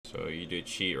So you do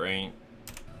cheat, right?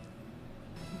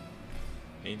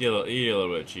 You did a little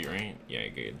bit of cheat, right? Yeah,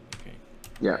 good. Okay.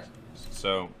 Yeah.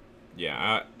 So,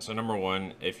 yeah. So number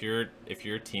one, if your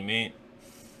teammate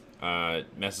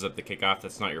messes up the kickoff,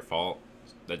 that's not your fault.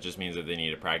 That just means that they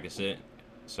need to practice it.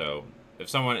 So if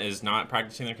someone is not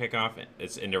practicing their kickoff,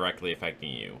 it's indirectly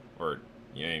affecting you, or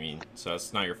you know what I mean. So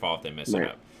it's not your fault if they mess it Right.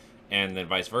 up. And then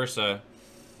vice versa.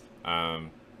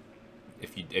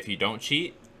 If you don't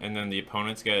cheat and then the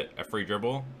opponents get a free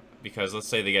dribble, because let's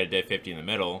say they get a dead 50 in the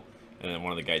middle, and then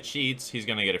one of the guys cheats, he's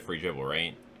gonna get a free dribble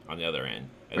right on the other end,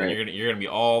 and then Right. you're gonna be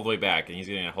all the way back, and he's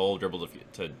getting a whole dribble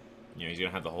to you know, he's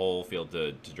gonna have the whole field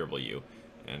to dribble you,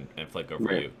 and flick over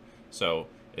Right. you. So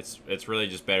it's really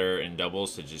just better in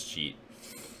doubles to just cheat.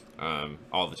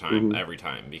 All the time, every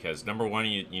time, because number one,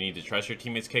 you need to trust your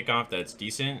teammate's kickoff that it's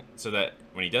decent, so that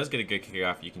when he does get a good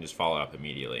kickoff, you can just follow up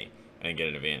immediately and get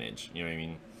an advantage. You know what I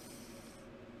mean?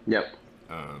 Yep.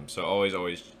 So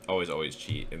always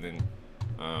cheat. And then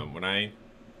when I,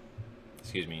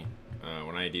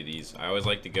 when I do these, I always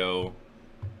like to go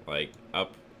like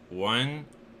up 1,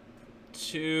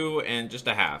 2, and just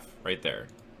a half right there.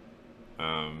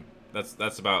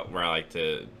 That's about where I like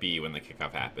to be when the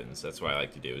kickoff happens. That's what I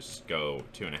like to do, is just go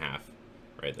 2.5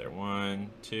 right there. 1,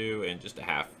 2, and just a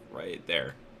half right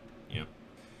there. You know,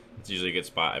 it's usually a good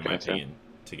spot in my opinion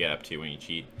to get up to when you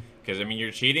cheat, because I mean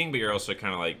you're cheating, but you're also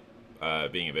kind of like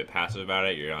being a bit passive about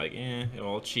it. You're like,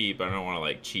 well, I'll cheat, but I don't want to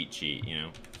like cheat, you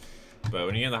know. But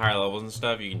when you get in the higher levels and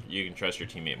stuff, you can trust your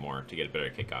teammate more to get a better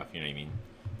kickoff. You know what I mean?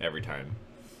 Every time.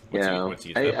 Once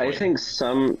you get to that I point. think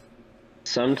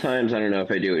sometimes, I don't know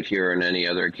if I do it here or on any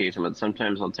other occasion, but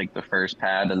sometimes I'll take the first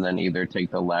pad and then either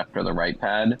take the left or the right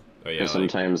pad. Oh yeah, Because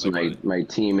sometimes my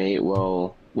teammate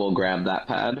will grab that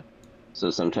pad. So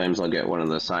sometimes I'll get one of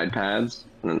the side pads.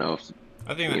 I don't know if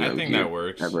I think that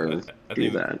works. ever do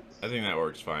that. I think that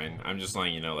works fine. I'm just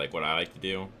letting you know like what I like to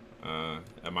do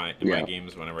in my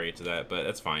games whenever I get to that. But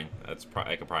that's fine.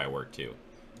 I could probably work too,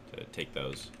 to take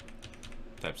those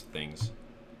types of things.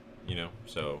 You know,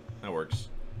 so that works.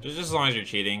 Just as long as you're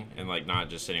cheating and like not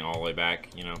just sitting all the way back,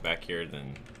 you know, back here,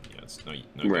 then you know, it's no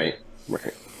right, good.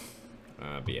 Right.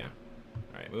 But yeah.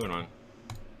 All right, moving on.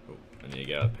 Oh, I need to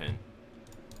get out the pen.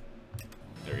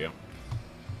 There we go.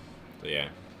 So yeah,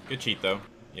 good cheat though.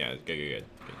 Yeah, good.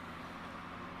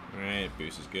 All right,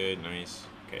 boost is good, nice.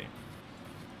 Okay.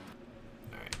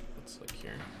 All right, let's look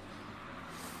here.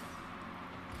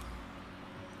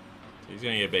 So he's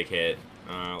gonna get a big hit.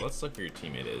 Let's look where your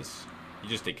teammate is. You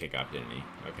just did kick off, didn't he?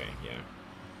 Okay, yeah.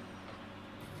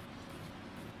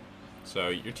 So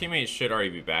your teammate should already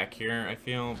be back here, I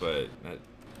feel, but that,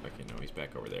 okay, no, he's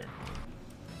back over there.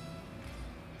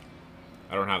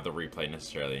 I don't have the replay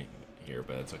necessarily here,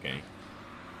 but it's okay.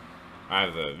 I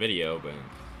have the video, but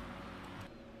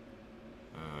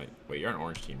wait, you're on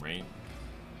orange team, right?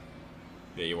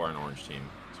 Yeah, you are an orange team.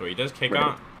 So he does kick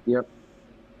off. Yep.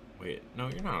 Wait, no,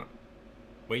 you're not.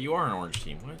 Wait, you are an orange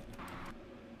team. What?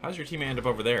 How does your teammate end up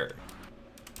over there?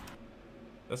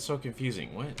 That's so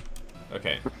confusing. What?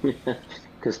 Okay.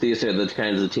 Because these are the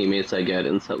kinds of teammates I get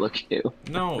in solo queue.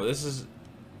 No, this is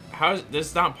this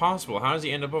is not possible. How does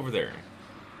he end up over there?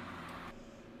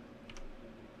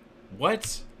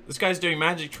 What? This guy's doing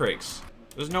magic tricks.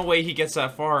 There's no way he gets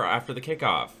that far after the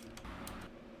kickoff.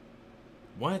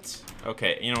 What?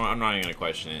 Okay, you know what? I'm not even gonna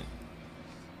question it.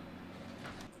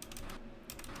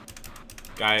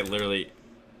 Guy literally.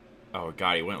 Oh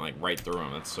god, he went like right through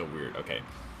him. That's so weird. Okay.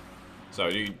 So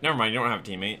never mind, you don't have a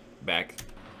teammate back.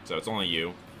 So it's only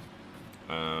you.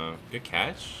 Good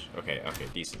catch. Okay,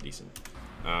 decent.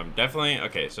 Definitely,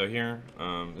 okay, so here,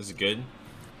 this is good.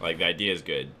 Like, the idea is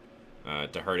good.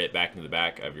 To hurt it back into the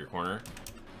back of your corner.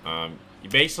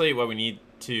 Basically, what we need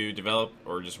to develop,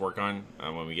 or just work on,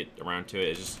 when we get around to it,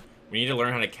 is just, we need to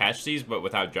learn how to catch these, but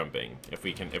without jumping, if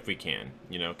we can,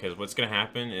 you know, because what's gonna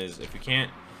happen is, if we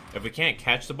can't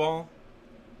catch the ball,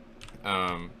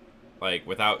 like,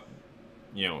 without,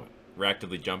 you know,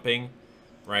 reactively jumping,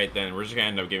 right, then we're just gonna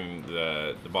end up giving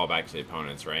the ball back to the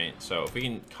opponents, right? So if we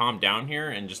can calm down here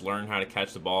and just learn how to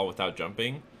catch the ball without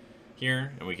jumping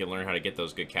here, and we can learn how to get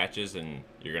those good catches, then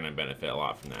you're gonna benefit a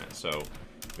lot from that. So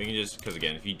we can just, because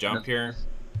again, if you jump here,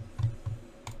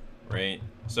 right?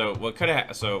 So what's gonna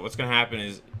happen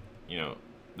is, you know,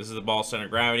 this is the ball's center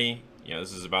of gravity. You know,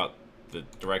 this is about the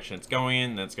direction it's going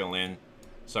in. That's gonna land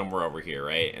somewhere over here,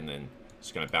 right? And then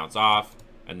it's gonna bounce off,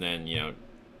 and then, you know,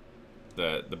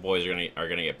 the boys are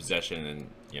gonna get possession and,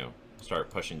 you know,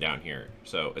 start pushing down here.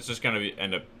 So it's just gonna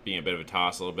end up being a bit of a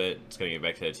toss a little bit. It's gonna get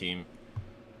back to the team,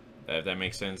 if that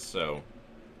makes sense. So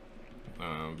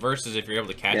versus if you're able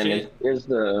to catch it. Is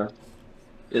the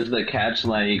Is the catch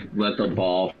like let the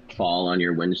ball fall on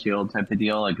your windshield type of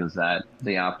deal? Like, is that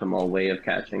the optimal way of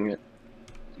catching it?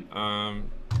 Um,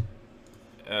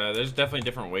 there's definitely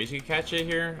different ways you can catch it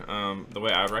here. The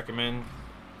way I would recommend.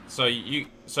 So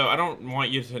I don't want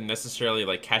you to necessarily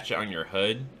like catch it on your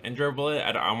hood and dribble it.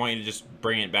 I want you to just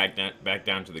bring it back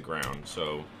down to the ground.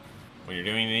 So when you're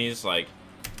doing these, like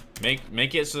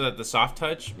make it so that the soft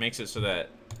touch makes it so that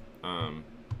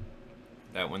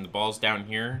that when the ball's down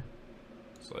here,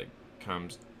 it's like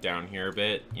comes down here a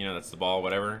bit, you know, that's the ball,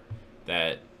 whatever,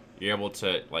 that you're able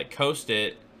to like coast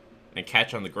it and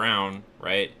catch on the ground,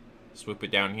 right? Swoop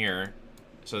it down here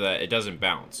so that it doesn't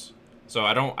bounce. So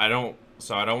I don't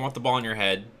want the ball in your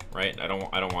head, right? I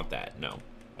don't want that. No.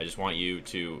 I just want you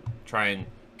to try and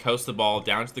coast the ball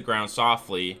down to the ground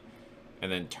softly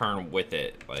and then turn with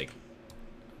it, like,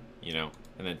 you know,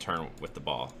 and then turn with the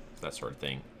ball, that sort of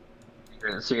thing.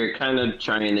 So you're kind of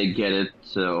trying to get it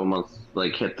to almost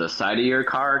like hit the side of your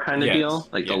car kind of deal,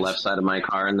 like the left side of my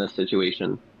car in this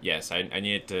situation. Yes, I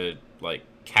need it to like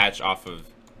catch off of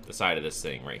the side of this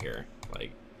thing right here,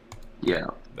 like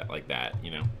like that, you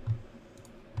know.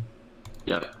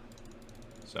 Yep.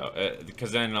 So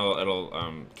because then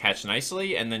it'll catch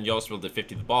nicely, and then you'll also be able to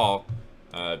 50 the ball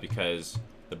because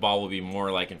the ball will be more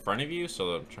like in front of you.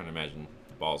 So I'm trying to imagine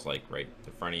the ball's like right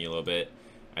in front of you a little bit,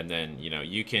 and then you know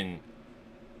you can.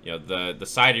 You know, the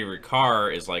side of your car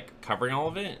is like covering all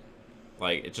of it.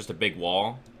 Like it's just a big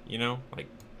wall, you know? Like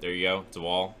there you go, it's a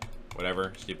wall.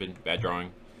 Whatever, stupid, bad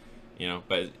drawing. You know,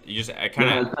 but you just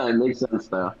kind of it makes sense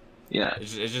though. Yeah. it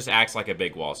just acts like a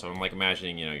big wall. So I'm like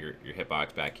imagining, you know, your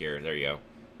hitbox back here. There you go.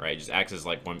 Right? It just acts as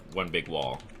like one big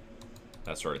wall.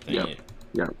 That sort of thing. Yep.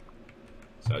 Yep.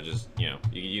 So just, you know,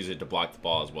 you can use it to block the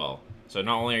ball as well. So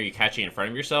not only are you catching in front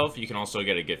of yourself, you can also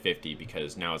get a good 50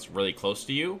 because now it's really close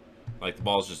to you. Like, the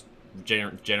ball's just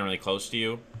generally close to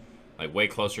you. Like, way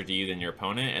closer to you than your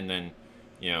opponent. And then,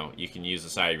 you know, you can use the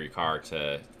side of your car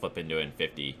to flip into it in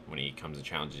 50 when he comes and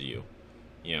challenges you.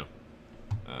 You know.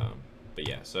 But,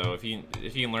 yeah. So, if you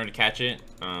can learn to catch it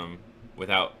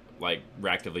without, like,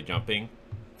 reactively jumping,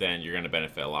 then you're going to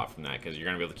benefit a lot from that. Because you're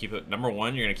going to be able to keep it... Number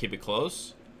one, you're going to keep it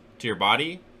close to your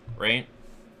body, right?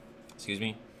 Excuse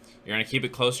me. You're going to keep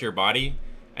it close to your body.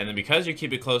 And then because you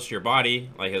keep it close to your body,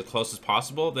 like as close as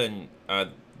possible, then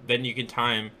you can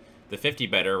time the 50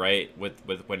 better, right? With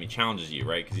when he challenges you,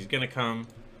 right? Because he's gonna come,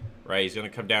 right? He's gonna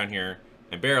come down here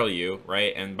and barrel you,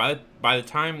 right? And by the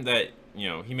time that you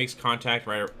know he makes contact,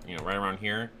 right, you know, right around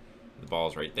here, the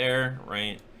ball's right there,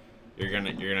 right? You're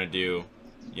gonna do,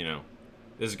 you know,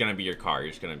 this is gonna be your car.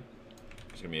 It's gonna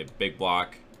be a big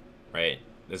block, right?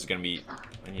 This is gonna be.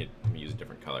 Let me use a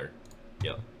different color.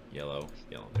 Yellow.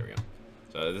 There we go.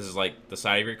 So this is like the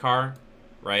side of your car,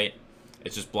 right?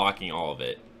 It's just blocking all of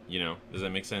it. You know, does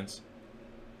that make sense?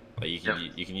 Like you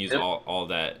can use all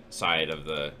that side of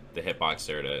the hitbox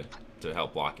there to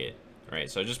help block it,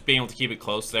 right? So just being able to keep it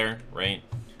close there, right?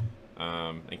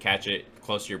 And catch it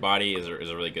close to your body is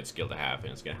a really good skill to have,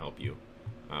 and it's gonna help you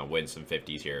win some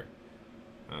 50s here.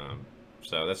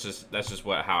 So that's just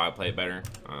how I play better.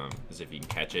 Is if you can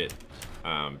catch it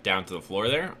down to the floor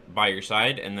there by your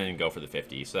side and then go for the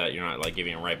 50 so that you're not like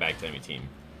giving it right back to enemy team,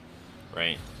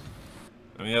 right?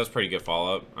 I mean, that was pretty good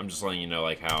follow-up. I'm just letting you know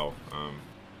like how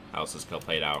this skill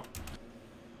played out,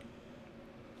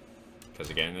 because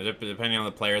again, depending on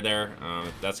the player there,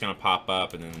 that's gonna pop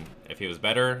up, and then if he was a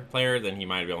better player, then he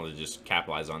might be able to just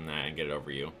capitalize on that and get it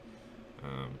over you,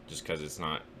 just because it's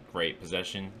not great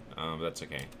possession, but that's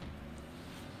okay.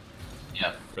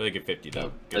 Yeah. Really good 50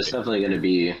 though. Good It's 50. definitely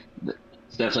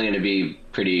going to be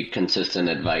pretty consistent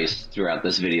advice throughout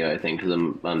this video, I think, because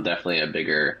I'm definitely a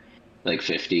bigger like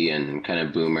 50 and kind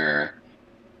of boomer.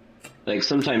 Like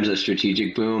sometimes a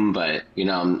strategic boom, but you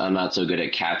know I'm not so good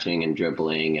at catching and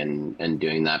dribbling and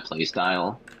doing that play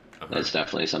style. That's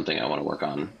definitely something I want to work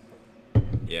on.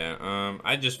 Yeah,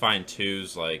 I just find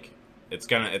twos like it's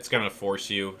gonna force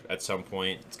you at some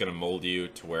point. It's gonna mold you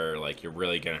to where like you're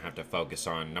really gonna have to focus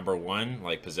on number one,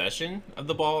 like possession of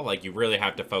the ball. Like you really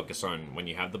have to focus on when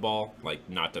you have the ball, like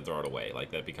not to throw it away.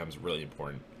 Like that becomes really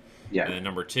important. Yeah. And then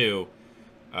number two,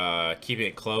 keeping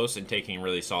it close and taking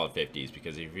really solid 50s,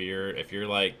 because if you're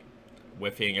like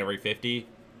whiffing every 50,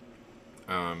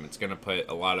 it's gonna put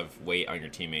a lot of weight on your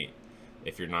teammate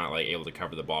if you're not like able to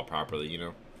cover the ball properly, you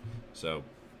know. So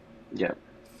yeah.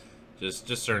 Just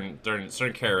certain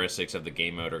characteristics of the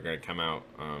game mode are going to come out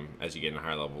as you get into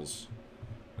higher levels,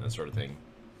 that sort of thing.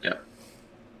 Yeah.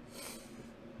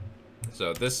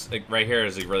 So this right here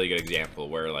is a really good example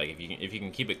where like if you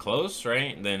can keep it close,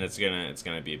 right, then it's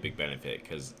gonna be a big benefit,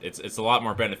 because it's a lot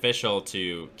more beneficial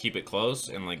to keep it close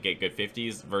and like get good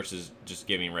 50s versus just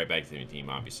giving right back to the team.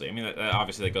 Obviously, I mean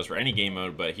obviously that goes for any game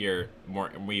mode, but here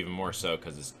even more so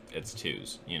because it's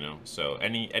twos, you know. So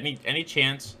any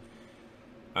chance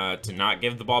to not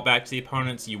give the ball back to the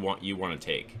opponents, you want to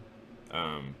take.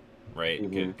 Right?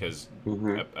 Because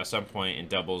at some point in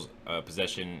doubles,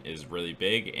 possession is really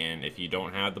big, and if you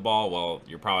don't have the ball, well,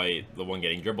 you're probably the one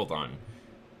getting dribbled on.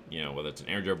 You know, whether it's an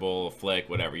air dribble, a flick,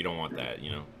 whatever. You don't want that.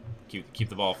 You know, keep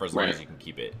the ball for as long as you can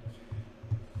keep it.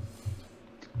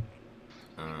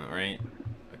 Right?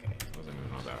 Okay, what was I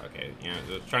moving on about? Okay, yeah,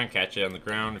 try and catch it on the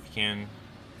ground if you can.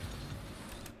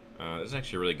 This is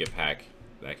actually a really good pack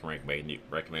that I can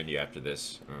recommend you after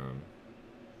this.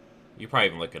 You probably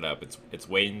even look it up. It's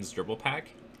Wayne's dribble pack.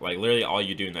 Like literally all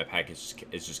you do in that pack is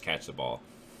just catch the ball,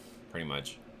 pretty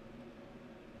much.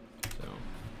 So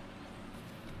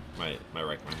might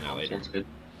recommend that later. Sounds good.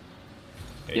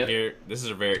 Okay, yep. Here this is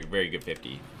a very good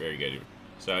 50, very good.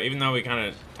 So even though we kind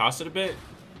of tossed it a bit,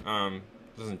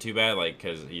 this isn't too bad. Like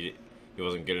because he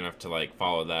wasn't good enough to like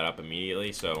follow that up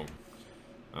immediately. So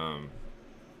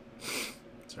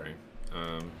sorry.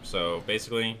 So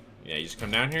basically, yeah, you just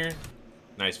come down here.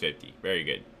 Nice 50. Very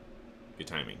good. Good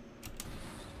timing.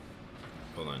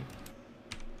 Hold on.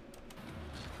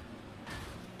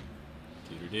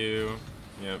 Do.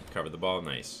 Yep, cover the ball.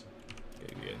 Nice.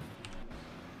 Good.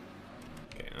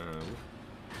 Okay,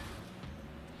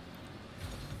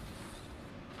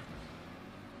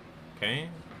 okay.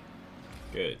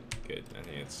 Good. I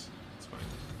think it's fine.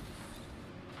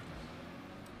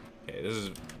 Okay,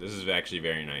 this is actually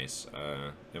very nice,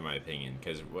 in my opinion,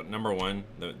 because number one,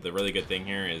 the really good thing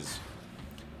here is,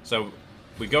 so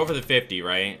we go for the 50,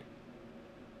 right?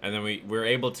 And then we're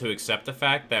able to accept the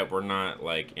fact that we're not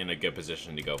like in a good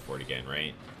position to go for it again,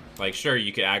 right? Like sure,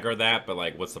 you could aggro that, but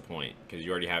like what's the point? Because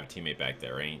you already have a teammate back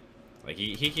there, right? Like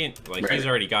he can't, like he's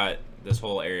already got this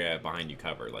whole area behind you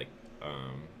covered. Like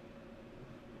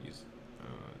use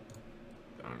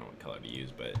I don't know what color to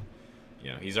use, but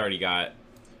you know he's already got,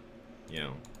 you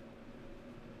know,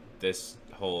 this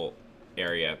whole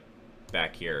area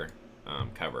back here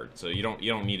covered, so you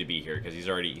don't need to be here because he's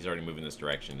already moving this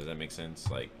direction. Does that make sense?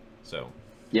 Like, so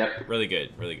yep, really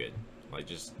good. Like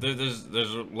just there's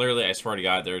literally, I swear to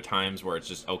God, there are times where it's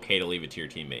just okay to leave it to your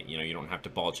teammate. You know, you don't have to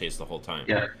ball chase the whole time.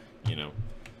 Yeah, you know,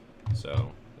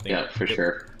 so I think yeah, for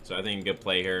sure. So I think good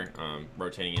play here,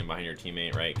 rotating in behind your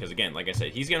teammate, right? Because again, like I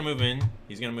said, he's gonna move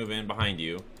in behind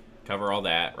you, cover all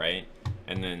that, right?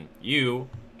 And then you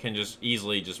can just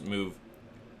easily just move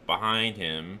behind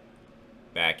him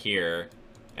back here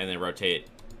and then rotate,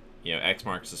 you know, X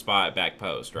marks the spot, back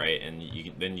post, right? And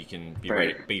then you can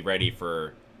be ready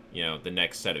for, you know, the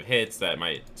next set of hits that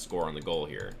might score on the goal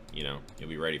here. You know, you'll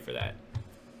be ready for that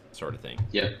sort of thing.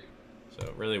 Yep.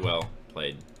 So really well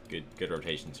played. Good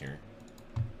rotations here.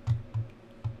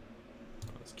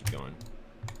 Let's keep going.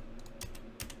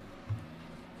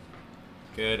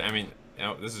 Good. I mean,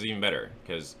 now this is even better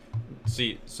because,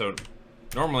 see, so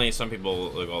normally some people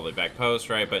look all the way back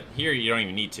post, right? But here you don't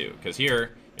even need to, because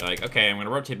here you're like, okay, I'm going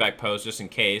to rotate back post just in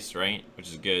case, right? Which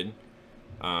is good.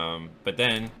 But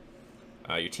then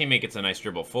your teammate gets a nice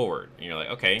dribble forward, and you're like,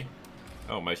 okay,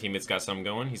 oh, my teammate's got something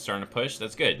going. He's starting to push.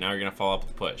 That's good. Now you're going to follow up with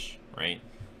the push, right?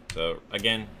 So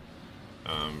again,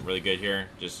 really good here.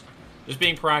 Just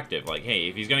being proactive. Like, hey,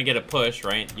 if he's going to get a push,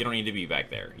 right, you don't need to be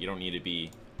back there. You don't need to be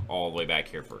all the way back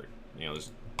here for it. You know,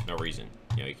 there's no reason.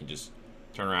 You know, you can just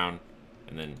turn around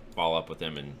and then follow up with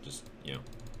him and just, you know,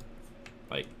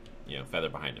 like, you know, feather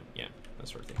behind him. Yeah, that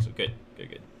sort of thing. So good.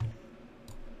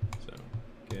 So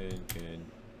good. Okay.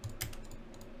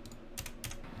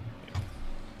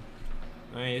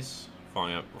 Nice.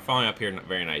 We're following up here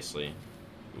very nicely.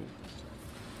 Ooh.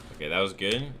 Okay, that was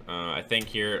good. I think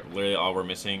here, literally all we're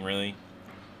missing really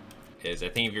is, I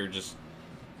think if you're just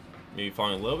maybe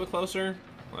following a little bit closer,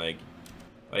 like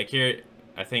here,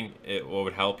 I think what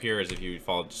would help here is if you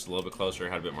fall just a little bit closer,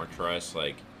 had a bit more trust,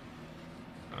 like,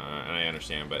 and I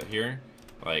understand, but here,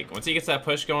 like, once he gets that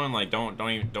push going, like, don't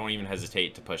even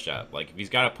hesitate to push up. Like, if he's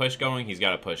got a push going, he's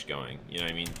got a push going. You know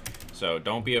what I mean? So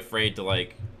don't be afraid to,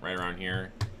 like, right around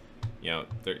here. You know,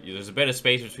 there's a bit of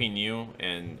space between you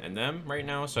and them right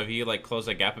now. So if you, like, close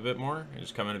that gap a bit more and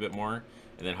just come in a bit more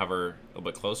and then hover a little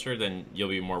bit closer, then you'll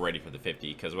be more ready for the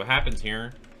 50. Because what happens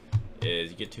here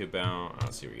is you get to about,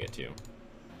 let's see where you get to.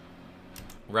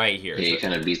 Right here. Yeah, so,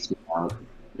 kind of beats me out.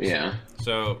 Yeah.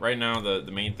 So right now, the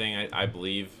main thing I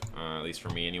believe, at least for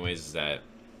me anyways, is that,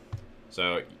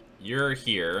 so you're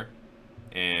here,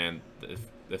 and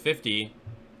the 50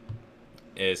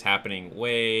 is happening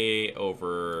way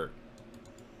over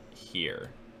here.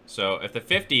 So if the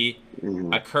 50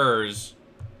 occurs,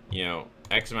 you know,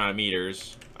 X amount of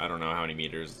meters, I don't know how many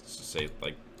meters, let's just say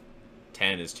like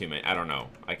 10 is too many. I don't know.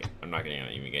 I'm not going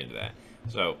to even get into that.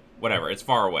 So whatever, it's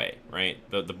far away, right?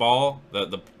 The ball,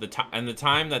 and the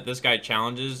time that this guy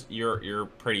challenges, you're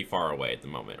pretty far away at the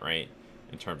moment, right?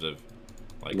 In terms of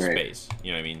like space,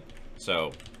 you know what I mean?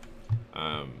 So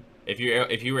if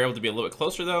you were able to be a little bit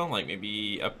closer though, like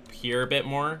maybe up here a bit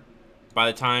more,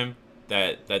 by the time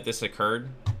that this occurred,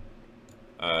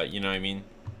 you know what I mean?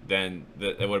 Then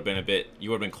it would have been a bit. You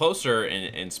would have been closer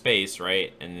in space,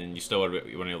 right? And then you still would have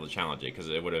been able to challenge it because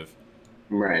it would have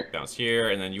bounced here,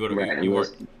 and then you would have you would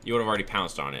have already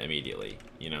pounced on it immediately.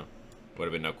 You know, would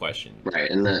have been no question. Right,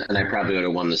 and I probably would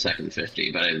have won the second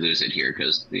 50, but I lose it here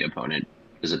because the opponent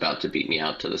is about to beat me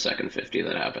out to the second 50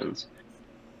 that happens.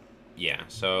 Yeah,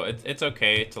 so it's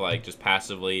okay to like just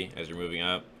passively as you're moving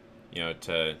up, you know,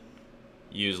 to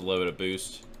use a little bit of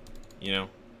boost, you know.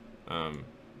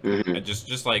 And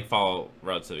just like follow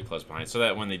relatively close behind, so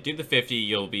that when they do the 50,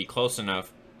 you'll be close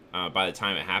enough by the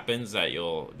time it happens that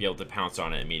you'll be able to pounce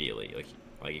on it immediately.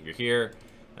 Like if you're here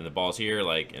and the ball's here,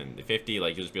 like in the 50,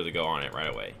 like you'll just be able to go on it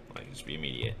right away. Like just be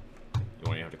immediate. You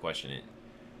won't even have to question it.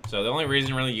 So the only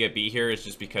reason really you get beat here is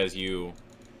just because you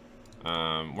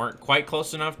weren't quite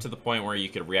close enough to the point where you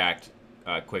could react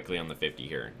quickly on the 50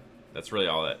 here. That's really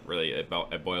all that really it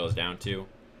boils down to.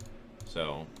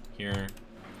 So here.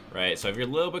 Right, so if you're a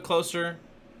little bit closer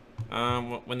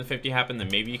when the 50 happened, then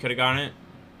maybe you could have gotten it,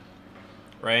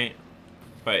 right?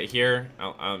 But here,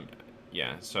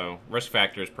 yeah, so risk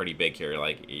factor is pretty big here.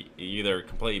 Like, you either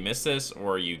completely miss this,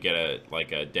 or you get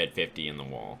a dead 50 in the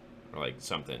wall, or like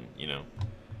something, you know?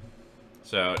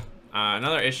 So,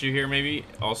 another issue here maybe,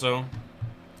 also,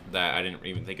 that I didn't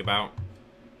even think about.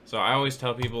 So I always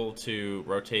tell people to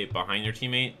rotate behind your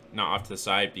teammate, not off to the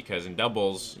side, because in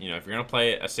doubles, you know, if you're gonna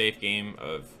play a safe game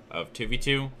of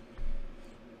 2v2,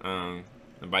 and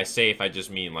by safe I just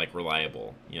mean like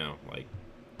reliable, you know, like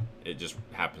it just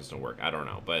happens to work. I don't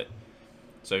know, but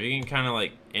so if you can kind of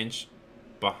like inch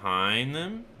behind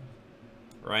them,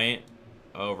 right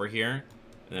over here,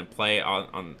 and then play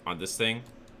on this thing,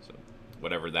 so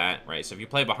whatever that, right? So if you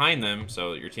play behind them,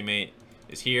 so your teammate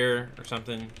is here or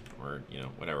something, or, you know,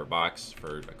 whatever, box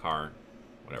for a car,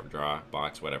 whatever, draw,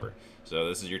 box, whatever. So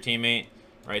this is your teammate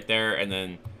right there, and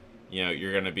then, you know,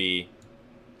 you're going to be,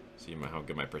 see how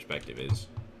good my perspective is,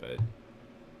 but,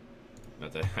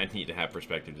 not that I need to have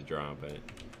perspective to draw, but,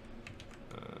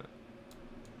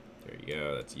 there you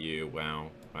go, that's you, wow,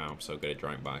 I'm so good at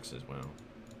drawing boxes, wow,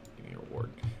 give me a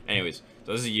reward. Anyways,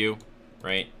 so this is you,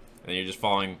 right, and you're just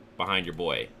falling behind your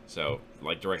boy, so,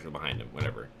 like, directly behind him,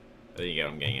 whatever. I think you get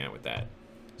what I'm getting at with that.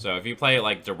 So if you play it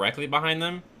like directly behind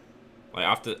them, like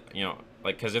off the, you know,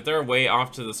 like, because if they're way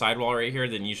off to the sidewall right here,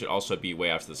 then you should also be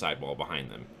way off to the sidewall behind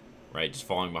them, right? Just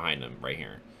falling behind them right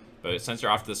here. But since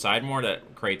you're off to the side more,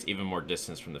 that creates even more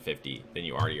distance from the 50 than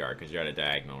you already are, because you're at a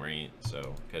diagonal, right?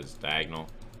 So, because diagonal,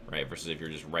 right? Versus if you're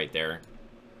just right there.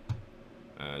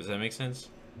 Does that make sense?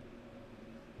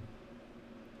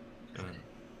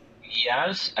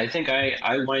 Yes, I think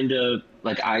I wind up,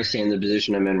 like, I stay in the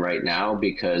position I'm in right now,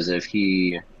 because if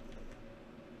he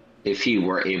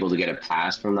were able to get a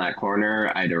pass from that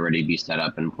corner, I'd already be set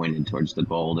up and pointed towards the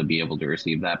goal to be able to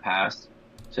receive that pass.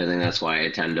 So I think that's why I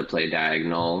tend to play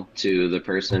diagonal to the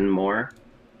person more.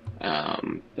 But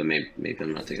maybe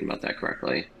I'm not thinking about that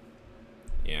correctly.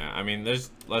 Yeah, I mean,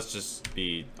 let's just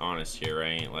be honest here,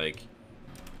 right? Like,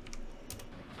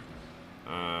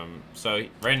 so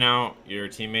right now, your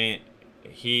teammate,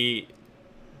 he's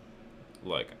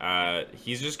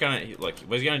just gonna, what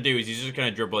he's gonna do is he's just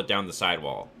gonna dribble it down the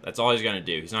sidewall. That's all he's gonna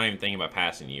do. He's not even thinking about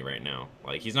passing you right now.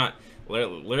 Like, he's not,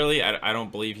 literally, I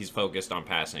don't believe he's focused on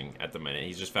passing at the minute.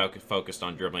 He's just focused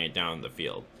on dribbling it down the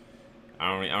field. I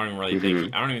don't even really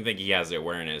think, I don't even think he has the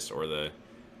awareness or the,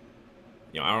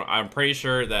 you know, I'm pretty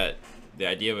sure that the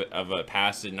idea of a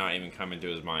pass did not even come into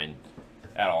his mind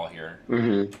at all here.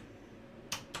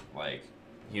 Like,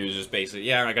 he was just basically,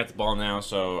 yeah, I got the ball now,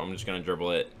 so I'm just gonna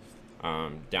dribble it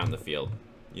down the field.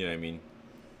 You know what I mean?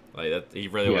 Like, that, he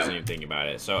really wasn't even thinking about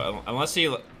it. So unless he,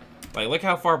 like, look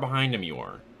how far behind him you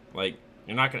are. Like,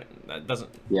 you're not gonna, that doesn't,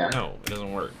 no, it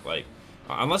doesn't work. Like,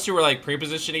 unless you were like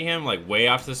pre-positioning him, like way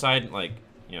off to the side, like,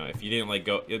 you know, if you didn't like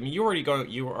go, I mean, you were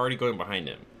already going behind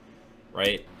him,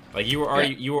 right? Like, you were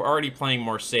already playing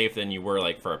more safe than you were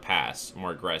like for a pass,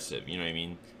 more aggressive. You know what I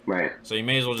mean? Right. So you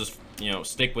may as well just, you know,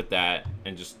 stick with that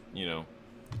and just, you know,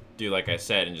 do like I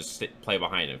said and just play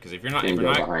behind him. Because if you're not,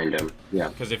 behind him,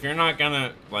 because if you're not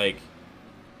gonna, like,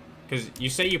 because you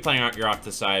say you're off to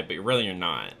the side, but really you're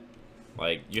not.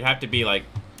 Like, you'd have to be, like,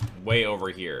 way over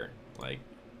here. Like,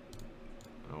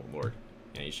 oh, Lord.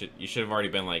 Yeah, you should have already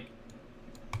been, like,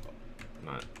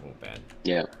 not, oh, bad.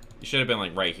 Yeah. You should have been,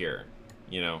 like, right here.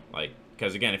 You know, like,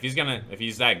 because, again, if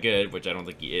he's that good, which I don't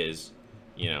think he is,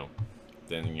 you know,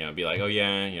 then, you know, be like, oh,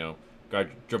 yeah, you know,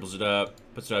 guard dribbles it up,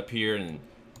 puts it up here, and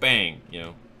bang, you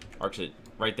know, arcs it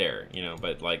right there, you know,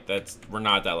 but, like, we're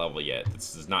not at that level yet.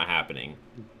 This is not happening.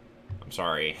 I'm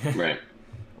sorry. Right.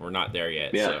 We're not there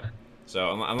yet. Yeah.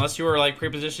 So unless you were, like,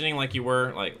 pre-positioning like you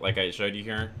were, like I showed you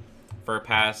here, for a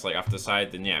pass, like, off the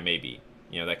side, then, yeah, maybe,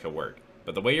 you know, that could work.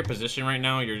 But the way you're positioned right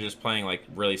now, you're just playing, like,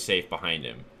 really safe behind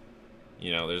him.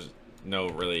 You know, there's no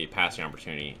really passing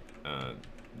opportunity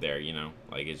there, you know?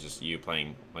 Like, it's just you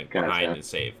playing, like, behind and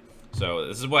safe. So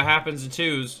this is what happens in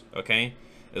twos, okay?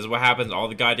 This is what happens all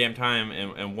the goddamn time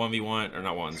in 1v1, or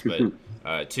not ones,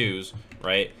 but twos,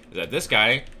 right? Is that this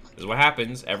guy, is what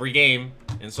happens every game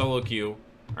in solo queue,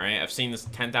 alright? I've seen this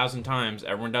 10,000 times.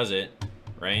 Everyone does it,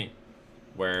 right?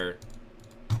 Where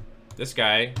this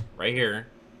guy right here,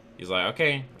 he's like,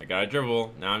 okay, I got a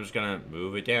dribble. Now I'm just going to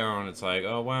move it down. It's like,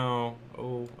 oh, wow.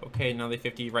 Oh, okay, now they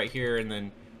 50 right here. And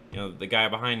then, you know, the guy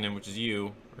behind him, which is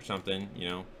you or something, you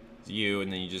know, it's you.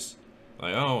 And then you just,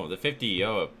 like, oh, the 50.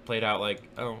 Oh, it played out like,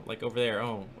 oh, like over there.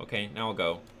 Oh, okay, now I'll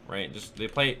go, right? Just, they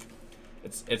play,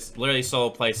 it's literally solo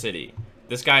play city.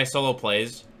 This guy solo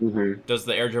plays, does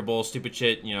the air dribble, stupid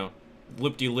shit, you know,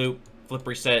 loop-de-loop, flip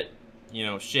reset, you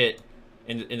know, shit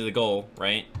into the goal,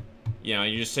 right? You know,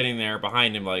 you're just sitting there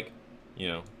behind him, like, you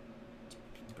know,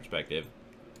 perspective.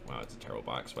 Wow, it's a terrible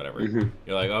box, whatever.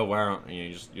 You're like, oh, wow. And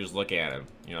you're just looking at him.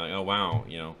 You're like, oh, wow,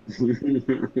 you know.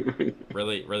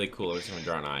 Really, really cool. I'm just going to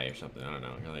draw an eye or something. I don't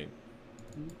know. You're like,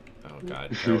 oh,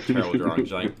 God, terrible drawing.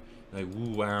 You're like,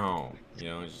 woo, wow. You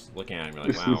know, just looking at him. You're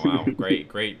like, wow, wow.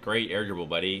 Great air dribble,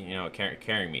 buddy. You know,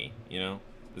 carrying me, you know.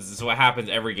 This is what happens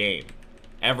every game.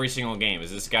 Every single game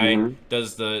is this guy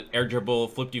does the air dribble,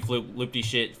 flip-de-flip,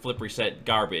 loop-de-shit, flip reset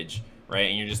garbage, right?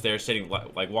 And you're just there sitting,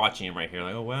 like, watching him right here,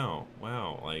 like, oh, wow,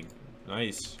 like,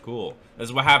 nice, cool. This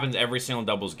is what happens every single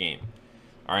doubles game,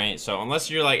 all right? So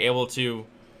unless you're, like, able to,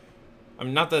 I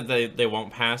mean, not that they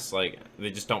won't pass, like,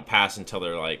 they just don't pass until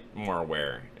they're, like, more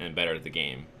aware and better at the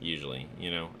game, usually,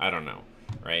 you know? I don't know,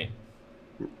 right?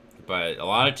 But a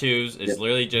lot of twos is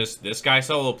literally just this guy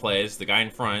solo plays, the guy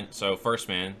in front, so first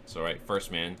man, so right,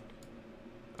 first man.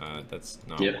 That's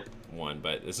not one,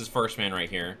 but this is first man right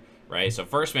here, right? So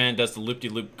first man does the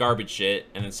loop-de-loop garbage shit,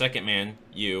 and then second man,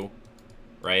 you,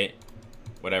 right?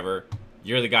 Whatever.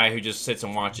 You're the guy who just sits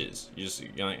and watches.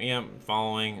 You're like, yeah, I'm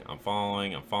following. Oh,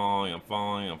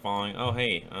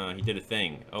 hey, he did a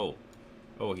thing. Oh,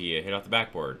 he hit off the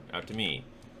backboard. Out to me.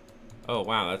 Oh,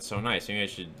 wow, that's so nice. Maybe I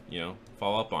should, you know,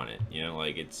 follow up on it. You know,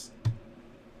 like, this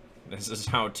is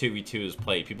how 2v2 is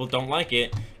played. People don't like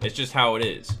it. It's just how it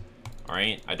is.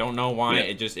 Alright? I don't know why.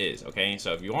 It just is, okay?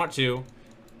 So if you want to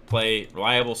play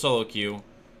reliable solo queue,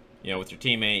 you know, with your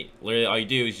teammate, literally all you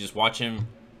do is you just watch him.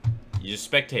 You just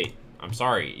spectate. I'm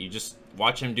sorry. You just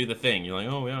watch him do the thing. You're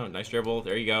like, oh, yeah, nice dribble.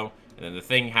 There you go. And then the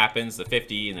thing happens, the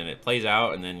 50, and then it plays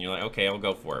out, and then you're like, okay, I'll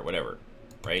go for it. Whatever.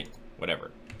 Right?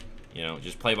 Whatever. You know,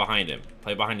 just play behind him.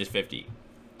 Play behind his 50.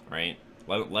 Right?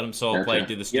 Let him solo play,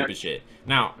 do the stupid shit.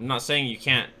 Now, I'm not saying you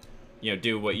can't, you know,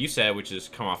 do what you said, which is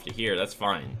come off to here. That's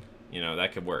fine. You know,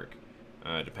 that could work.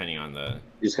 Depending on the...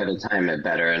 You just got to time it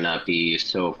better and not be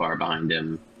so far behind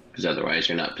him, because otherwise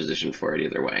you're not positioned for it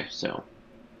either way, so...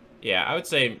 Yeah, I would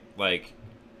say, like,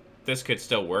 this could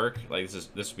still work. Like, this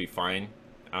would be fine.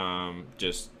 You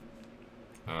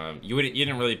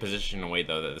didn't really position in a way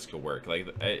though that this could work. Like,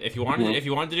 if you wanted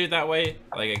to do it that way,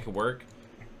 like, it could work.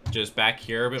 Just back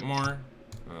here a bit more.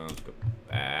 Let's go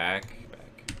back.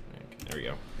 There we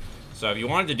go. So if you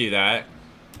wanted to do that,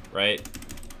 right,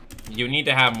 you need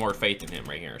to have more faith in him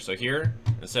right here. So here,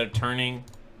 instead of turning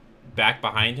back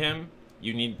behind him,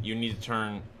 you need to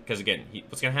turn, because again,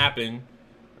 what's gonna happen,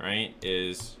 right,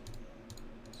 is,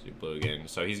 let's do blue again.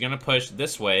 So he's gonna push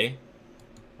this way,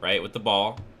 right, with the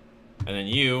ball, and then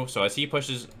you, so as he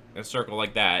pushes a circle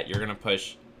like that, you're gonna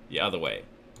push the other way,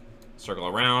 circle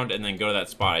around, and then go to that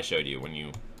spot I showed you when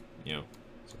you know,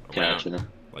 around, gotcha.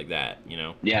 Like that, you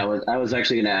know. Yeah, I was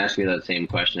actually gonna ask you that same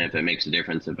question, if it makes a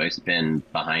difference if I spin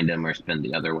behind him or spin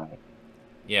the other way.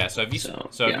 Yeah, so if you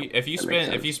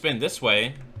spin this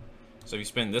way, so if you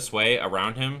spin this way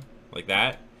around him like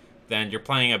that, then you're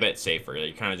playing a bit safer.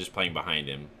 You're kind of just playing behind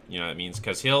him. You know what it means?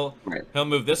 Because he'll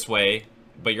move this way,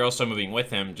 but you're also moving with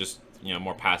him, just, you know,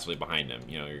 more passively behind him.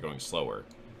 You know, you're going slower,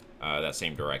 that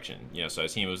same direction. You know, so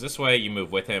as he moves this way, you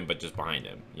move with him, but just behind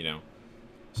him. You know,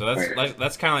 so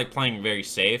that's kind of like playing very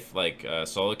safe, like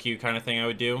solo queue kind of thing I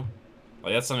would do.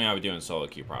 Like, that's something I would do in solo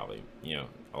queue probably, you know,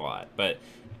 a lot. But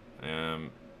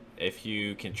if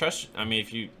you can trust, I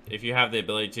mean, if you have the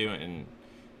ability to and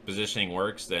positioning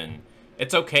works, then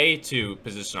it's okay to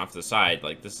position off to the side.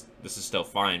 Like, this is still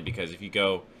fine, because if you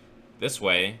go this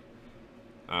way,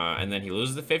 and then he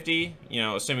loses the 50, you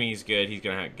know, assuming he's good, he's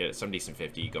gonna get some decent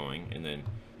 50 going, and then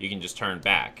you can just turn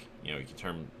back. You know, you can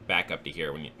turn back up to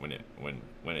here when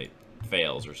it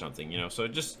fails or something. You know, so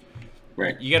just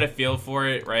Right. you got to feel for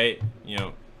it, right? You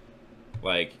know,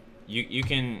 like you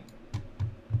can,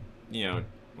 you know,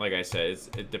 like I said,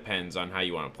 it depends on how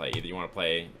you want to play. Either you want to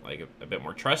play like a bit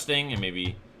more trusting and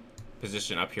maybe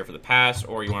position up here for the pass,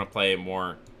 or you want to play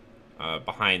more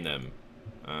behind them,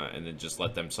 and then just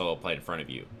let them solo play in front of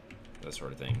you, that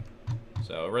sort of thing.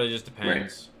 So it really just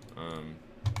depends. Right.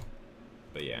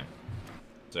 But yeah.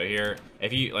 So here,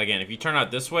 if you turn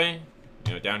out this way,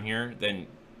 you know, down here, then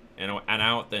and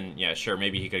out, then yeah, sure,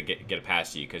 maybe he could get it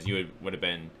past you, because you would have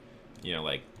been, you know,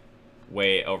 like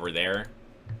way over there,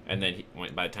 and then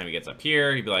by the time he gets up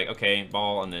here, he'd be like, okay,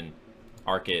 ball, and then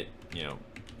arc it, you know,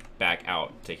 back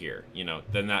out to here, you know,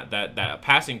 then that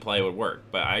passing play would work.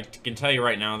 But I can tell you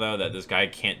right now, though, that this guy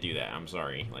can't do that. I'm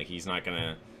sorry, like, he's not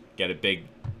gonna get a big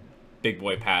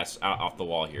boy pass out off the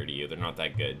wall here to you. They're not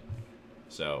that good.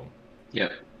 So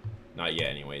yep, not yet,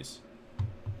 anyways.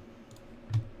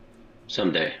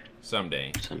 Someday.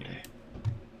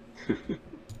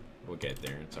 We'll get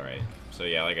there. It's all right. So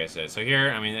yeah, like I said, so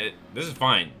here, I mean, this is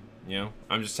fine. You know,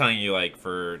 I'm just telling you, like,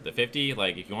 for the 50,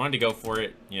 like, if you wanted to go for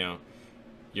it, you know,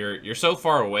 you're so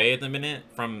far away at the minute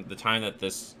from the time that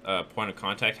this point of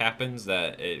contact happens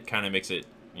that it kind of makes it,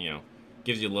 you know,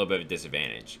 gives you a little bit of a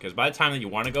disadvantage. Because by the time that you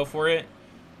want to go for it,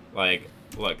 like,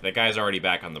 look, that guy's already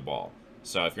back on the ball.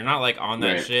 So if you're not, like, on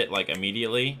that shit, like,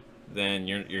 immediately, then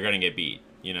you're gonna get beat,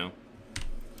 you know?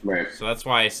 Right. So that's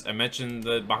why I mentioned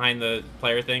the behind the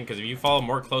player thing, because if you follow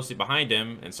more closely behind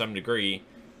him in some degree,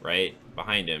 right,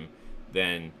 behind him,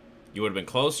 then you would have been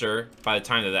closer by the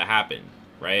time that happened,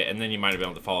 right? And then you might have been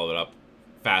able to follow it up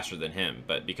faster than him.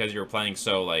 But because you were playing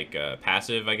so, like,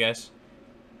 passive, I guess,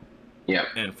 yeah,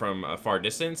 and from a far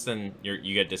distance, then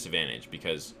you get disadvantage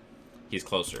because he's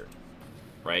closer,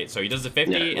 right? So he does the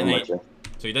 50, and then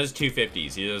so he does two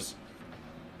 50s. He does,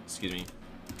 excuse me,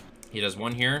 he does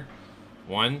one here,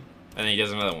 one, and then he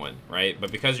does another one, right?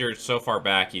 But because you're so far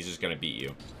back, he's just gonna beat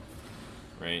you,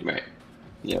 right? Right.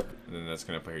 Yep. And then that's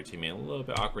gonna put your teammate in a little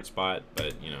bit awkward spot,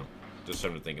 but you know, just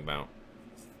something to think about.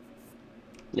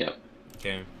 Yep.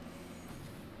 Okay.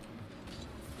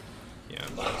 Yeah.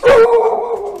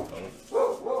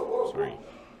 Sorry.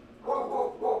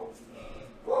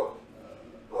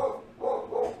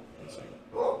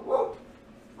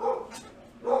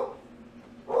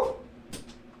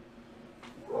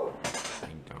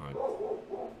 Thank God. I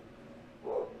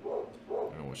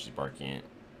don't know what she's barking at.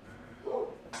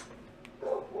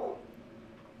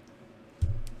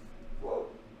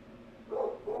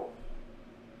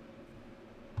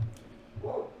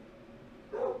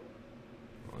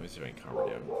 Let me see if I can calm her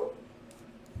down.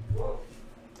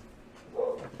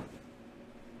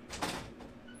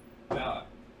 Bella.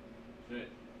 Shit.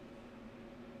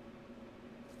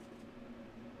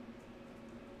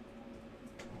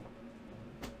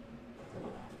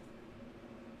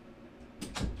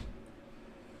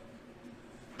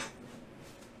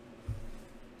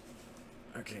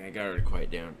 Okay, I got her to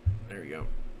quiet down. There we go.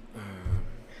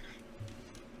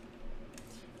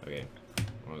 Okay,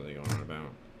 what was I going on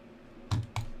about?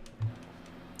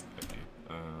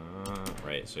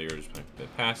 Right, so you're just playing a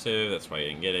bit passive, that's why you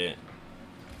didn't get it.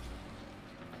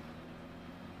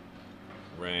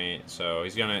 Right, so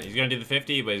he's gonna do the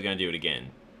 50, but he's gonna do it again.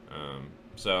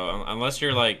 So unless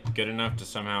you're, like, good enough to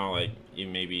somehow, like, you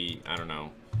maybe, I don't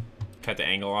know, cut the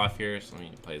angle off here. So let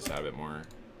me play this out a bit more.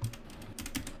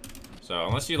 So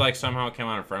unless you, like, somehow come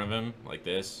out in front of him like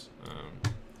this,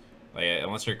 like,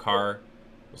 unless your car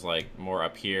was, like, more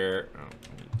up here. Oh, I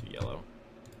need to do yellow.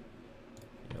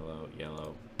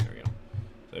 Yellow. There we go.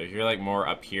 So if you're, like, more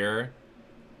up here,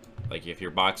 like, if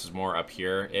your box is more up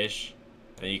here-ish,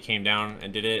 and you came down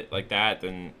and did it like that,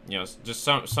 then, you know, just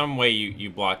some way you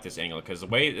block this angle. Because the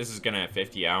way this is going to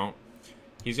 50 out,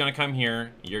 he's going to come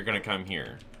here, you're going to come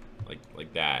here.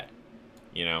 Like that,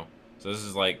 you know? So this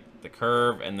is, like, the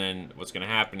curve, and then what's going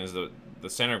to happen is the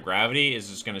center of gravity is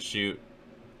just going to shoot,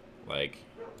 like,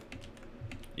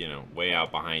 you know, way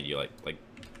out behind you. Like,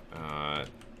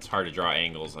 it's hard to draw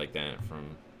angles like that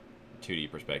from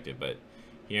 2D perspective, but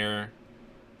here,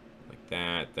 like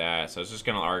that. So it's just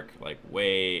gonna arc, like,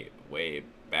 way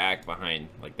back behind,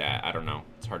 like that. I don't know.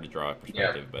 It's hard to draw a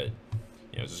perspective, but,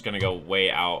 you know, it's just gonna go way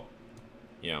out,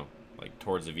 you know, like,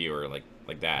 towards the viewer, like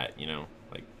that, you know,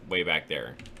 like way back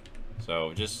there.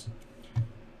 So just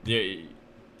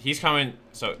he's coming.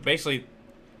 So basically,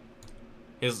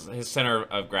 his center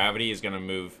of gravity is gonna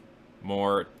move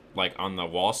more like on the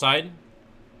wall side,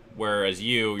 whereas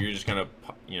you're just gonna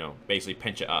basically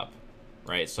pinch it up,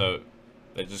 right? So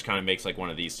that just kind of makes like one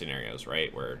of these scenarios,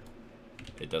 right, where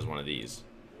it does one of these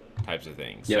types of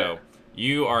things. Yeah. So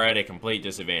you are at a complete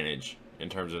disadvantage in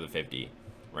terms of the 50,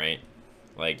 right?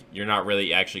 Like, you're not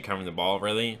really actually covering the ball,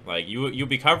 really. Like, you'll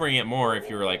be covering it more if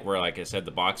you were, like, where, like I said,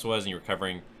 the box was, and you were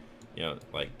covering,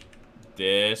 like,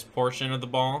 this portion of the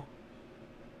ball.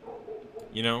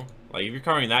 Like, if you're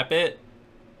covering that bit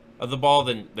of the ball,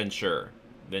 then sure.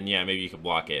 Then, yeah, maybe you could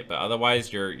block it. But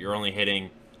otherwise, you're only hitting,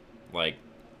 like,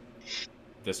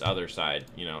 this other side,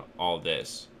 all of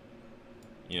this.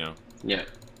 Yeah.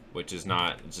 Which is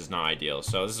not ideal.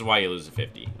 So this is why you lose a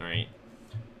 50, all right?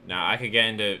 Now, I could get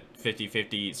into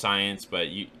 50-50 science, but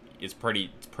it's pretty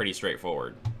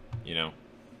straightforward,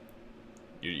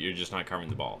 You're just not covering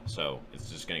the ball, so it's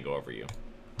just going to go over you.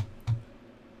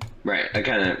 Right. I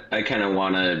kind of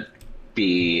want to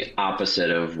be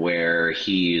opposite of where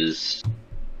he's,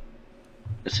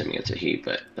 assuming it's a he,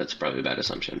 but that's probably a bad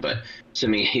assumption, but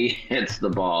assuming he hits the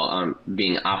ball,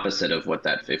 being opposite of what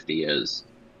that 50 is.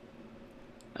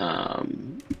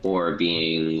 Or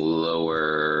being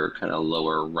lower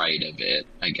right of it,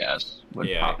 I guess, would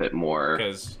pop it more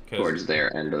towards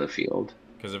their end of the field.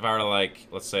 Because if I were to, like,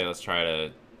 let's try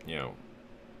to,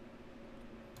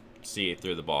 see it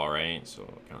through the ball, right? So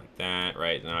kind of like that,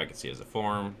 right? Now I can see it as a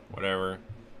form, whatever,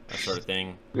 that sort of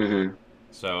thing. Mm-hmm.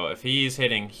 So if he's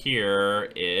hitting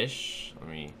here-ish,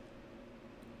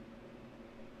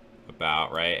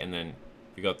 about, right? And then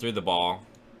if you go through the ball,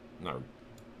 no.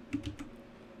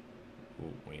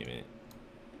 Ooh, wait a minute.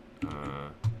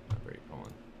 Not very. Hold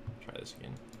on. Try this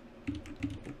again.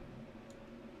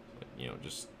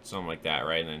 Just something like that,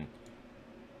 right? And then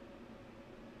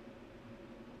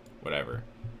whatever.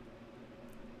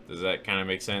 Does that kind of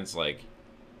make sense? Like,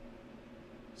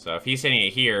 so if he's hitting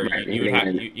it here, right.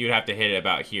 you'd have to hit it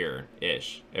about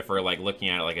here-ish. If we're like looking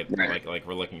at it like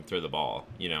we're looking through the ball,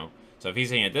 So if he's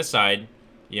hitting it this side,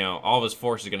 all of his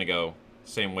force is gonna go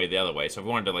same way the other way. So if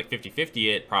we wanted to like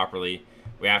 50-50 it properly,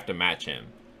 we have to match him.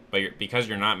 But because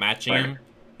you're not matching him,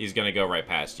 he's going to go right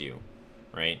past you,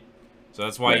 right? So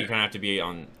that's why you kind of have to be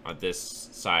on this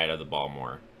side of the ball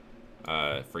more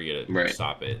for you to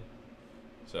stop it.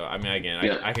 So, I mean, again,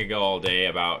 I could go all day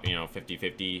about,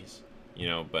 50-50s,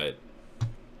 but,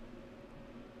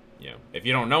 if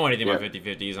you don't know anything about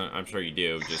 50-50s, I'm sure you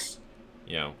do. Just,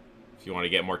 if you want to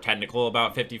get more technical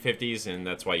about 50-50s, and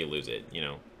that's why you lose it,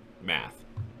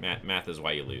 Math is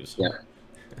why you lose. Yeah.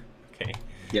 Okay.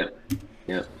 Yep.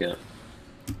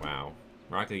 Wow.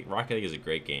 Rocket League is a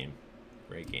great game.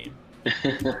 Great game.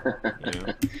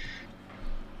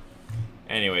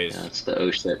 Anyways. That's the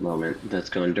oh shit moment. That's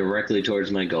going directly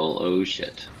towards my goal. Oh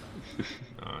shit.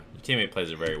 Your teammate plays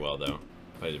it very well, though.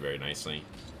 Plays it very nicely.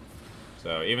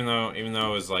 So even though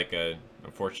it was like a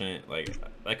unfortunate, like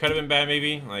that could have been bad,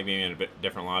 maybe in a bit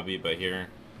different lobby, but here.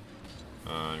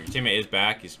 Your teammate is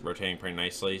back. He's rotating pretty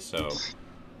nicely, so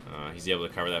he's able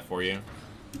to cover that for you.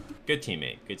 Good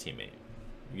teammate. Good teammate.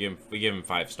 We give him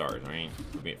 5 stars, right?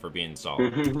 For being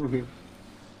solid. All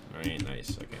right,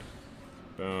 nice. Okay.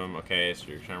 Boom. Okay, so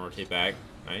you're trying to rotate back.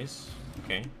 Nice.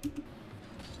 Okay.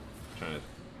 Trying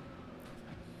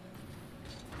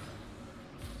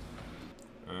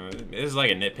to. This is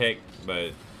like a nitpick,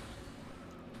 but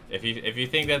if you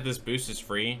think that this boost is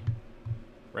free,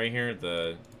 right here,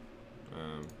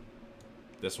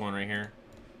 this one right here,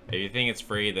 if you think it's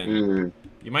free, then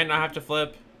you might not have to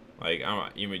flip. Like,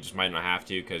 you just might not have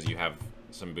to because you have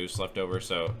some boost left over.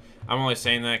 So I'm only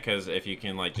saying that because if you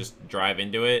can like just drive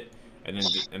into it and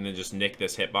then just nick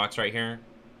this hitbox right here,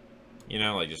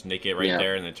 like just nick it right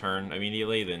there and then turn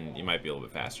immediately, then you might be a little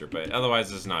bit faster. But otherwise,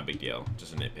 this is not a big deal.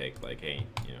 Just a nitpick. Like, hey,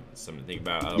 it's something to think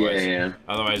about. Otherwise,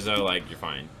 otherwise though, like you're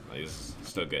fine. Like, this is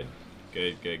still good.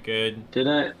 Good.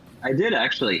 I did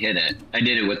actually hit it. I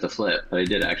did it with the flip, but I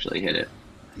did actually hit it.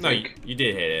 No, you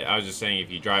did hit it. I was just saying if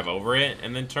you drive over it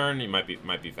and then turn, you might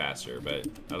be faster, but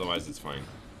otherwise it's fine.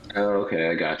 Oh, okay,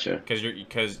 I gotcha.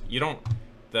 Because you don't.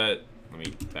 Let me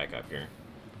back up here.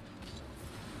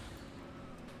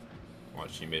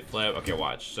 Watch teammate flip. Okay,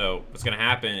 watch. So what's gonna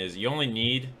happen is you only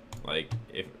need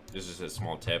if this is a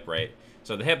small tip, right?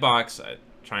 So the hitbox,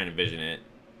 try and envision it.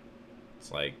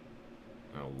 It's like,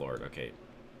 oh lord, okay,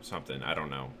 something I don't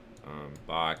know.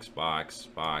 Box.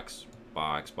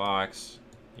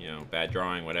 Bad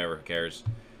drawing, whatever, who cares,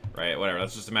 right? Whatever,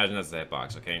 let's just imagine that's the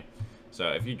hitbox, okay? So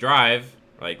if you drive,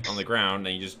 like, on the ground,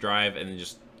 and you just drive and then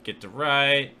just get to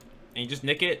right, and you just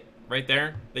nick it right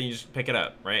there, then you just pick it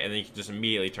up, right? And then you can just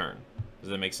immediately turn. Does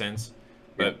that make sense?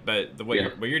 Yeah. But what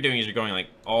you're doing is you're going like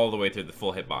all the way through the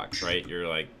full hitbox, right? You're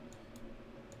like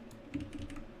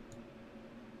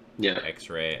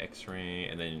X-ray, X-ray,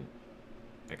 and then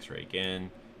X-ray again,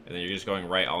 and then you're just going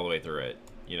right all the way through it.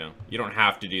 You know, you don't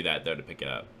have to do that though to pick it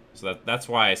up. So that's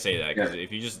why I say that, because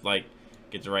if you just like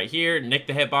get to right here, nick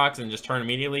the hitbox, and just turn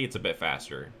immediately, it's a bit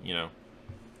faster. You know,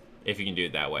 if you can do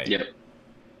it that way. Yep.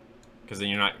 Because then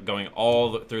you're not going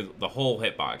all through the whole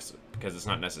hitbox, because it's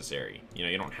not necessary. You know,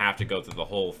 you don't have to go through the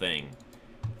whole thing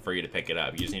for you to pick it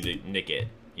up. You just need to nick it,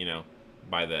 you know,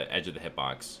 by the edge of the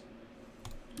hitbox.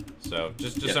 So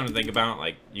just something to think about.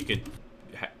 Like you could,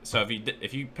 so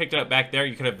if you picked it up back there,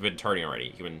 you could have been turning already.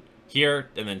 You could have been here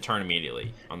and then turn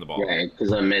immediately on the ball. Right,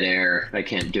 because I'm midair, I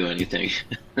can't do anything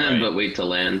but wait to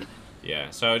land. Yeah,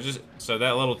 so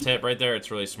that little tip right there,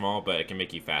 it's really small, but it can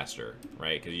make you faster,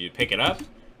 right? Because you pick it up,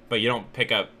 but you don't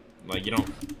pick up, like, you don't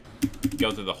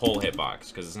go through the whole hitbox,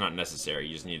 because it's not necessary.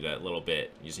 You just need that little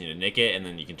bit. You just need to nick it, and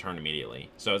then you can turn immediately.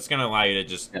 So it's going to allow you to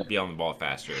just be on the ball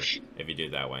faster if you do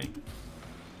it that way.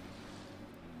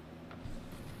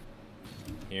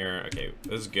 Here, okay,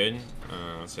 this is good.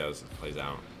 Let's see how this plays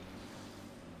out.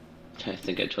 I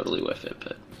think I totally whiff it,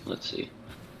 but let's see.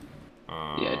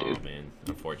 Yeah, I do. Man.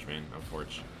 Unfortunate.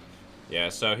 Yeah,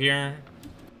 so here,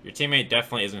 your teammate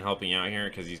definitely isn't helping you out here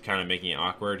because he's kind of making it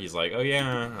awkward. He's like, oh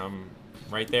yeah, I'm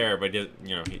right there, but you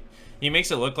know, he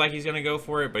makes it look like he's gonna go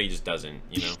for it, but he just doesn't,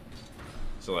 you know.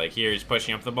 So like here, he's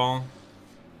pushing up the ball,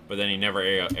 but then he never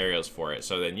aerials for it.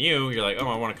 So then you're like, oh,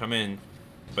 I want to come in,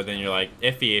 but then you're like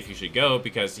iffy if you should go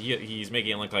because he's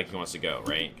making it look like he wants to go,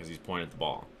 right? Because he's pointing at the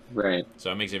ball. Right. So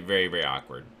it makes it very, very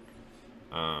awkward.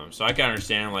 So I can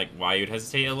understand like why you'd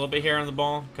hesitate a little bit here on the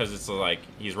ball, because it's like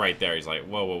he's right there. He's like,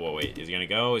 whoa, wait, is he gonna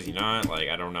go? Is he not? Like,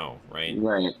 I don't know, right?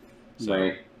 Right. So,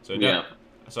 right. So yeah.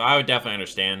 So I would definitely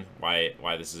understand why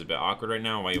this is a bit awkward right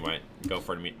now. Why you might go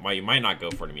for it? Why you might not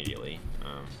go for it immediately?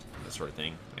 That sort of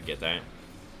thing. I get that.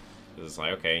 It's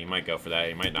like, okay, you might go for that.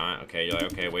 You might not. Okay, you're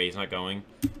like, okay, wait, he's not going,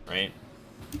 right?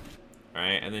 All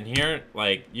right, and then here,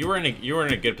 like you were in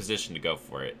a good position to go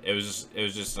for it. It was just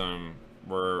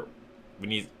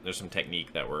there's some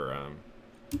technique that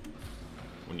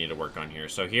we need to work on here.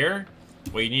 So here,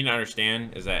 what you need to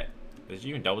understand is that, did you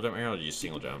even double jump here, or did you just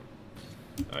single jump?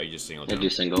 Oh, you just single jump. I do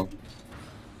single.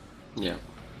 Yeah.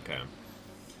 Okay.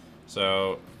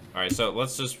 So, all right. So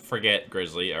let's just forget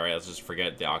Grizzly. All right. Let's just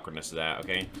forget the awkwardness of that.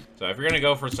 Okay. So if you're gonna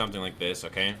go for something like this,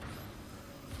 okay.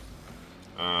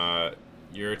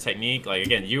 Your technique, like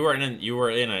again, you were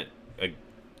in a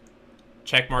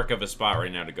check mark of a spot right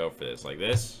now to go for this, like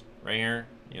this right here.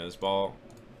 You know, this ball,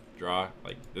 draw,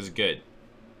 like this is good.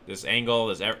 This angle,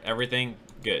 this everything,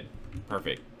 good,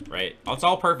 perfect, right? It's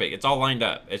all perfect. It's all lined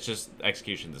up. It's just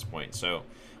execution at this point. So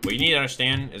what you need to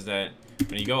understand is that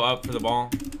when you go up for the ball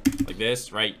like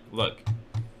this, right? Look.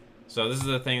 So this is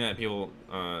the thing that people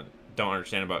don't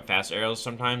understand about fast aerials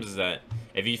sometimes, is that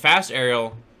if you fast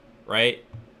aerial, right?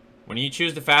 When you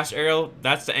choose the fast aerial,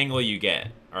 that's the angle you get,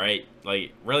 all right?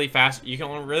 Like, really fast, you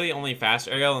can really only fast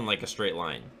aerial in, like, a straight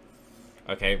line,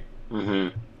 okay?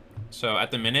 Mm-hmm. So,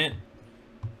 at the minute,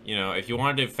 you know, if you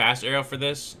wanted to fast aerial for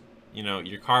this, you know,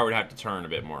 your car would have to turn a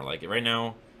bit more. Like, right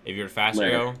now, if you're fast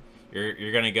aerial,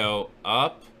 you're going to go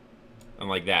up and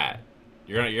like that.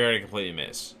 You're gonna completely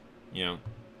miss, you know?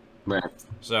 Right.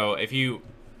 So,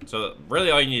 so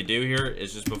really all you need to do here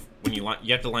is just when you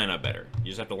have to line up better. You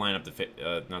just have to line up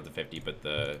not the 50, but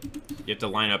you have to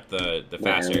line up the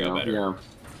fast aerial better. Yeah.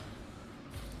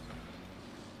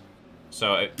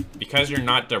 So because you're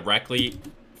not directly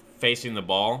facing the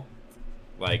ball,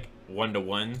 like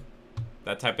 1-to-1,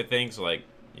 that type of thing. So like,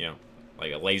 you know,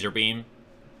 like a laser beam,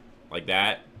 like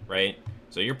that, right?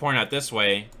 So you're pointing out this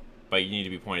way, but you need to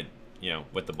be pointed, you know,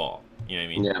 with the ball. You know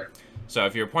what I mean? Yeah. So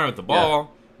if you're pointing with the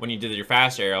ball, when you did your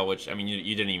fast aerial, which, I mean,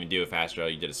 you didn't even do a fast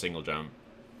aerial, you did a single jump.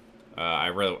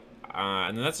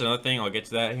 And then that's another thing, I'll get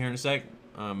to that here in a sec,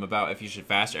 about if you should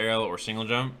fast aerial or single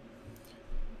jump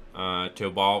to a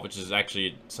ball, which is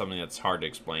actually something that's hard to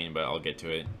explain, but I'll get to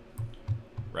it.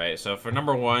 Right, so for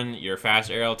number one, your fast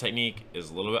aerial technique is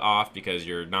a little bit off because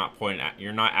you're not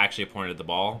actually pointing at the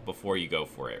ball before you go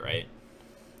for it, right?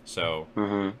 So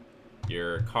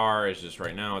your car is just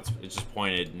right now, it's just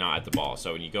pointed not at the ball.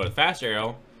 So when you go to fast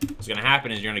aerial, what's gonna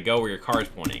happen is you're gonna go where your car is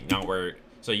pointing, not where.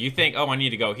 So you think, oh, I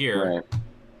need to go here,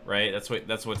 right? That's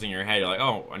what's in your head. You're like,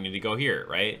 oh, I need to go here,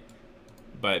 right?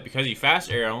 But because you fast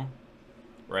aerial,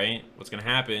 right? What's gonna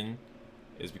happen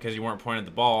is because you weren't pointing at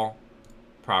the ball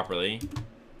properly.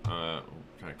 Trying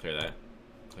to clear that.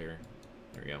 Clear.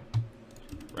 There we go.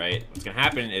 right? What's gonna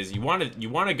happen is you want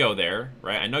to go there,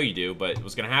 right? I know you do, but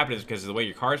what's gonna happen is because of the way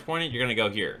your car is pointed, you're gonna go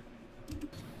here.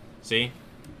 See?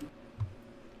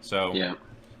 So Yeah.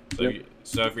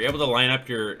 so if you're able to line up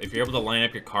your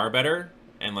car better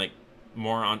and like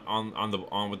more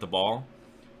on with the ball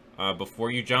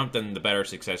before you jump, then the better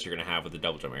success you're gonna have with the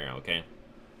double jump area. Okay.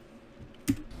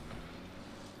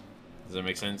 Does that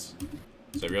make sense?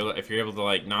 So if you're able to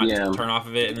like not turn off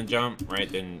of it and then jump, right,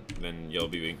 then you'll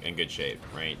be in good shape,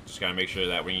 right? Just gotta make sure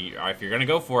that if you're gonna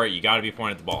go for it, you gotta be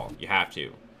pointing at the ball. You have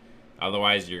to.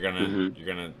 Otherwise, you're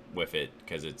gonna whiff it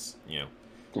because it's, you know,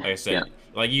 like I said,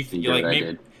 like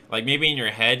maybe in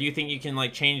your head you think you can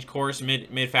like change course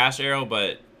mid fast arrow,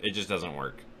 but it just doesn't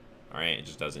work. All right, it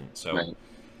just doesn't. So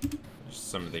just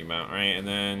something to think about. All right, and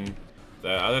then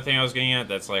the other thing I was getting at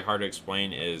that's like hard to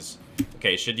explain is,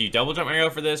 okay, should you double jump arrow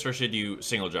for this or should you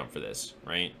single jump for this,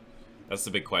 right? That's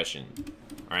the big question.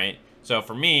 All right, so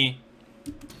for me,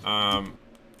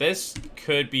 this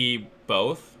could be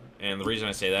both, and the reason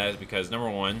I say that is because number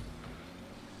one,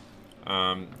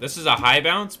 this is a high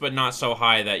bounce, but not so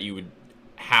high that you would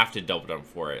have to double jump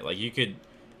for it. Like you could,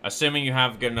 assuming you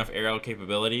have good enough aerial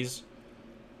capabilities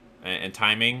and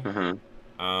timing,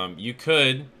 you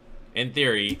could, in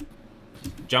theory,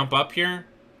 jump up here,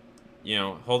 you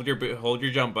know, hold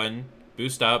your jump button,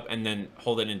 boost up, and then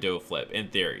hold it and do a flip, in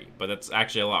theory. But that's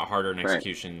actually a lot harder in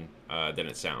execution than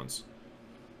it sounds,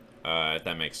 if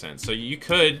that makes sense. So you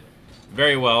could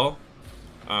very well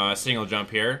single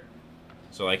jump here.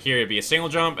 So like here it'd be a single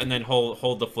jump and then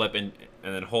hold the flip and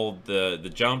then hold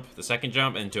the jump, the second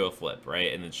jump, and do a flip,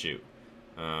 right, and then shoot.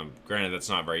 Granted, that's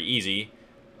not very easy.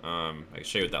 I can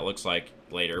show you what that looks like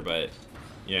later, but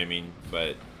you know what I mean.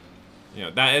 But you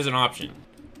know, that is an option.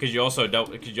 Could you also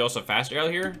fast arrow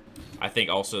here? I think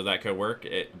also that could work.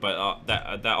 But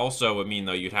that also would mean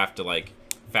though you'd have to like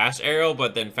fast arrow,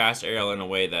 but then fast arrow in a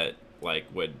way that like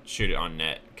would shoot it on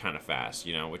net kind of fast,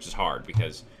 you know, which is hard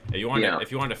because if you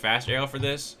wanted to fast arrow for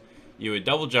this, you would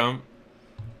double jump,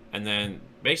 and then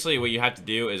basically what you have to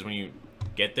do is when you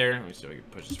get there, let me see if I can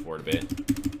push this forward a bit.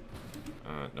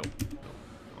 Nope.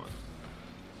 Come on.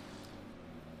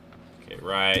 Okay,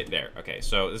 right there. Okay,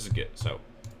 so this is good. So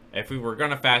if we were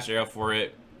gonna fast arrow for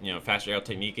it, you know, fast arrow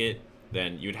technique it,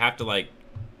 then you'd have to like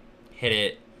hit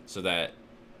it so that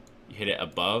you hit it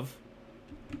above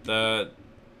the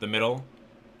middle,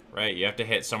 right? You have to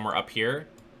hit somewhere up here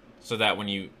so that when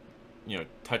you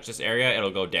touch this area, it'll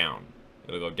go down.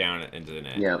 It'll go down into the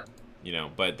net. Yeah. You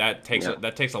know, but that takes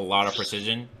a lot of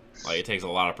precision. Like it takes a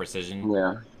lot of precision.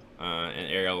 Yeah.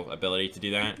 And aerial ability to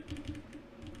do that.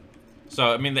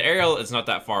 So I mean, the aerial is not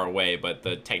that far away, but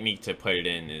the technique to put it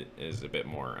in is a bit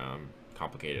more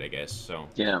complicated, I guess. So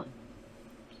yeah.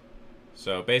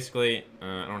 So basically,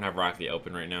 I don't have Rocket League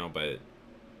open right now, but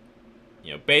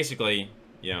you know, basically,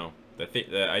 you know,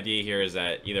 the idea here is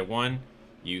that either one,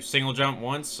 you single jump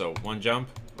once, so one jump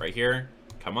right here,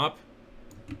 come up,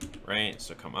 right?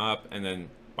 So come up, and then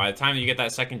by the time you get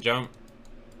that second jump,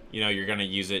 you know, you're gonna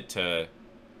use it to,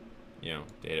 you know,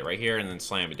 to hit it right here and then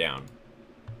slam it down.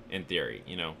 In theory,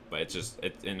 you know, but it's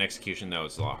in execution though,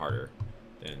 it's a lot harder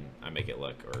than I make it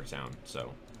look or sound.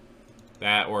 So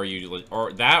that, or you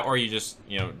just,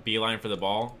 you know, beeline for the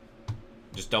ball,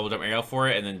 just double jump aerial for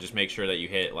it, and then just make sure that you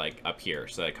hit like up here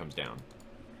so that it comes down.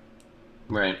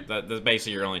 Right. That's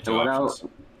basically your only two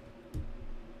options.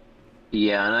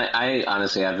 Yeah, and I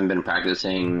honestly haven't been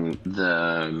practicing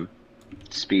the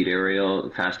speed aerial,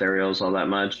 fast aerials all that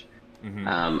much.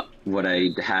 What I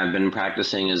have been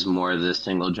practicing is more the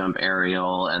single jump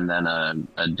aerial and then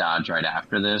a dodge right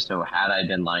after this. So had I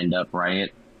been lined up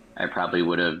right, I probably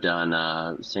would have done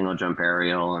a single jump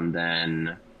aerial and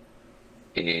then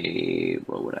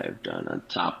what would I have done?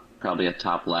 Probably a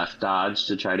top left dodge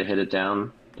to try to hit it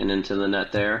down and into the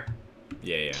net there.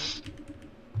 Yeah.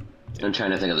 I'm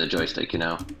trying to think of the joystick, you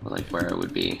know, like where it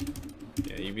would be.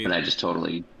 Yeah, but I just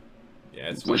totally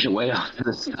push it way off to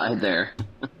the side there.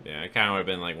 Yeah, it kind of would have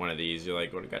been like one of these. You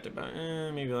like would have got to about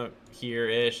maybe like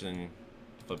here-ish and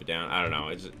flip it down. I don't know.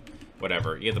 It's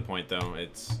whatever. You get the point though.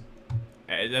 It's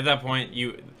at that point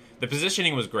the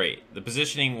positioning was great. The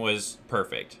positioning was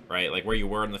perfect, right? Like where you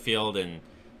were in the field and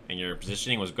your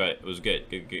positioning was good. It was good.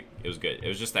 Good. It was good. It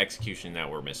was just the execution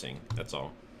that we're missing. That's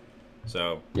all.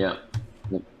 So yeah.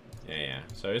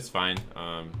 So it's fine.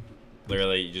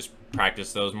 Literally, you just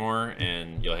practice those more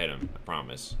and you'll hit them. I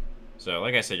promise. So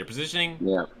like I said, your positioning,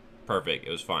 perfect.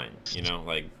 It was fine. You know,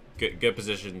 like good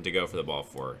position to go for the ball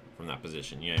from that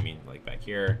position. You know what I mean? Like back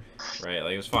here, right?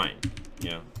 Like it was fine.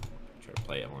 You know, try to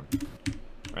play it one.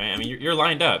 Right? I mean, you're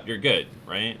lined up. You're good,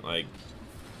 right? Like,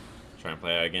 try and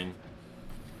play it again.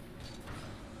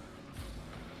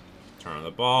 Turn on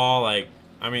the ball. Like,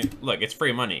 I mean, look, it's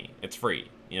free money. It's free.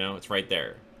 You know, it's right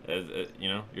there. You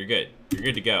know, you're good. You're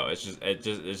good to go. It's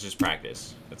just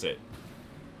practice. That's it.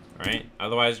 All right.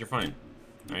 Otherwise, you're fine.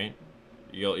 All right.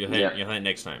 You'll hit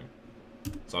next time.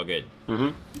 It's all good. Mm-hmm.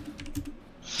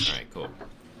 All right. Cool. All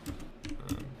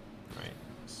right.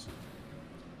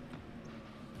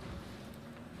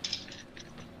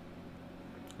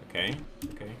 Okay.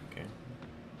 Okay. Okay.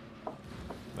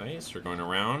 Nice. We're going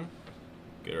around.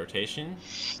 Good rotation.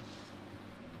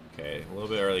 Okay. A little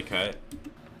bit early cut.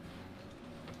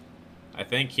 I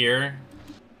think here,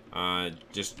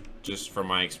 just from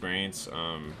my experience,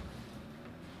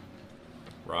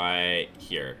 right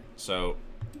here. So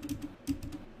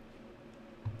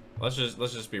let's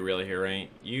just be real here, right?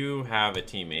 You have a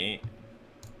teammate.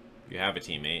 You have a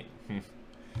teammate. If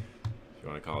you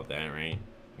want to call it that, right?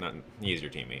 Not he's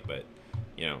your teammate, but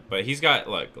you know. But he's got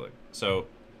look. So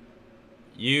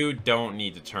you don't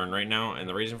need to turn right now, and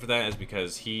the reason for that is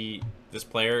because this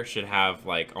player should have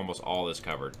like almost all this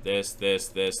covered. This,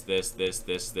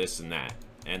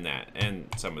 and that, and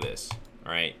some of this.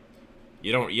 All right.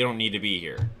 You don't need to be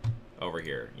here, over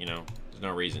here. You know, there's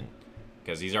no reason,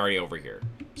 because he's already over here.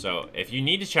 So if you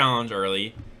need to challenge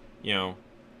early, you know,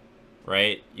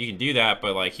 right, you can do that.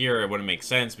 But like here, it wouldn't make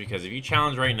sense, because if you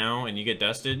challenge right now and you get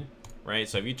dusted, right?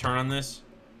 So if you turn on this,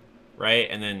 right,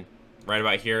 and then right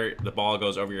about here, the ball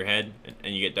goes over your head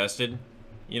and you get dusted,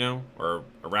 you know, or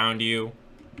around you.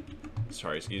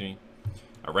 Sorry, excuse me.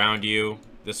 Around you,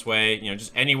 this way, you know,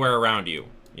 just anywhere around you,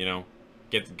 you know,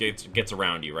 gets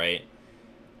around you, right?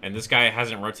 And this guy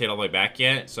hasn't rotated all the way back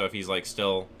yet, so if he's like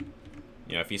still,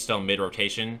 you know, if he's still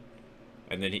mid-rotation,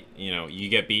 and then, you know, you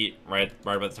get beat right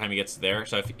about the time he gets there.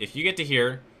 So if you get to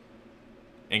here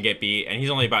and get beat, and he's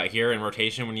only about here in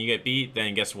rotation when you get beat,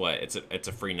 then guess what? It's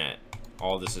a free net.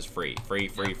 All this is free. Free,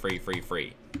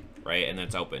 right? And then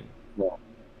it's open. Yeah.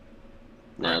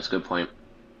 No, that's a good point.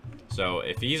 So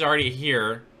if he's already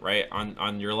here, right,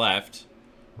 on your left,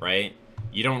 right,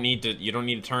 you don't need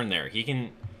to turn there. He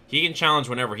can challenge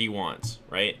whenever he wants,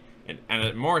 right?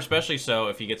 And more especially so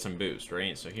if he gets some boost,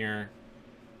 right? So here,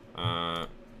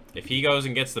 if he goes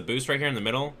and gets the boost right here in the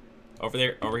middle, over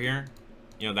here,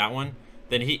 you know, that one,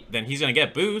 then he's gonna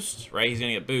get boost, right? He's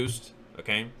gonna get boost,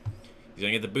 okay? He's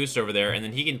gonna get the boost over there, and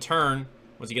then he can turn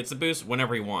once he gets the boost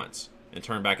whenever he wants and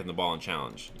turn back in the ball and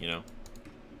challenge, you know,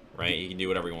 right? He can do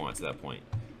whatever he wants at that point.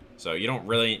 So you don't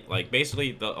really like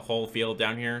basically the whole field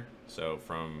down here. So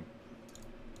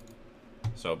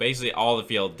basically all the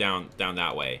field down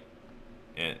that way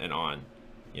and on,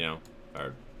 you know,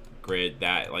 or grid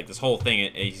that, like this whole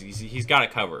thing, he's got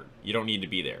it covered. You don't need to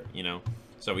be there, you know.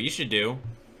 So what you should do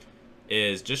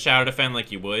is just shadow defend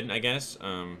like you would, I guess.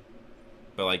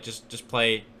 But like just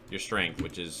play your strength,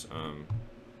 which is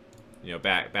you know,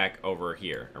 back over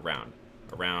here, around,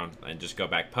 and just go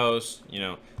back post. You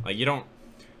know, like you don't.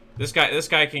 This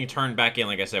guy can turn back in,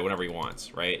 like I said, whenever he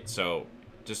wants, right? So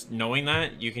just knowing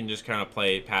that, you can just kind of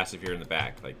play passive here in the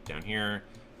back, like down here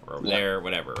or over there,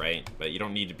 whatever, right? But you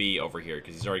don't need to be over here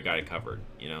because he's already got it covered,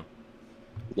 you know.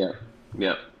 Yeah.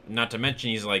 Yeah. Not to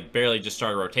mention he's like barely just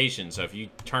started rotation, so if you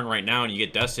turn right now and you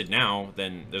get dusted now,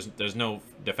 then there's no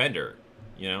defender,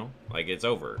 you know, like it's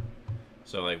over.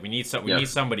 So like we need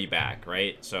somebody back,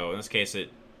 right? So in this case, you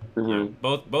know,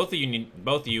 both of you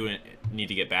need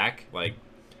to get back. Like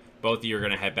both of you are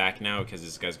gonna head back now because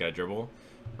this guy's got a dribble,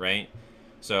 right?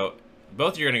 So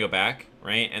both of you are gonna go back,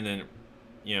 right? And then,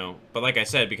 you know, but like I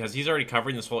said, because he's already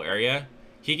covering this whole area,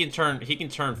 he can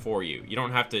turn for you. You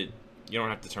don't have to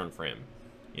turn for him.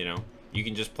 You know, you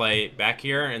can just play back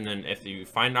here, and then if you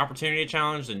find an opportunity to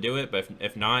challenge, then do it. But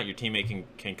if not, your teammate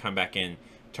can come back in,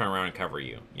 turn around and cover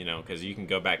you. You know, because you can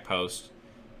go back post,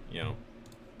 you know,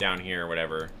 down here or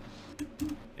whatever,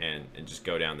 and just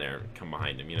go down there and come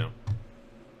behind him. You know,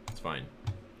 it's fine.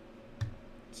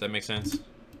 Does that make sense?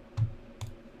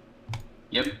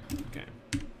 Yep. Okay.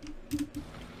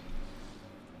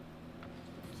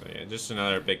 So yeah, just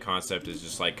another big concept is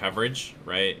just like coverage,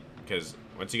 right? Because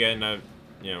once you get into,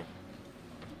 you know,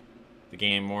 the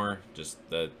game more, just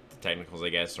the technicals, I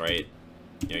guess, right?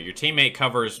 You know, your teammate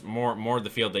covers more of the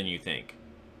field than you think.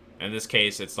 In this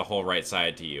case, it's the whole right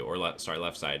side to you, or left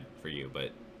side for you,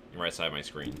 but right side of my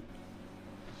screen.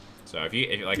 So if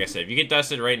like I said, if you get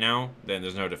dusted right now, then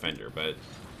there's no defender, but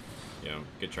you know,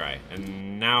 good try.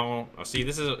 And now, oh, see,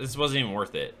 this wasn't even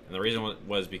worth it. And the reason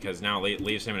was because now it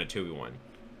leaves him in a 2v1.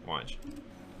 Watch.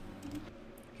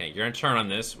 Okay, you're gonna turn on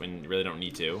this when you really don't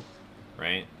need to,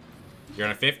 right? You're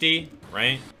on a 50,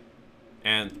 right?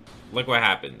 And look what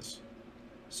happens.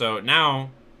 So now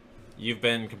you've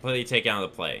been completely taken out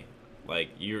of the play. Like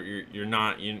you're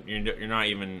not you're not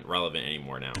even relevant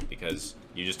anymore now because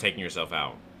you're just taking yourself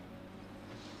out.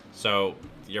 So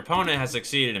your opponent has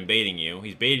succeeded in baiting you.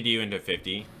 He's baited you into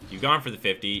 50. You've gone for the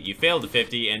 50. You failed the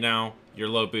 50, and now you're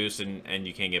low boost and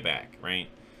you can't get back, right?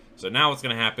 So now what's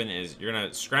going to happen is you're going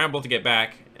to scramble to get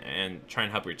back and try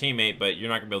and help your teammate, but you're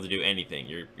not going to be able to do anything.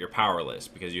 You're powerless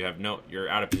because you're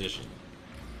out of position,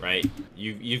 right?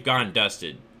 You've gotten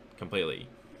dusted completely.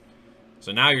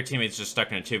 So now your teammate's just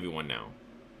stuck in a 2v1 now,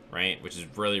 right? Which is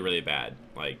really, really bad.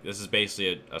 Like, this is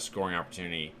basically a scoring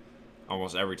opportunity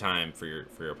almost every time for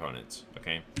your opponents,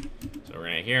 okay? So we're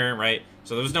gonna here, right?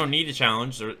 So there was no need to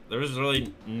challenge. There was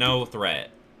really no threat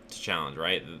to challenge,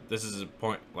 right? This is a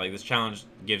point, like, this challenge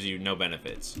gives you no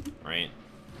benefits, right?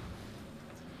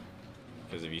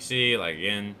 Because if you see, like,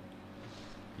 again,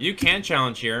 you can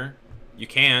challenge here. You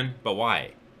can, but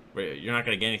why? You're not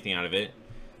gonna get anything out of it.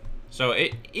 So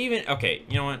okay,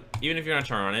 you know what? Even if you're not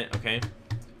turn on it, okay?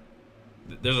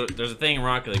 There's a thing in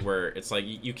Rocket League where it's like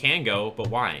you can go, but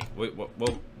why? What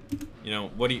you know,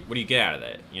 what do you get out of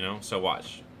that? You know? So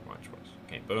watch.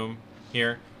 Okay, boom,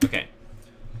 here. Okay,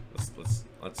 let's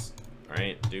all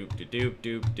right,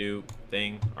 do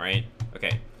thing. All right,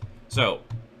 okay. So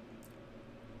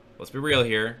let's be real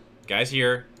here, guys.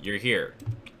 Here, you're here.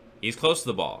 He's close to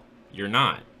the ball. You're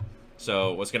not.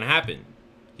 So what's gonna happen?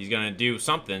 He's gonna do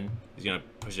something. He's gonna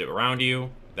push it around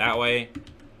you, that way,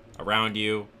 around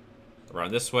you,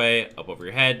 around this way, up over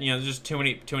your head. You know, there's just too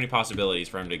many possibilities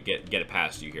for him to get it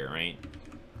past you here, right?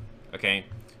 Okay,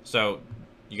 so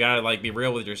you gotta like be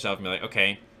real with yourself and be like,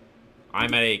 okay,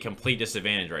 I'm at a complete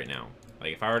disadvantage right now.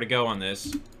 Like if I were to go on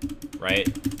this, right?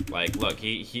 Like look,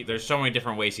 there's so many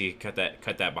different ways he could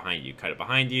cut that behind you. Cut it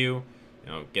behind you.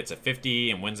 You know, gets a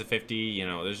 50 and wins a 50. You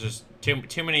know, there's just too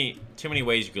many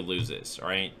ways you could lose this. All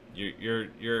right,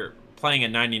 you're playing a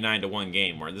 99-1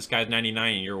 game where this guy's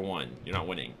 99 and you're 1. You're not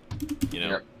winning. You know,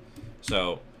 yep.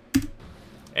 So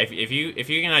if you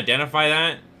can identify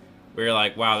that, where you're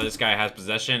like, wow, this guy has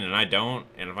possession and I don't,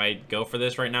 and if I go for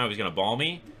this right now, he's gonna ball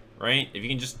me, right? If you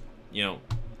can just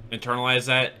internalize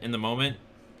that in the moment,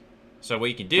 so what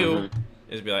you can do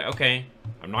is be like, okay,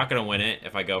 I'm not gonna win it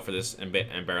if I go for this and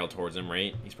barrel towards him,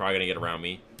 right? He's probably gonna get around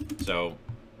me. So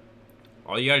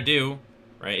all you gotta do,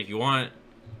 right, if you want,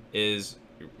 is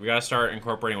we gotta start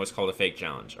incorporating what's called a fake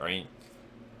challenge, all right?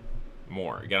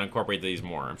 More. You gotta incorporate these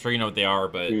more. I'm sure you know what they are,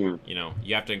 but you know,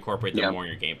 you have to incorporate them more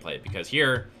in your gameplay, because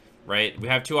here, right, we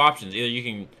have two options. Either you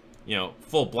can,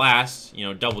 full blast,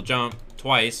 double jump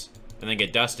twice and then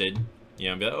get dusted,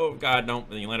 and be like, oh god, no,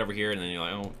 and then you land over here and then you're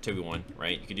like, oh, 2v1,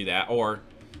 right? You could do that, or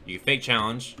you can fake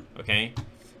challenge, okay?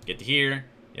 Get to here,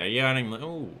 and you're like,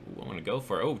 oh, I'm gonna go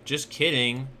for it. Oh, just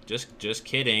kidding, just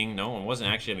kidding. No, I wasn't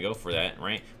actually gonna go for that,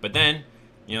 right? But then,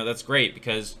 that's great,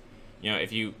 because,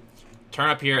 if you turn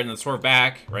up here and then swerve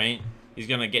back, right? He's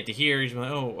gonna get to here. He's like,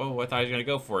 oh, I thought he was gonna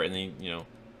go for it, and then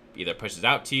either pushes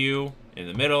out to you in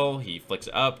the middle, he flicks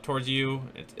it up towards you.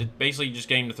 It's basically just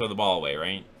getting him to throw the ball away,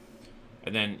 right?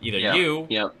 And then either you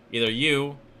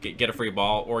get a free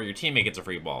ball, or your teammate gets a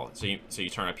free ball. So you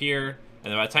turn up here,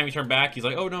 and then by the time you turn back, he's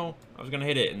like, oh no, I was gonna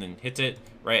hit it, and then hits it,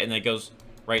 right? And then it goes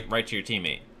right to your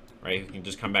teammate, right? Who can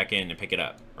just come back in and pick it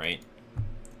up, right?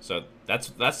 So that's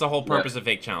the whole purpose of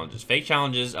fake challenges. Fake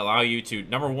challenges allow you to,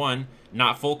 number one,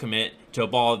 not full commit to a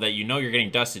ball that you're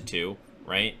getting dusted to,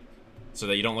 right? So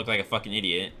that you don't look like a fucking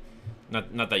idiot.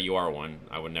 Not that you are one.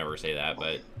 I would never say that,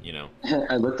 but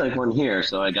I looked like one here,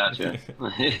 so I got you.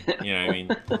 You know what I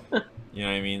mean? You know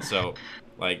what I mean? So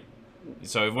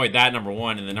so avoid that, number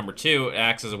one, and then number two, it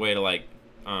acts as a way to like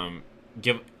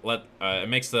it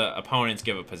makes the opponents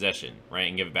give a possession, right,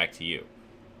 and give it back to you.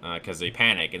 Because they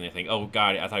panic and they think, oh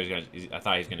god, I thought he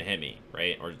was gonna hit me,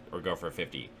 right, or go for a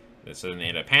 50. So then they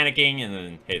end up panicking and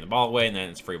then hitting the ball away, and then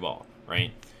it's free ball,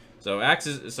 right? So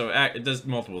it does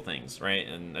multiple things, right?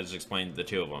 And I just explained the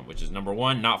two of them, which is number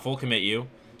one, not full commit you,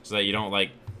 so that you don't like,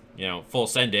 full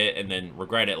send it and then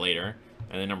regret it later.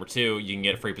 And then number two, you can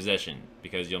get a free possession,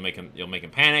 because you'll make him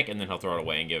panic, and then he'll throw it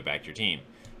away and give it back to your team,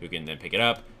 who can then pick it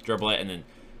up, dribble it, and then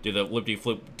do the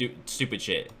loop-de-floop stupid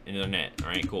shit into the net. All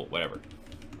right, cool, whatever.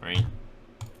 All right.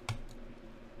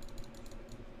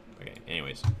 Okay.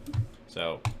 Anyways,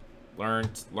 so learn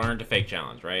to fake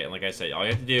challenge, right? And like I said, all you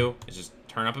have to do is just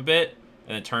turn up a bit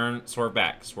and then swerve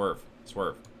back, swerve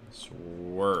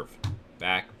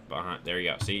back, behind. There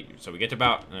you go. See, so we get to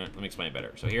about. Let me explain it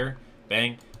better. So here,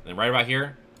 bang, and then right about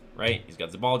here, right? He's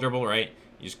got the ball dribble, right?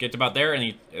 You just get to about there,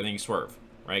 and then you swerve,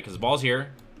 right? Because the ball's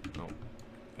here. Oh,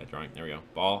 bad drawing. There we go.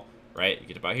 Ball, right? You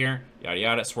get to about here, yada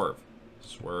yada, swerve,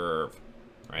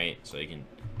 right? So you can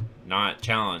not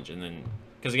challenge and then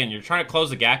because again, you're trying to close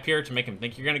the gap here to make him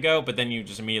think you're gonna go, but then you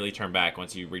just immediately turn back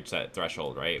once you reach that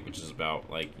threshold, right? Which is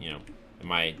about like, you know, in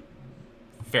my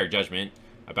fair judgment,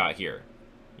 about here,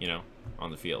 you know, on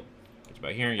the field. It's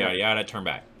about here, yada yada. Turn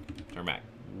back,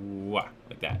 wah,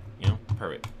 like that. You know,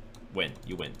 perfect. Win,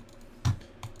 you win.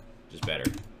 Just better.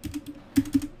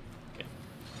 Okay.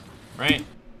 Right?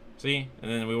 See,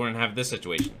 and then we wouldn't have this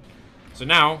situation. So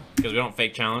now, because we don't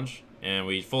fake challenge and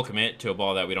we full commit to a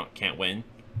ball that we can't win,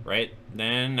 right?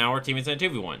 Then now our teammates in a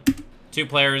 2v1. 2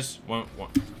 players, one,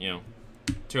 you know,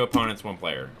 2 opponents, 1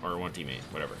 player, or 1 teammate,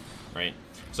 whatever, right?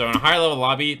 So in a higher level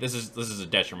lobby, this is a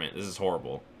detriment. This is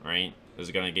horrible, right? This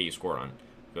is gonna get you scored on.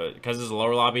 But because this is a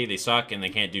lower lobby, they suck and they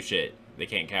can't do shit. They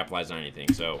can't capitalize on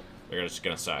anything, so they're just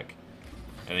gonna suck.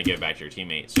 And then give it back to your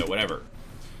teammate. So whatever.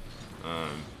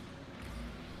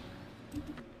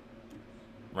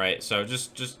 Right, so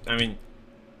just I mean,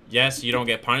 yes, you don't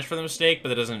get punished for the mistake, but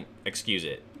that doesn't excuse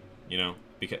it, you know?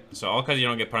 So all because you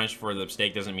don't get punished for the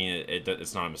mistake doesn't mean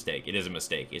it's not a mistake. It is a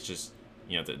mistake. It's just,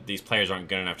 you know, these players aren't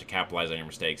good enough to capitalize on your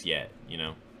mistakes yet, you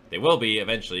know? They will be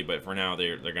eventually, but for now,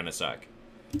 they're gonna suck.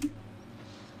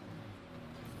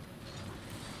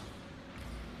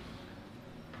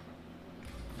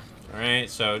 Alright,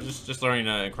 so just learning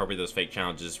to incorporate those fake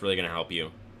challenges is really gonna help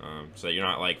you. So you're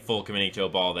not like full committing to a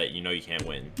ball that you know you can't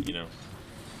win, you know?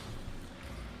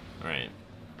 Alright.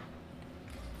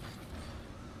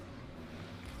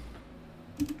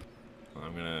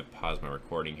 I'm gonna pause my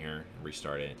recording here and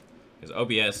restart it. Because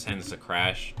OBS tends to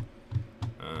crash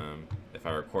if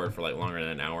I record for like longer than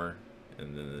an hour,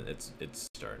 and then it's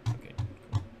start. Okay,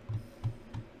 cool.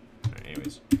 Alright,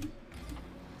 anyways.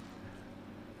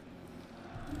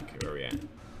 Okay, where are we at?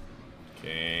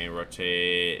 Okay,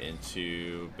 rotate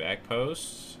into back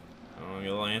post. Oh, get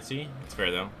a little antsy. It's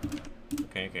fair though.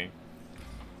 Okay.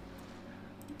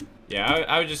 Yeah,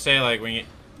 I would just say like when you...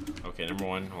 Okay, number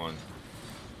 1, hold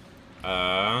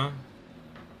on.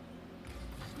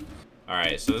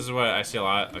 Alright, so this is what I see a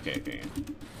lot. Okay.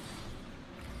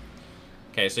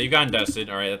 Okay, so you've gotten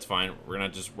dusted. Alright, that's fine. We're gonna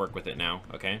just work with it now,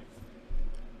 okay?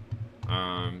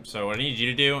 So what I need you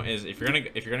to do is if you're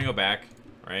gonna go back,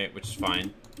 right, which is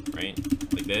fine, right?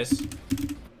 Like this,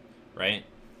 right?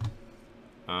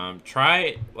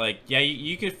 Try, like, yeah,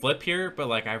 you could flip here, but,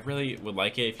 like, I really would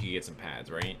like it if you get some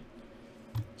pads, right?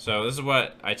 So this is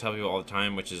what I tell people all the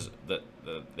time, which is that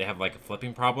they have, like, a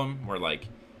flipping problem where, like,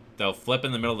 they'll flip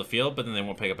in the middle of the field, but then they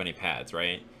won't pick up any pads,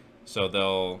 right? So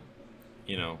they'll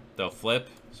flip,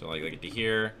 so, like, they get to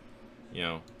here, you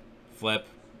know, flip,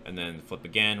 and then flip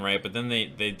again, right? But then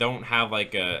they don't have,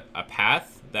 like, a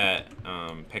path that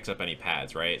picks up any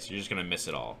pads, right? So you're just gonna miss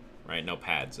it all, right? No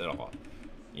pads at all.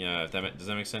 You know, does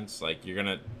that make sense? Like, you're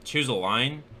gonna choose a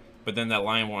line, but then that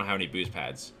line won't have any boost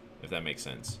pads, if that makes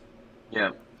sense.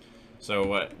 Yeah. So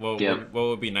what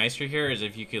would be nicer here is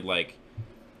if you could, like,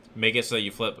 make it so that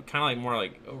you flip kind of like more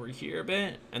like over here a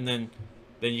bit, and then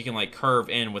you can, like, curve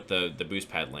in with the boost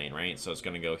pad lane, right? So it's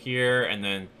gonna go here, and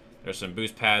then there's some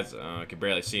boost pads. I can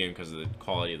barely see them because of the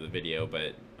quality of the video,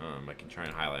 but I can try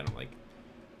and highlight them, like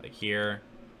here,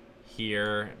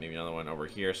 maybe another one over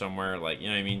here somewhere, like, you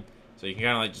know what I mean? So you can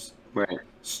kind of, like, just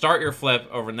start your flip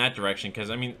over in that direction, because,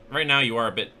 I mean, right now you are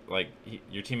a bit, like,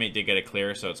 your teammate did get it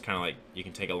clear, so it's kind of like you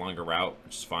can take a longer route,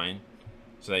 which is fine,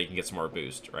 so that you can get some more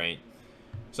boost, right?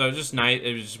 So it's just nice.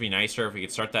 It would just be nicer if we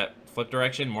could start that flip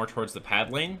direction more towards the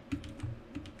pad lane,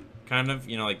 kind of,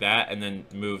 you know, like that, and then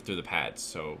move through the pads.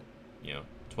 So, you know,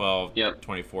 12,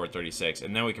 24, 36,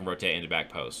 and then we can rotate into back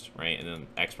post, right? And then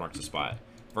X marks the spot.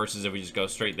 Versus if we just go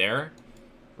straight there,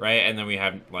 right? And then we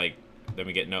have, like, then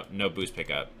we get no boost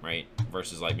pickup, right?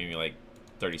 Versus, like, maybe, like,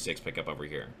 36 pickup over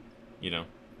here, you know?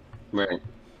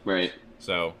 Right.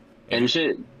 So... And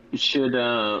should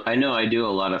I know I do a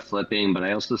lot of flipping, but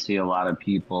I also see a lot of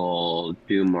people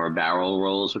do more barrel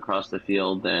rolls across the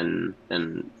field than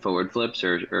forward flips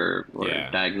or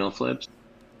diagonal flips.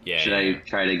 Yeah. Should I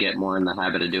try to get more in the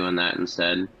habit of doing that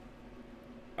instead?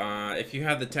 If you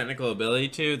have the technical ability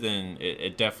to, then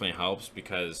it definitely helps,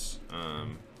 because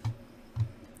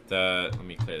let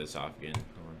me clear this off again.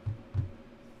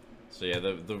 So yeah,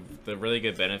 the really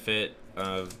good benefit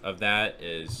of that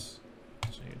is,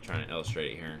 so I'm trying to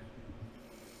illustrate it here.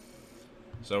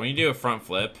 So when you do a front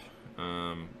flip,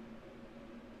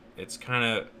 it's kind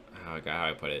of how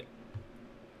I put it.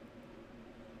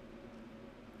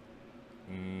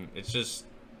 It's just,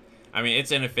 I mean,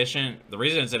 it's inefficient. The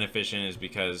reason it's inefficient is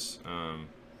because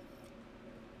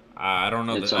I don't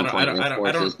know.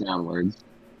 I don't downwards.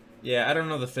 Yeah, I don't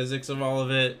know the physics of all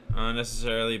of it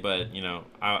necessarily, but, you know,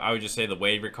 I would just say the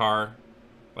weight of your car,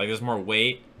 like, there's more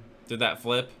weight to that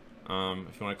flip, if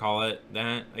you want to call it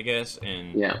that, I guess,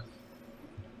 and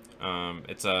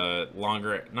It's a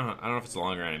longer, no, I don't know if it's a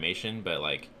longer animation, but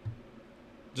like,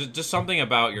 just something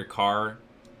about your car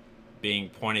being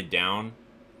pointed down.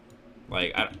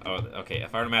 Like, oh, okay,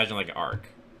 if I were to imagine like an arc.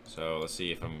 So let's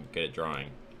see if I'm good at drawing.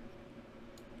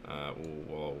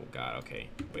 Whoa, God, okay.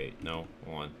 Wait, no,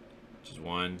 hold on. Just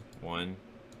one.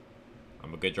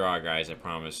 I'm a good drawer, guys, I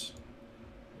promise.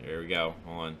 Here we go,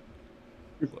 hold on.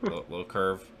 Little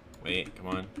curve. Wait, come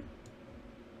on.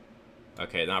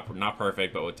 Okay, not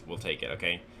perfect, but we'll take it,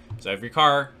 okay? So if your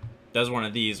car does one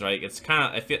of these, right, it's kind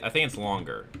of, I think it's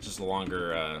longer. It's just a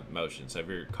longer motion. So if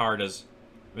your car does,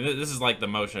 I mean, this is like the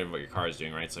motion of what your car is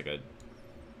doing, right? It's like a,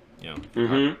 you know, if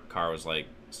your car was like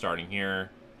starting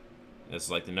here. This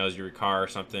is like the nose of your car or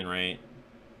something, right?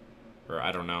 Or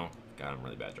I don't know. God, I'm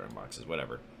really bad drawing boxes.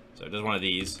 Whatever. So it does one of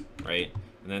these, right?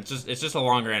 And then it's just a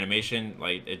longer animation.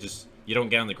 Like you don't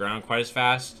get on the ground quite as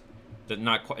fast.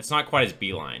 It's not quite as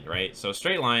beeline, right? So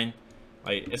straight line,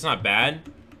 like it's not bad,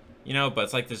 you know, but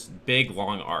it's like this big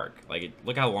long arc. Like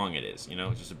look how long it is, you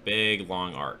know, it's just a big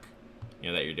long arc, you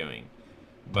know, that you're doing.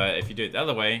 But if you do it the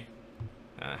other way,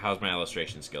 how's my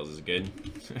illustration skills? Is it good?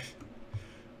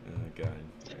 Oh God.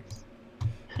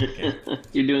 Okay.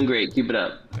 You're doing great. Keep it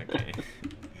up. Okay.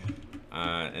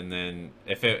 And then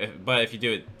if you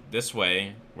do it this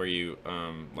way, where you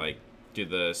like do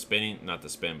the spinning, not the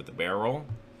spin, but the barrel roll.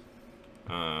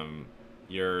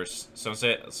 So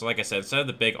like I said, instead of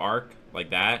the big arc like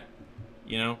that,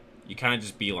 you know, you kind of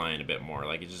just beeline a bit more.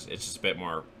 Like it's just a bit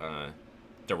more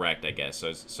direct, I guess. So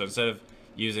instead of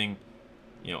using,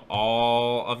 you know,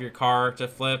 all of your car to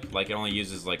flip, like it only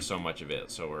uses like so much of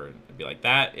it. So it'd be like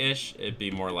that ish. It'd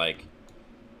be more like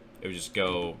it would just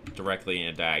go directly in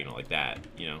a diagonal like that.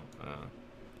 You know,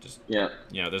 you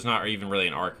know, there's not even really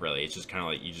an arc really. It's just kind of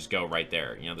like you just go right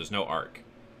there. You know, there's no arc.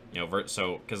 You know,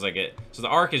 so the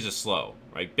arc is just slow,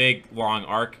 right? Big long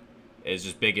arc is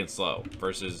just big and slow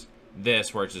versus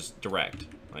this where it's just direct.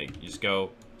 Like you just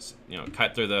go, you know,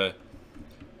 cut through the.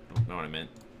 I don't know what I meant.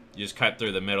 You just cut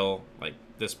through the middle, like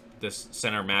this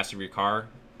center mass of your car,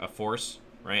 a force,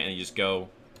 right? And you just go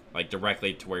like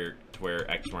directly to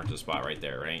where X marks the spot right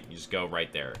there, right? You just go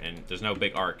right there, and there's no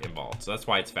big arc involved, so that's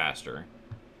why it's faster,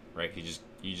 right?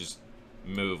 You just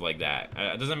move like that.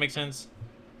 Does that make sense?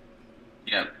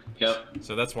 Yep.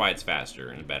 So that's why it's faster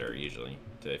and better usually,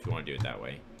 if you want to do it that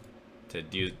way, to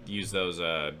use those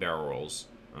barrel rolls,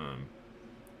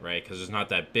 right? Because there's not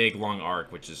that big long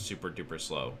arc, which is super duper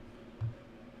slow.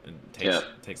 And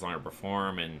takes longer to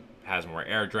perform and has more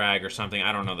air drag or something.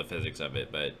 I don't know the physics of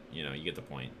it, but you know, you get the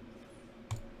point.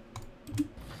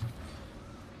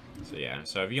 So yeah,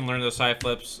 so if you can learn those side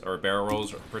flips or barrel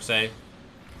rolls per se,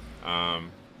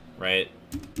 right,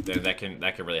 then that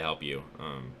can really help you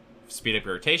speed up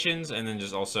your rotations and then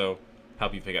just also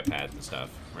help you pick up pads and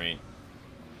stuff, right?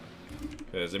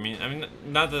 Because I mean,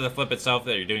 not that the flip itself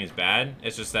that you're doing is bad.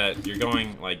 It's just that you're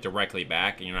going like directly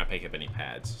back and you're not picking up any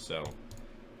pads. So,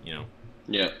 you know,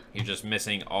 you're just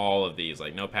missing all of these.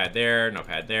 Like no pad there, no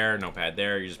pad there, no pad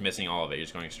there. You're just missing all of it. You're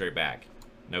just going straight back.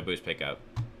 No boost pickup.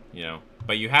 You know,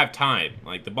 but you have time.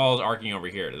 Like the ball is arcing over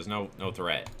here. There's no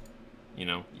threat. You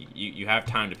know, you have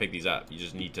time to pick these up. You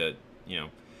just need to, you know,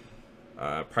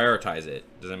 prioritize it.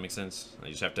 Does that make sense?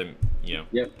 You just have to, you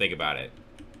know, think about it.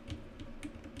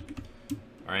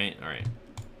 All right.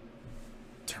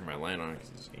 Turn my light on because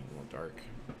it's getting a little dark.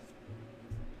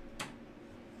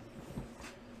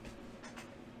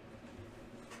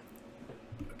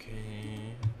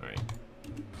 Okay. All right.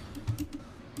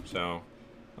 So,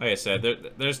 like I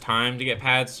said, there's time to get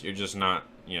pads. You're just not,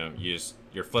 you know,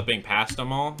 you're flipping past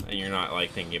them all, and you're not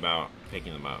like thinking about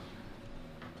picking them up.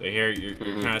 So here you're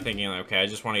kind of thinking like, okay, I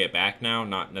just want to get back now,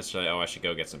 not necessarily, oh, I should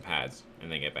go get some pads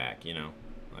and then get back. You know,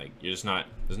 like you're just not.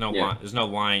 There's no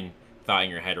line thought in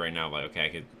your head right now like, okay, I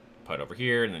could put over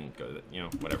here and then go, you know,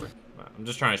 whatever. I'm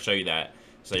just trying to show you that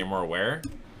so you're more aware.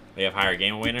 They have higher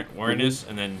game awareness,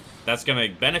 and then that's gonna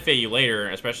benefit you later,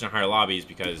 especially in higher lobbies,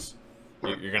 because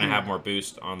you're gonna have more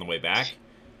boost on the way back,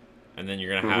 and then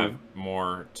you're gonna have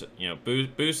more. You know,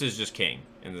 boost is just king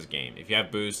in this game. If you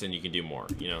have boost, then you can do more.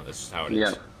 You know, that's just how it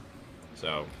is.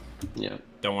 So,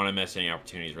 don't want to miss any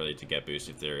opportunities really to get boost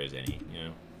if there is any. You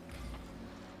know.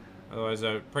 Otherwise,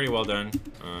 pretty well done.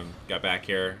 Got back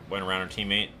here, went around our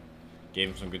teammate, gave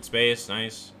him some good space.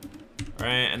 Nice. All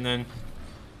right, and then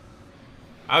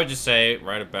I would just say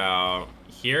right about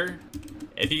here,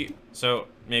 so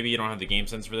maybe you don't have the game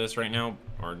sense for this right now,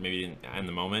 or maybe in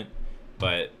the moment,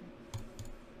 but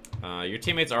your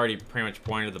teammate's already pretty much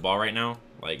pointed at the ball right now.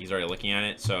 Like he's already looking at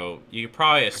it, so you could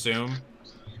probably assume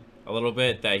a little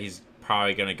bit that he's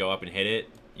probably gonna go up and hit it,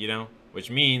 you know, which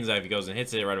means that if he goes and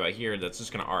hits it right about here, that's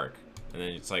just gonna arc. and then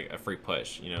it's like a free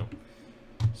push, you know.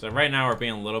 So right now we're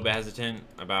being a little bit hesitant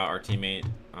about our teammate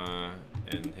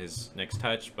and his next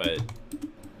touch, but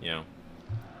you know,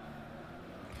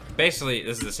 basically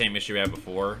this is the same issue we had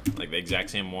before, like the exact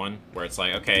same one, where it's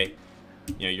like, okay,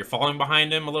 you know, you're falling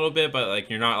behind him a little bit, but like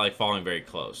you're not like falling very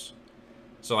close.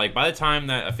 So like by the time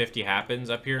that a 50 happens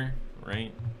up here,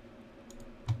 right?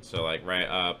 So like right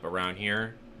up around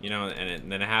here, you know,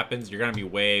 and then it happens, you're gonna be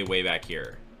way back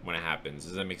here when it happens.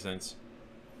 Does that make sense?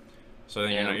 So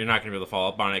then you're not gonna be able to follow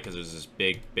up on it because there's this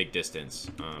big distance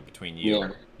between you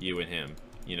and him,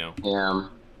 you know. Yeah.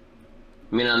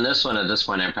 I mean, on this one, at this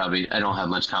point, I don't have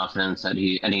much confidence that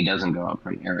he doesn't go up for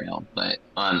an aerial. But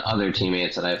on other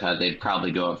teammates that I've had, they'd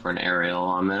probably go up for an aerial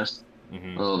on this a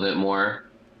little bit more.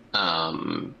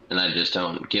 And I just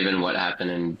don't, given what happened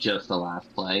in just the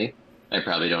last play, I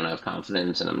probably don't have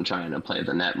confidence, and I'm trying to play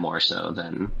the net more so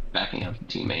than backing up the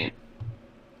teammate.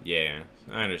 Yeah,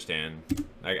 I understand.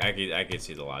 I could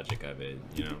see the logic of it,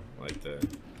 you know, like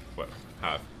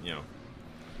how, you know,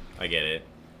 I get it.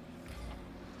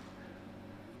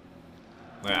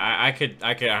 Like I could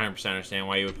 100% understand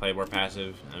why you would play more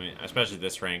passive. I mean, especially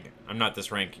this rank. I'm not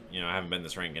this rank, you know, I haven't been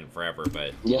this rank in forever,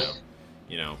 but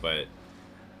you know, but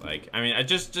like, I mean, I'm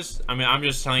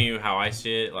just telling you how I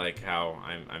see it, like how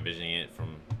I'm envisioning it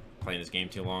from playing this game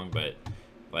too long. But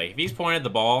like, if he's pointed the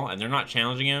ball and they're not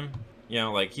challenging him, you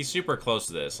know, like he's super close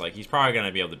to this. Like he's probably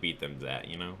gonna be able to beat them to that,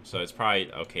 you know. So it's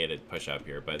probably okay to push up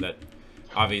here, but that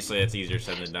obviously it's easier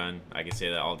said than done. I can say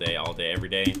that all day, every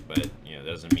day, but you know, that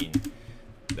doesn't mean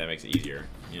that makes it easier,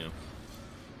 you know.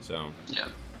 So yeah,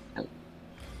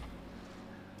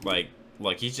 like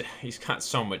he's got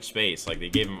so much space. Like they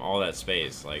gave him all that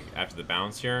space. Like after the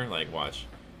bounce here, like watch,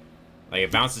 like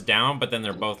it bounces down, but then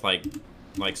they're both like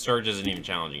Surge isn't even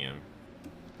challenging him.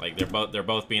 Like they're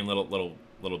both being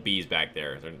little bees back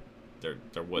there. They're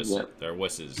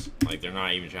wusses. Like they're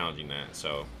not even challenging that.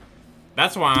 So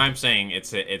that's why I'm saying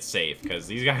it's safe, because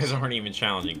these guys aren't even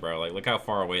challenging, bro. Like look how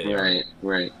far away they are.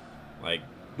 Right. Like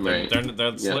Right.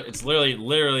 It's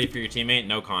literally for your teammate,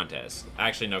 no contest.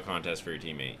 Actually, no contest for your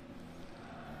teammate.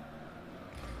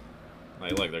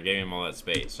 Like, look, they're giving him all that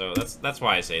space. So that's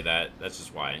why I say that. That's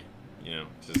just why, you know,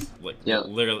 just like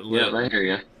literally, I hear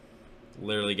you.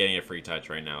 Literally getting a free touch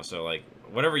right now. So like,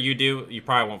 whatever you do, you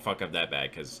probably won't fuck up that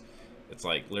bad, because it's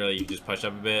like literally you just push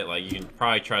up a bit. Like you can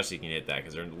probably trust you can hit that,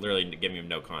 because they're literally giving him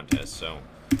no contest. So.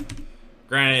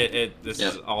 Granted, this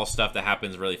is all stuff that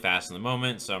happens really fast in the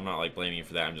moment, so I'm not like blaming you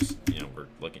for that. I'm just, you know, we're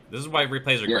looking. This is why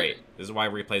replays are great. This is why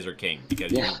replays are king,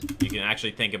 because you can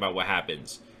actually think about what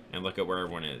happens and look at where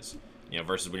everyone is. You know,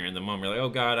 versus when you're in the moment, you're like,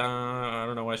 oh god, I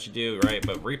don't know what I should do, right?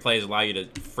 But replays allow you to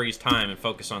freeze time and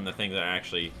focus on the things that are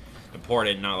actually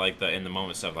important, not like the in the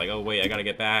moment stuff. Like, oh wait, I gotta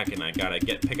get back and I gotta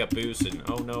pick up boost, and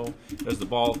oh no, there's the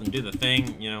ball, and do the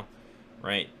thing, you know,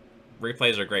 right?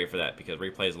 Replays are great for that, because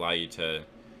replays allow you to,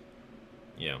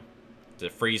 you know, to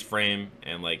freeze frame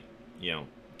and, like, you know,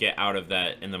 get out of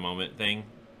that in the moment thing,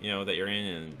 you know, that you're in,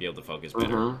 and be able to focus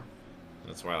better.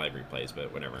 That's why I like replays,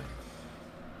 but whatever.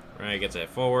 All right, gets it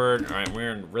forward. All right,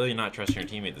 we're really not trusting our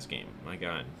teammate this game. My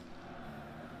god.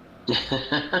 All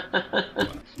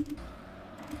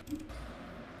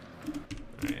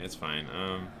right, it's fine.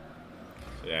 So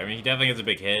yeah, I mean, he definitely gets a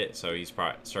big hit, so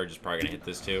Surge is probably gonna hit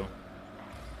this too.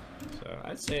 So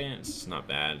I'd say it's not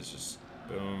bad. It's just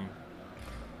boom.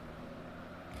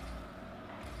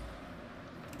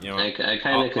 You know, I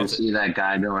kind of can see that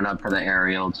guy going up for the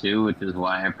aerial too, which is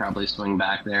why I probably swing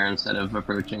back there instead of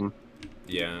approaching.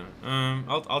 Yeah,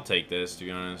 I'll take this, to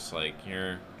be honest. Like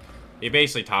here, he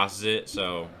basically tosses it,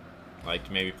 so like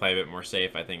to maybe play a bit more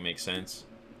safe, I think makes sense.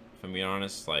 If I'm being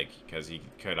honest, like because he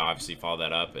could obviously follow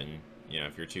that up, and you know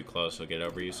if you're too close, he'll get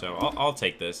over you. So I'll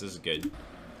take this. This is good.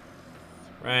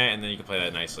 Right, and then you can play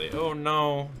that nicely. Oh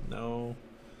no, no.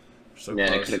 So yeah,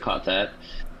 close. I could have caught that.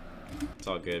 It's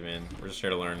all good, man. We're just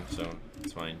here to learn, so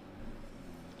it's fine.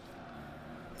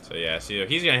 So yeah, see,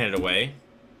 he's gonna hit it away.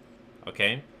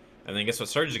 Okay, and then guess what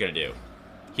Surge is gonna do?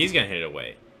 He's gonna hit it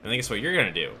away. And then guess what you're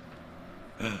gonna do?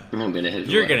 I'm gonna hit it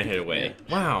You're away. gonna hit it away.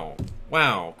 Yeah.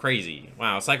 Wow, crazy.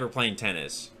 Wow, it's like we're playing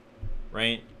tennis,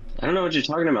 right? I don't know what you're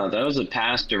talking about. That was a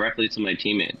pass directly to my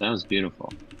teammate. That was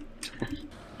beautiful.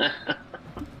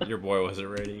 Your boy wasn't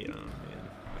ready. Oh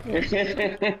man.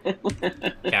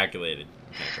 Calculate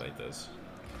this.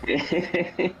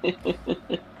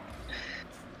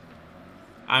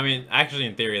 I mean, actually,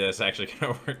 in theory, that's actually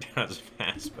gonna work out as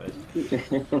fast. But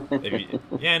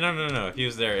yeah, no. If he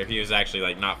was there, if he was actually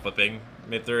like not flipping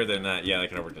mid through, then yeah, that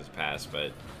could have worked as pass.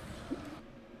 But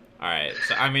all right,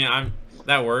 so I mean,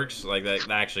 that works. Like that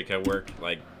actually could work.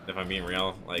 Like if I'm being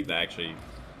real, like that actually,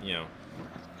 you know,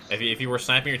 if you were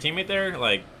sniping your teammate there,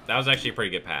 like, that was actually a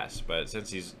pretty good pass. But since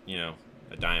he's, you know,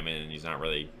 a diamond and he's not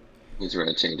really... He's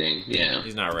rotating, yeah.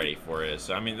 He's not ready for it.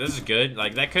 So, I mean, this is good.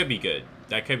 Like, that could be good.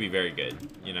 That could be very good,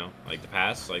 you know? Like, the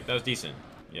pass, like, that was decent,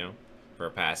 you know? For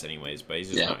a pass anyways, but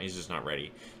he's just not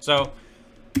ready. So,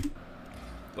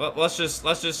 let's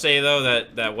just say, though,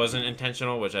 that wasn't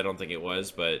intentional, which I don't think it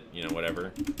was, but, you know,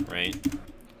 whatever, right?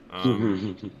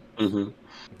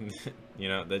 You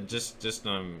know, that just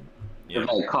if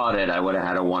I caught it, I would have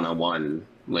had a one-on-one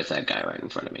with that guy right in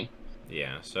front of me.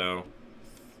 Yeah, so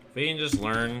if we can just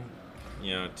learn,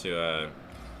 you know, to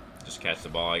just catch the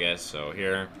ball, I guess. So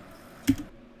here,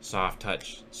 soft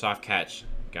touch, soft catch.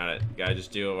 Got it. Gotta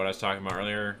just do what I was talking about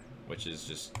earlier, which is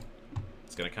just,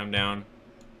 it's gonna come down,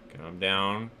 and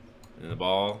then the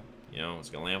ball, you know, it's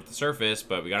gonna land off the surface,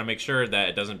 but we gotta make sure that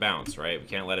it doesn't bounce, right? We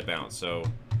can't let it bounce. So,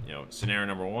 you know, scenario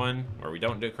number one, where we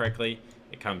don't do it correctly,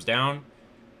 it comes down,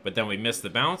 but then we miss the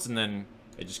bounce, and then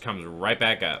it just comes right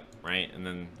back up, right? And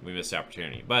then we miss the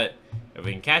opportunity. But if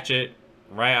we can catch it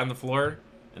right on the floor,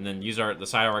 and then use the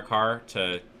side of our car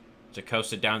to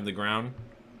coast it down to the ground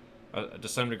to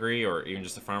some degree, or even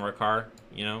just the front of our car,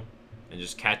 you know, and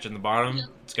just catch in the bottom,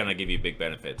 it's gonna give you big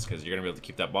benefits because you're gonna be able to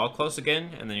keep that ball close again,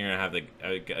 and then you're gonna have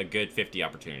a good 50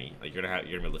 opportunity. Like you're gonna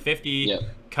be able to 50,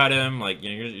 cut him, like, you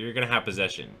know, you're gonna have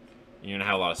possession. You're gonna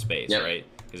have a lot of space, right?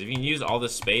 Because if you can use all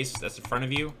this space that's in front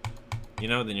of you, you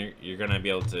know, then you're gonna be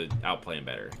able to outplay him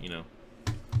better, you know.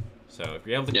 So if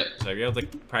you're able to,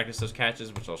 practice those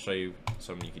catches, which I'll show you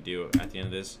something you could do at the end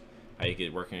of this, how you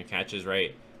could work on your catches,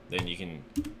 right? Then you can,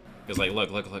 because like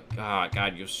look, oh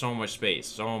god, you have so much space,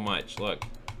 so much. Look,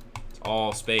 it's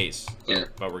all space,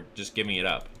 but we're just giving it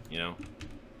up, you know.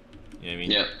 You know what I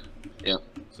mean? Yeah.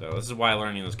 So this is why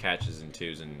learning those catches in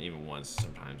twos and even ones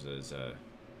sometimes is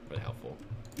really helpful.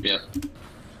 Yeah.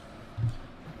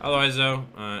 Otherwise, though,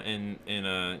 in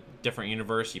a different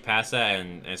universe, you pass that,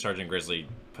 and Sergeant Grizzly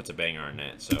puts a banger on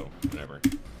net, so whatever.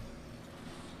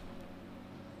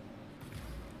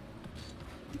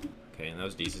 Okay, and that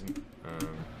was decent.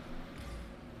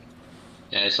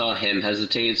 Yeah, I saw him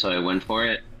hesitate, so I went for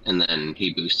it, and then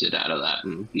he boosted out of that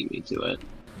and beat me to it,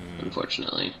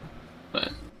 unfortunately.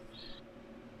 But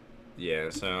yeah,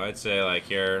 so I'd say like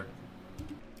here,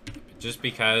 just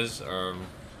because.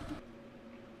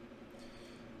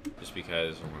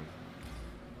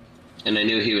 And I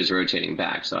knew he was rotating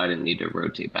back, so I didn't need to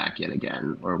rotate back yet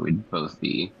again, or we'd both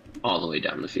be all the way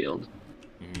down the field.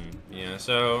 Yeah,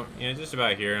 so, you know, just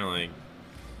about here, like,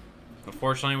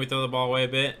 unfortunately we throw the ball away a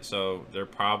bit, so they're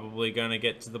probably gonna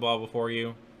get to the ball before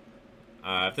you.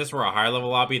 If this were a higher level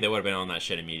lobby, they would have been on that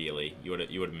shit immediately. You would have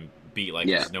been beat like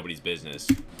it's nobody's business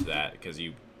to that, because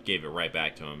you gave it right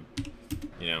back to him,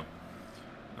 you know.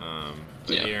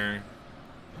 But here,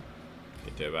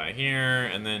 get to about here,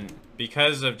 and then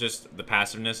because of just the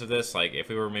passiveness of this, like if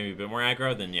we were maybe a bit more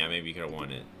aggro, then yeah, maybe you could have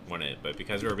won it. But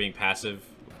because we were being passive,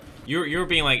 you were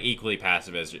being like equally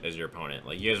passive as your opponent.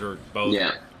 Like you guys were both,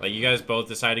 like you guys both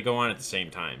decided to go on at the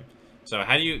same time. So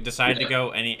had you decided to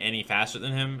go any faster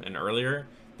than him and earlier,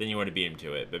 then you would have beat him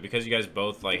to it. But because you guys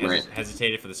both like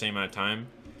hesitated for the same amount of time,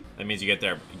 that means you get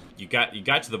there, you got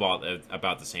to the ball at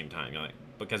about the same time. You're like,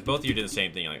 because both of you did the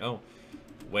same thing. You're like, oh,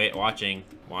 wait, watching,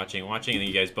 and then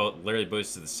you guys both literally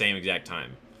boosted at the same exact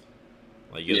time.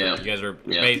 Like you guys are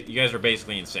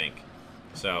basically in sync.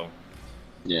 So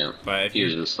but if he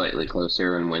was just slightly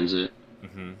closer and wins it.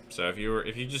 So if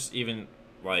you just even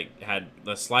like had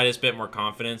the slightest bit more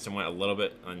confidence and went a little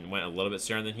bit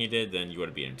sooner than he did, then you would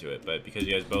have beat him to it. But because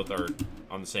you guys both are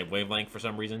on the same wavelength for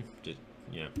some reason, just,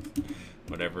 you know,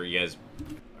 whatever, you guys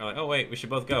are like, oh wait, we should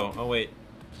both go. Oh wait,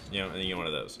 you know, and then you get one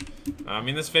of those. I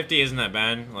mean, this 50 isn't that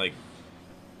bad. Like,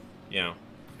 you know,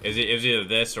 it was either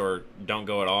this or don't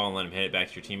go at all and let him hit it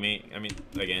back to your teammate. I mean,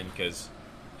 again, because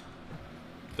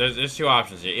there's two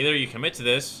options here. Either you commit to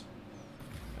this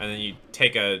and then you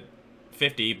take a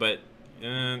 50, but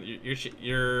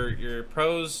your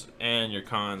pros and your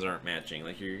cons aren't matching.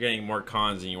 Like you're getting more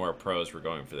cons than you are pros for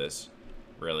going for this.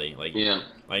 Really, like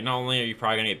like not only are you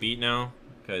probably gonna get beat now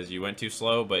because you went too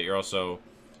slow, but you're also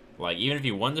like, even if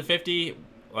you won the 50,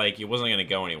 like it wasn't gonna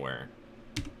go anywhere,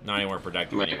 not anywhere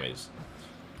productive anyways.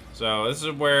 So this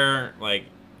is where like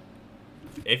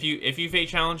if you fake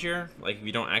challenge here, like if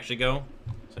you don't actually go,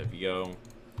 so if you go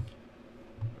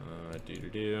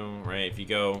right, if you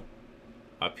go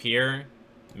up here,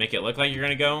 make it look like you're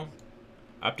gonna go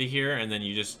up to here, and then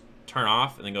you just turn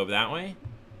off and then go that way,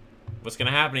 what's gonna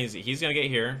happen is he's gonna get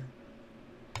here,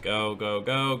 go,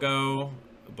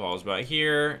 the ball's about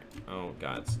here, oh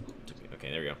god,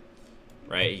 okay, there we go,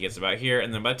 right, he gets about here,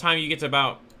 and then by the time you get to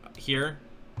about here,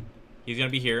 he's gonna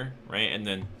be here, right, and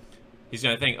then he's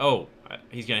gonna think, oh,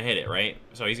 he's gonna hit it, right?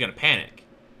 So he's gonna panic,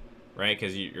 right?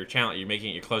 Because you're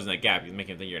closing that gap. You're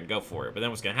making him think you're gonna go for it. But then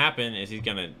what's gonna happen is he's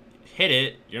gonna hit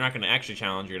it. You're not gonna actually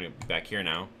challenge. You're gonna be back here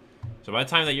now. So by the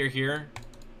time that you're here,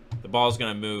 the ball's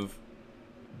gonna move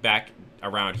back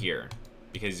around here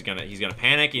because he's gonna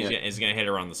panic. He's gonna hit it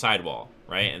around the sidewall,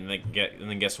 right? And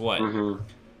then guess what?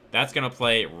 That's gonna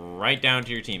play right down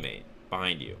to your teammate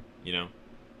behind you. You know,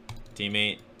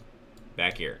 teammate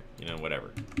back here. You know,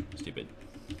 whatever. Stupid.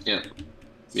 Yeah.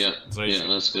 Yeah. Yeah.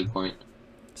 That's a good point.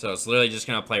 So it's literally just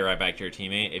gonna play right back to your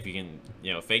teammate if you can,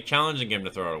 you know, fake challenge and get him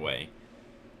to throw it away.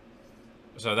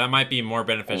 So that might be more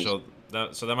beneficial.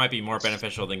 So that might be more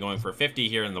beneficial than going for 50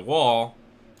 here in the wall,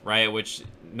 right? Which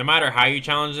no matter how you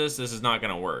challenge this is not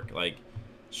gonna work. Like,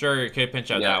 sure, it could pinch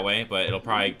out that way, but it'll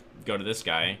probably go to this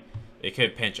guy. It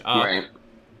could pinch up,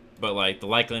 but like the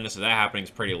likeliness of that happening is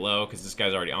pretty low because this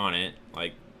guy's already on it.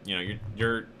 Like, you know,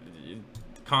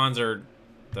 the cons are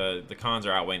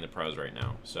outweighing the pros right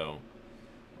now. So,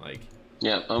 like,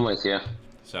 yeah, I'm with you.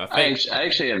 So I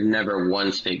actually have never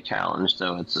once fake challenged,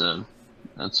 so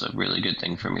that's a really good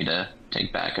thing for me to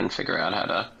take back and figure out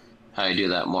how to do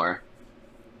that more.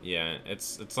 Yeah,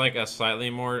 it's like a slightly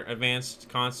more advanced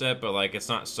concept, but like it's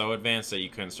not so advanced that you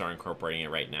couldn't start incorporating it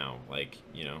right now. Like,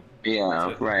 you know.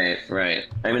 Yeah, right.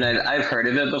 I mean, I've heard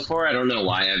of it before. I don't know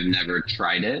why I've never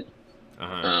tried it.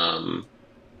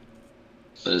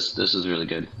 This is really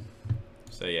good.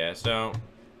 So yeah, so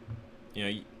you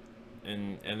know,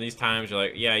 and these times you're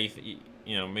like, yeah,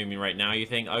 you know, maybe right now you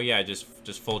think, oh yeah, just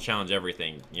full challenge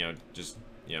everything. You know, just,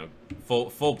 you know,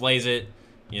 full blaze it.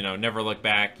 You know, never look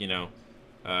back. You know.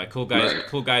 Cool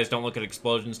guys don't look at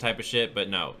explosions type of shit, but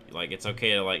no, like it's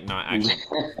okay to like not actually,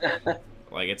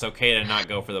 like it's okay to not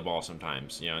go for the ball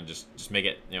sometimes, you know, and just make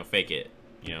it, you know, fake it,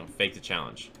 you know, fake the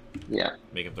challenge. Yeah.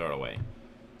 Make him throw it away,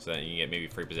 so that you can get maybe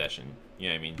free possession. You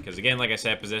know what I mean? Because again, like I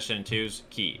said, possession 2's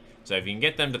key. So if you can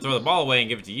get them to throw the ball away and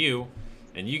give it to you,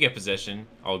 and you get possession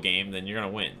all game, then you're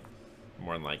gonna win,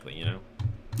 more than likely, you know.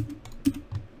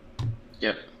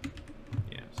 Yep.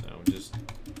 Yeah. So just.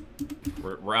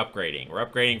 We're upgrading. We're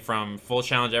upgrading from full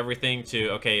challenge everything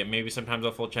to, okay, maybe sometimes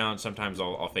I'll full challenge, sometimes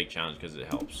I'll fake challenge because it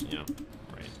helps, you know,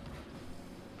 right?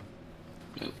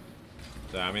 Yep.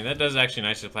 So, I mean, that does actually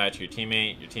nicely apply to your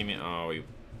teammate. Your teammate, oh, he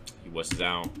wusses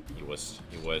out. He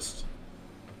wussed.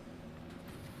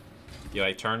 You,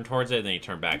 like, turn towards it, and then you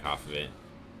turn back off of it.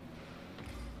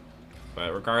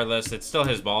 But regardless, it's still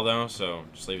his ball, though, so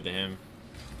just leave it to him.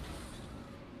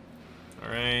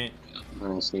 Alright.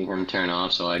 I see him turn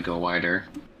off, so I go wider.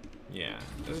 Yeah,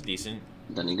 that's decent.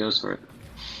 Then he goes for it.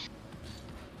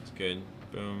 It's good.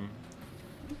 Boom.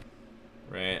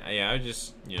 Right. Yeah, I would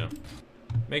just, you know,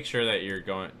 make sure that you're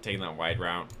taking that wide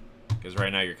route, because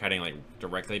right now you're cutting like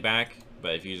directly back.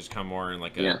 But if you just come more in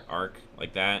like an arc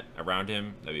like that around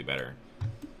him, that'd be better.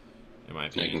 In my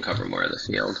opinion. You can cover more of the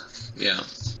field. Yeah.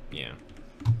 Yeah.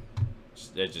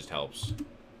 It just helps.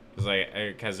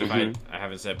 Because if I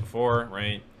haven't said before,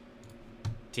 right?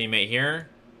 Teammate here,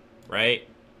 right?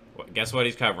 Guess what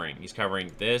he's covering? He's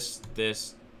covering this.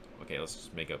 Okay, let's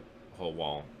just make a whole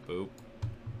wall. Boop.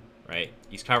 Right?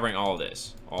 He's covering all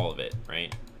this. All of it,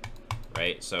 right?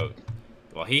 Right? So,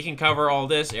 well, he can cover all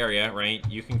this area, right?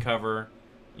 You can cover,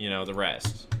 you know, the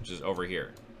rest, which is over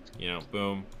here. You know,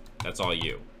 boom. That's all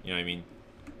you. You know what I mean?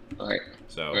 All right.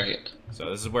 So, so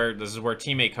this is where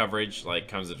teammate coverage like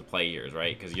comes into play here,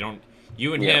 right? Because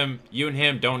you and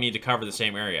him don't need to cover the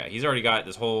same area. He's already got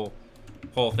this whole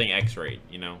thing X-rayed,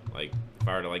 you know? Like, if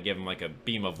I were to like give him like a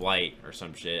beam of light or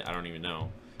some shit, I don't even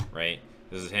know, right?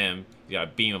 This is him. He's got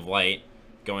a beam of light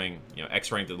going, you know,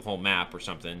 X-raying through the whole map or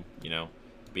something, you know?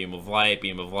 Beam of light,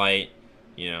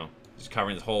 you know, just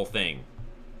covering the whole thing.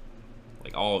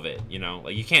 Like, all of it, you know?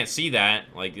 Like, you can't see that.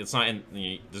 Like, it's not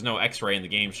there's no X-ray in the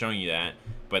game showing you that.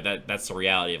 But that's the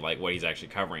reality of, like, what he's actually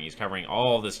covering. He's covering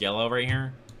all of this yellow right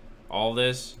here. All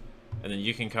this. And then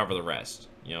you can cover the rest,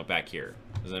 you know, back here.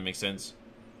 Does that make sense?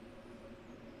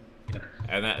 Yeah.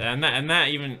 And that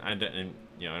even,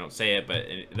 you know, I don't say it, but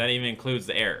that even includes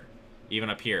the air.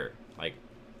 Even up here. Like,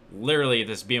 literally,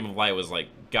 this beam of light was, like,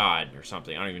 God or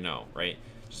something. I don't even know, right?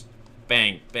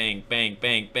 Bang, bang, bang,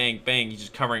 bang, bang, bang. He's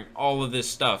just covering all of this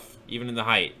stuff, even in the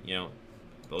height, you know,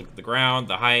 the ground,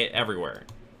 the height, everywhere.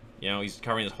 You know, he's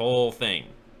covering this whole thing.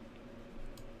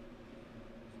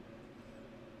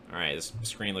 All right, this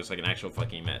screen looks like an actual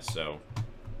fucking mess. So,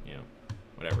 you know,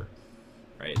 whatever.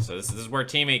 Right. So this is where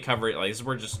teammate coverage, like this is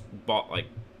where just like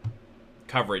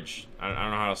coverage. I don't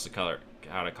know how else to call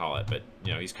it, but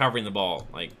you know, he's covering the ball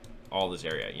like all this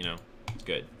area. You know, it's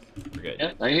good. We're good.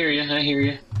 Yeah, I hear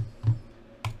you.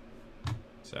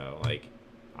 So, like,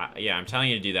 Yeah, I'm telling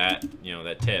you to do that, you know,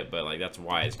 that tip, but like that's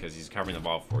wise because he's covering the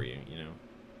ball for you, you know.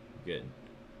 Good.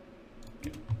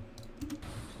 Okay.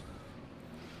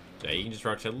 So yeah, you can just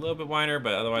rotate a little bit wider,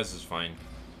 but otherwise it's fine.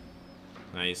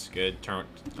 Nice, good. Turn.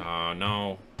 Oh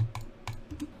no.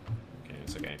 Okay,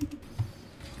 it's okay.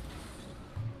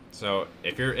 So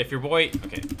if your boy,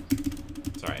 okay,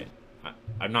 it's alright.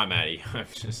 I'm not mad at you. I'm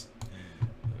just.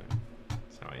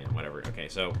 That's how I am. Whatever. Okay,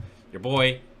 so your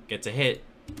boy gets a hit,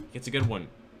 gets a good one.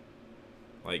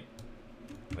 Like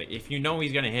if you know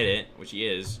he's gonna hit it, which he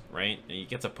is, right? And he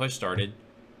gets a push started,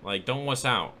 like don't wuss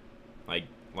out. Like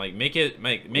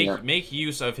make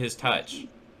use of his touch,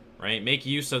 right? Make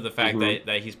use of the fact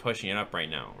that he's pushing it up right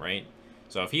now, right?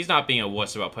 So if he's not being a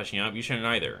wuss about pushing up, you shouldn't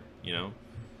either, you know?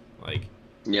 Like,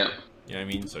 yeah, you know what I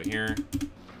mean? So here,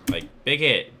 like big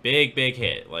hit, big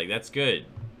hit, like that's good,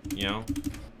 you know?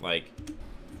 Like,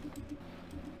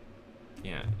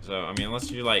 yeah. So I mean,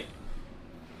 unless you're like,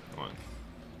 come on.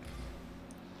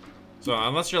 So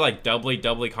unless you're like doubly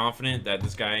confident that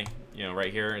this guy, you know,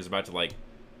 right here is about to like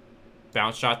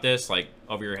bounce shot this like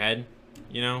over your head,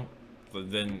 you know,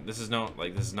 then this is no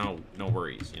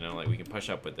worries, you know, like we can push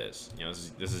up with this, you know,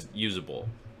 this is usable,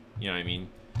 you know what I mean?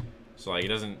 So like it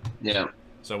doesn't. Yeah.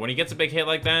 So when he gets a big hit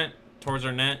like that towards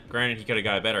our net, granted he could have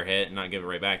got a better hit and not give it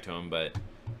right back to him, but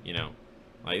you know,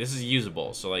 like this is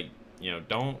usable. So like, you know,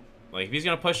 don't like if he's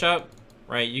gonna push up,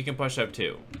 right? You can push up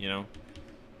too, you know.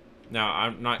 Now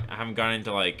I haven't gone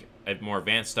into like more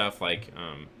advanced stuff like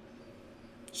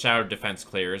shadow defense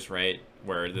clears, right?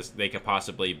 Where they could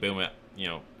possibly boom it, you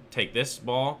know, take this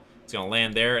ball, it's gonna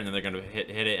land there, and then they're gonna hit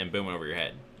it and boom it over your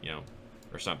head, you know,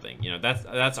 or something. You know,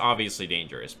 that's obviously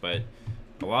dangerous. But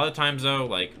a lot of times though,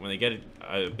 like when they get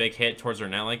a big hit towards their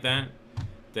net like that,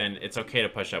 then it's okay to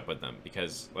push up with them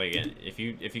because like if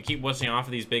you keep wussing off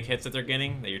of these big hits that they're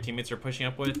getting, that your teammates are pushing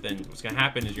up with, then what's gonna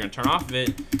happen is you're gonna turn off of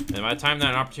it, and by the time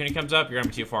that opportunity comes up, you're gonna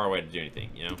be too far away to do anything,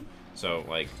 you know. So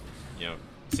like, you know,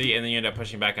 see, and then you end up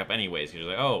pushing back up anyways because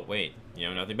you're like, oh wait, you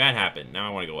know, nothing bad happened. Now I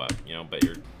want to go up, you know, but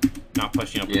you're not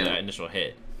pushing up with that initial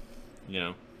hit, you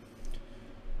know.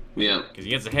 Yeah. Because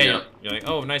he gets a hit, you're like,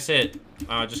 oh, nice hit.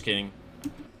 Just kidding.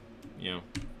 You know,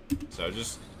 so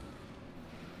just.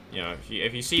 You know,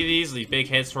 if you see these big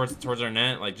hits towards our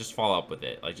net, like just follow up with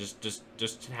it. Like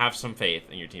just have some faith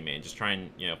in your teammate. Just try and,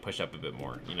 you know, push up a bit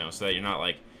more. You know, so that you're not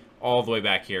like all the way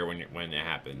back here when it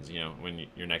happens. You know, when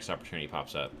your next opportunity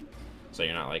pops up. So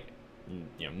you're not like,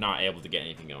 you know, not able to get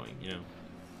anything going. You know,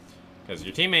 because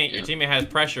your teammate has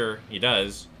pressure. He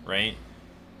does, right?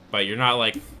 But you're not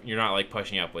like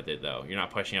pushing up with it though. You're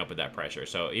not pushing up with that pressure.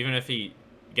 So even if he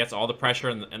gets all the pressure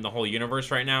in the whole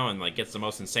universe right now and like gets the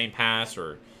most insane pass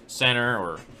or center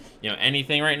or, you know,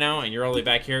 anything right now, and you're all the way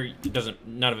back here,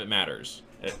 none of it matters.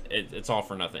 It's all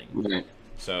for nothing. Right.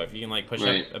 So if you can like push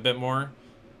up a bit more,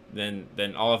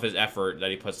 then all of his effort that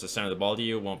he puts to center the ball to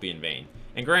you won't be in vain.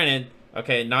 And granted,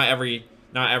 okay, not every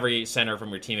center from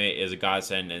your teammate is a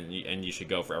godsend, and you should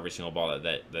go for every single ball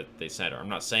that they center. I'm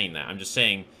not saying that. I'm just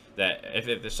saying that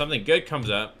if something good comes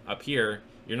up here,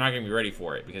 you're not gonna be ready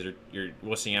for it because you're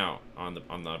wussing out on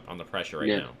the pressure right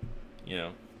now. You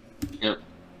know. Yep.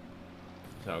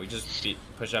 So we just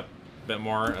push up a bit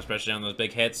more, especially on those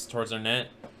big hits towards their net,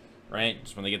 right?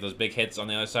 Just when they get those big hits on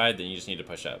the other side, then you just need to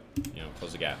push up, you know,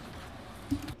 close the gap.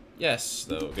 Yes,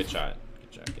 though, good shot.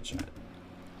 Good shot.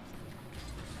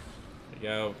 There you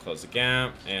go, close the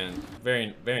gap, and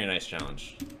very nice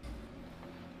challenge.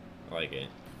 I like it.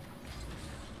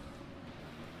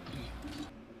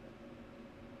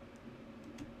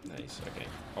 Nice, okay.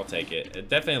 I'll take it. It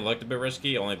definitely looked a bit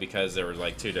risky, only because there were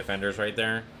like two defenders right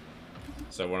there.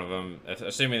 So one of them,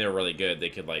 assuming they were really good, they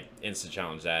could like instant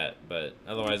challenge that. But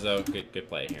otherwise, though, good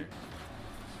play here.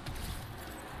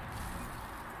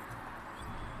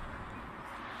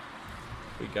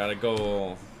 We got a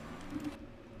goal.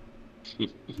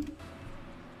 Good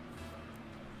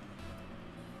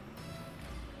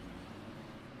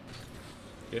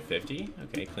 50.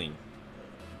 Okay, clean.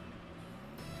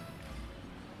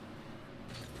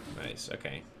 Nice.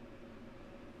 Okay.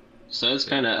 So it's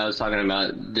kind of, I was talking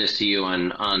about this to you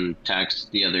on text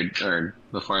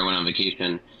before I went on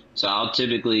vacation. So I'll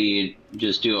typically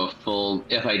just do a full,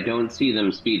 if I don't see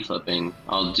them speed flipping,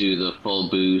 I'll do the full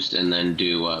boost and then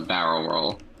do a barrel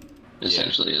roll,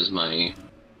 essentially is my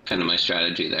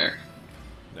strategy there.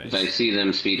 Nice. If I see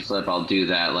them speed flip, I'll do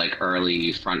that like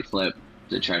early front flip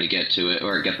to try to get to it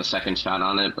or get the second shot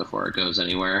on it before it goes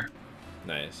anywhere.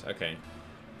 Nice. Okay.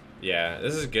 Yeah,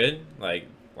 this is good. Like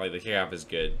the kickoff is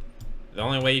good. The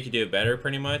only way you could do it better,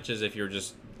 pretty much, is if you're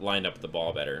just lined up the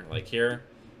ball better. Like here,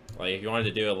 like if you wanted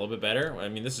to do it a little bit better, I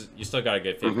mean, you still got a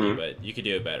good 50, but you could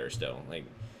do it better still. Like,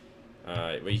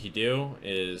 What you could do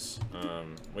is,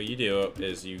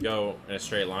 you go in a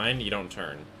straight line, you don't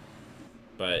turn.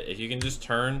 But if you can just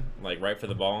turn, like, right for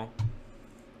the ball,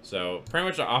 so pretty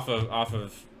much off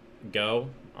of go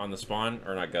on the spawn,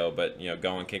 or not go, but, you know,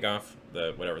 go on kickoff,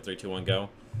 the whatever, 3, 2, 1, go.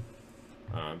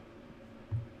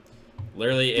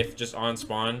 Literally, if just on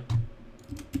spawn,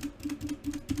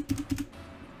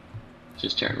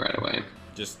 just turn right away.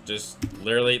 Just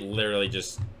literally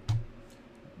just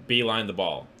beeline the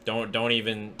ball. Don't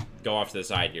even go off to the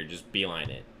side here. Just beeline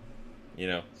it. You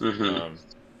know.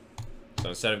 So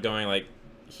instead of going like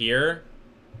here,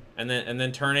 and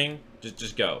then turning,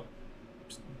 just go.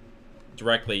 Just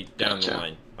directly down the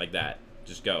line like that.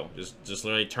 Just go. Just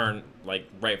literally turn like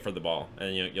right for the ball,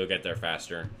 and you'll get there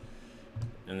faster.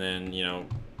 And then, you know,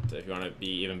 if you want to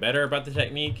be even better about the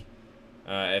technique,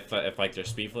 if like they're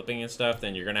speed flipping and stuff,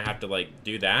 then you're gonna have to like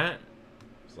do that.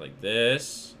 It's like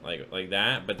this, like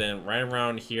that. But then right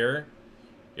around here,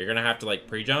 you're gonna have to like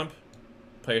pre-jump,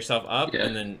 put yourself up,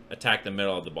 and then attack the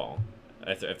middle of the ball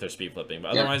if they're speed flipping.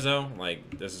 But otherwise though,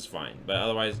 like this is fine.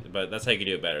 But that's how you can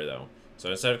do it better though. So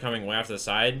instead of coming way off to the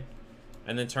side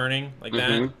and then turning like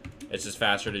that, it's just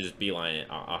faster to just beeline it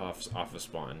off of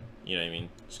spawn. You know what I mean?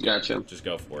 Just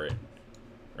go for it,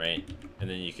 right? And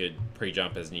then you could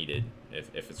pre-jump as needed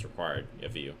if it's required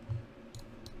of you.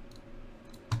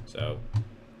 So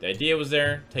the idea was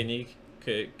there. Technique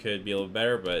could be a little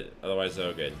better, but otherwise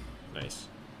though, good. Nice.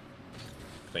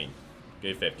 Clean.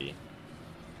 Good 50.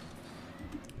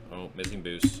 Oh, missing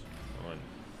boost. On.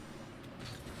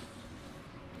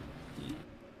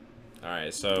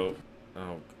 Alright, so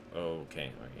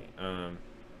okay. A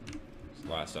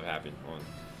lot of stuff happened. Hold on.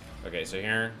 Okay, so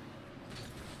here.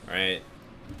 Alright.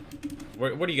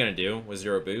 What are you gonna do with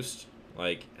 0 boost?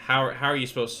 Like, how are you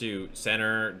supposed to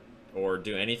center or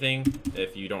do anything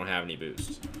if you don't have any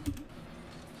boost?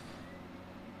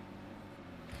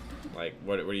 Like,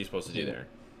 what are you supposed to do there?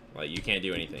 Like, you can't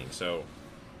do anything. So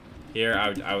here,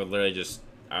 I would literally just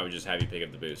have you pick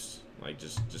up the boost. Like,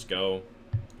 just go,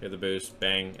 pick up the boost,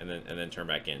 bang, and then turn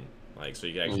back in. Like, so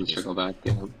you can actually trickle back.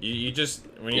 Yeah. You just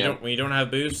when you don't have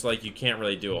boost, like, you can't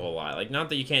really do a whole lot. Like, not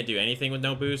that you can't do anything with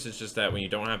no boost. It's just that when you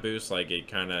don't have boost, like, it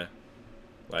kind of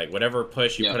like whatever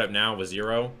push you put up now with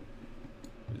 0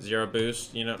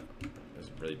 boost. You know, it's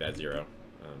a really bad 0.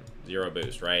 0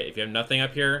 boost, right? If you have nothing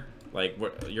up here, like,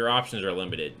 your options are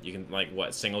limited. You can, like,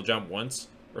 what, single jump once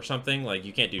or something? Like,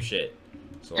 you can't do shit.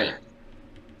 So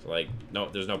like, no,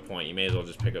 there's no point. You may as well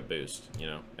just pick up boost, you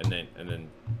know, and then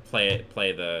play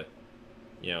the,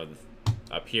 you know,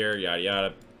 up here, yada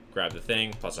yada, grab the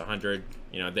thing, plus 100,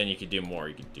 you know, then you could do more.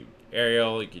 You could do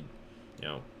aerial, you could, you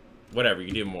know, whatever, you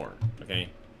could do more, okay?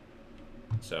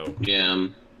 So.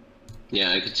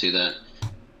 Yeah, I could see that.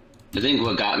 I think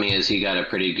what got me is he got a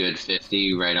pretty good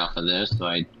 50 right off of this,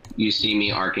 so you see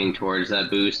me arcing towards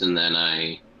that boost, and then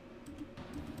let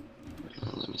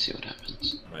me see what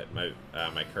happens.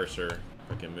 My cursor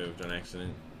freaking moved on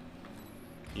accident.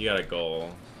 You got a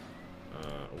goal.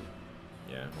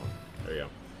 Yeah, well, there you go.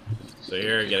 So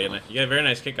here, you get a very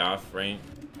nice kickoff, right?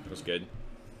 That was good.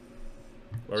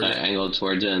 So I angled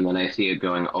towards it, and then I see it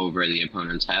going over the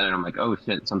opponent's head, and I'm like, oh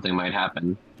shit, something might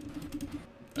happen.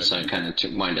 Okay. So I kind of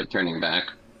wind up turning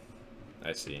back.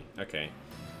 I see. Okay.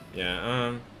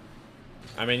 Yeah,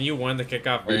 I mean, you won the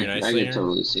kickoff very nicely. I can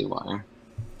totally see why.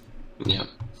 Yeah.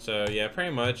 So, yeah,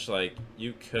 pretty much, like,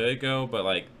 you could go, but,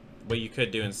 like, what you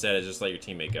could do instead is just let your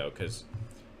teammate go, because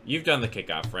you've done the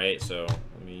kickoff, right? So,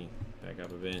 let me back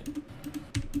up a bit.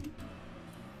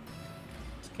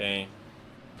 Okay.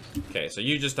 Okay, so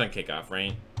you just done kickoff,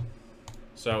 right?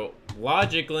 So,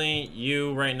 logically,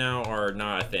 you right now are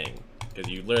not a thing,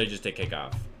 because you literally just did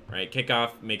kickoff, right?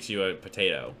 Kickoff makes you a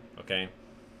potato, okay?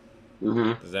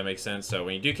 Does that make sense? So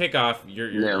when you do kickoff,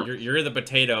 you're the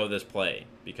potato of this play,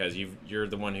 because you're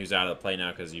the one who's out of the play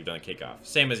now because you've done kickoff.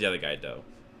 Same as the other guy though,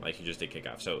 like he just did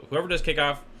kickoff. So whoever does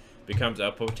kickoff becomes a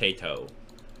potato,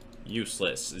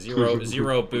 useless,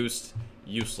 zero boost,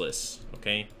 useless.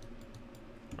 Okay.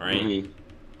 All right.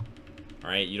 All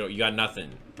right. You got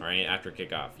nothing. All right. After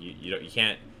kickoff, you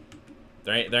can't.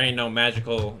 There ain't no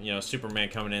magical, you know, Superman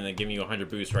coming in and giving you 100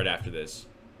 boost right after this.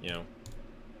 You know.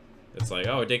 It's like,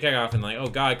 oh, it did kick off, and like, oh,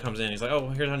 God comes in. He's like, oh,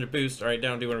 here's 100 boost. All right,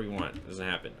 down, do whatever you want. It doesn't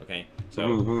happen, okay?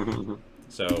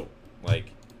 So, like,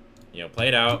 you know, play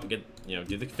it out. Get, you know,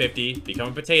 do the 50. Become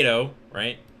a potato,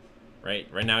 right?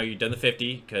 Right now, you've done the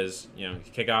 50 because, you know,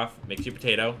 kick off makes you a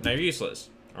potato. Now you're useless,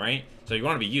 all right? So you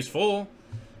want to be useful,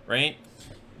 right?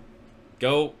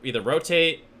 Go either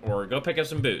rotate or go pick up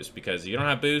some boost, because if you don't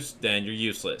have boost, then you're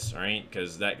useless, all right?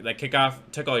 Because that kickoff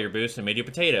took all your boost and made you a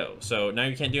potato. So now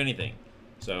you can't do anything.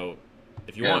 So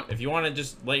if you want to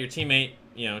just let your teammate,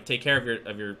 you know, take care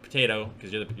of your potato,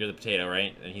 because you're the potato,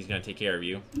 right? And he's gonna take care of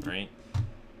you, right?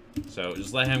 So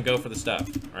just let him go for the stuff,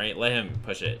 all right? Let him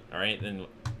push it, all right? Then,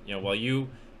 you know, while you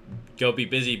go be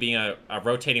busy being a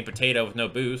rotating potato with no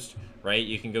boost, right?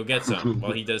 You can go get some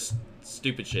while he does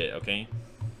stupid shit, okay?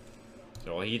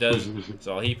 So all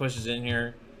he pushes in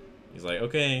here, he's like,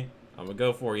 okay, I'm gonna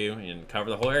go for you and cover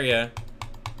the whole area,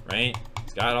 right?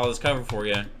 He's got all this cover for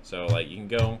you, so like you can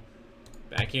go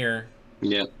back here,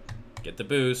 yeah, get the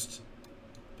boost,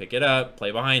 pick it up,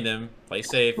 play behind him, play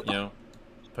safe, you know,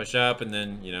 push up, and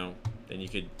then, you know, then you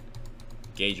could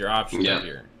gauge your options up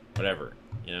here, whatever,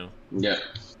 you know. Yeah.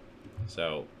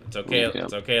 So it's okay.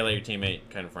 It's okay to let your teammate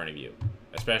cut in front of you,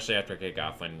 especially after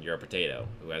kickoff when you're a potato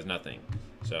who has nothing.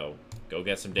 So go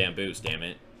get some damn boost, damn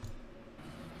it.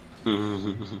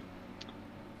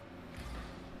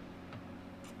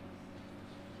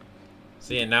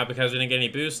 See, and now because we didn't get any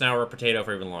boost, now we're a potato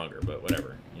for even longer. But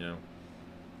whatever, you know.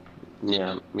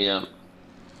 Yeah. Yeah.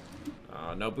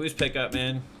 No boost pickup,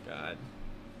 man. God.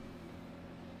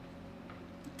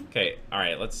 Okay. All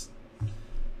right. Let's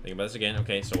think about this again.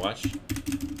 Okay. So watch.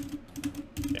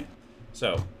 Okay.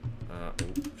 So,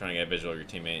 trying to get a visual of your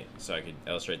teammate so I could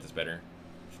illustrate this better.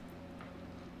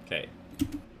 Okay.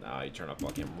 You turn off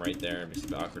ball cam right there. Makes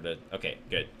it awkward to... Okay,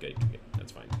 good.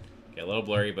 That's fine. Okay, a little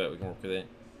blurry, but we can work with it.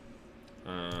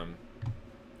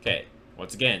 Okay,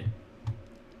 once again,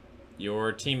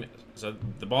 your team... So,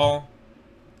 the ball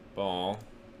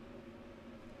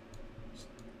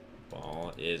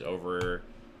is over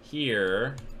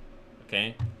here.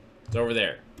 Okay? It's over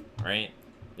there, right?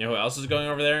 You know who else is going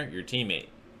over there? Your teammate,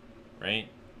 right?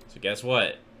 So guess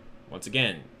what? Once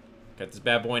again, cut this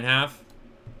bad boy in half.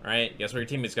 All right, guess what your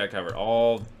teammate's got covered?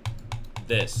 All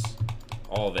this,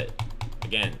 all of it.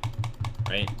 Again,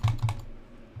 right?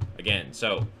 Again,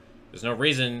 so there's no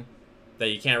reason that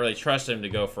you can't really trust him to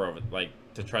go for over, like,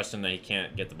 to trust him that he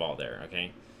can't get the ball there,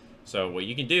 okay? So what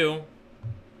you can do,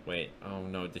 wait, oh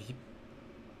no, did he?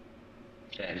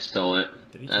 Okay, I stole it.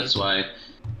 That's it? why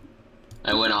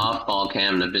I went off ball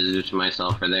cam to position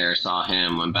myself for there, saw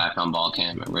him, went back on ball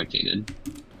cam, and rotated.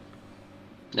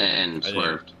 And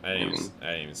swerved. I didn't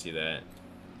even see that.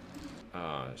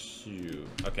 Shoot.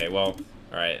 Okay, well,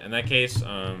 alright, in that case,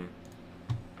 so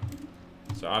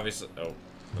obviously, oh,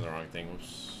 I'm the wrong thing,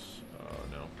 whoops. Oh,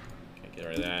 no. Can't get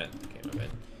rid of that. Okay, my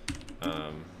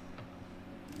bad.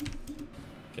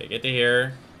 Okay, get to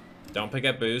here. Don't pick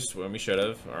up boost when we should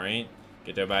have, alright?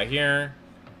 Get to about here.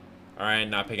 Alright,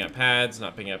 not picking up pads,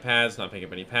 not picking up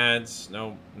any pads.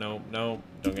 No, don't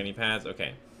get any pads.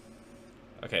 Okay.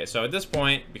 Okay, so at this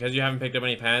point, because you haven't picked up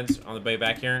any pads on the way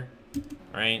back here,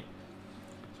 alright?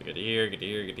 So get to here, get to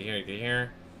here, get to here, get to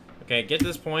here. Okay, get to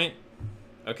this point,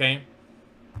 okay?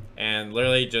 And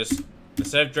literally just,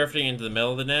 instead of drifting into the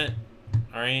middle of the net,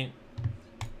 alright?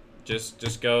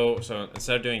 Just go, so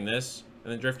instead of doing this,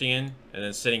 and then drifting in, and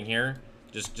then sitting here,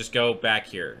 just go back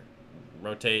here.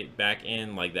 Rotate back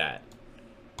in like that.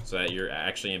 So that you're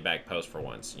actually in back post for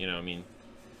once, you know what I mean?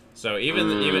 So even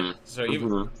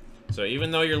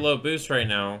though you're low boost right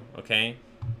now, okay,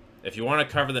 if you want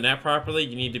to cover the net properly,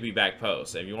 you need to be back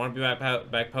post. If you want to be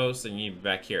back post, then you need to be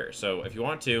back here. So if you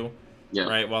want to,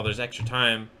 right, while there's extra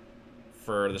time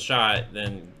for the shot,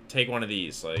 then take one of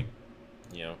these, like,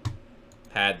 you know,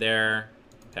 pad there,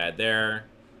 pad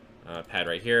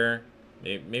right here.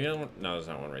 Maybe no, there's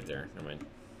not one right there. Never mind.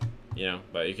 You know,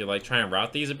 but you could like try and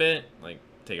route these a bit, like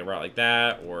take a route like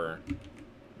that, or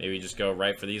maybe just go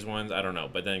right for these ones. I don't know,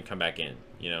 but then come back in,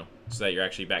 you know, so that you're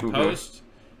actually back post,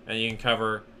 and you can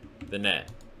cover the net,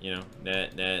 you know,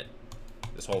 net,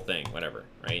 this whole thing, whatever,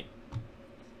 right?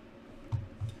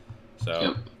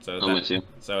 So,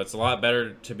 so it's a lot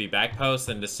better to be back post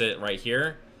than to sit right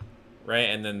here, right?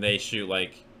 And then they shoot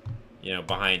like, you know,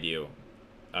 behind you,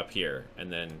 up here,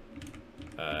 and then,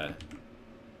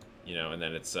 you know, and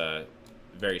then it's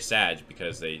very sad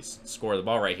because they score the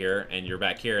ball right here, and you're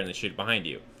back here, and they shoot behind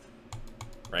you,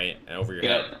 right, and over your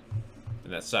head,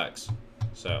 and that sucks.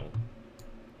 So,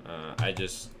 I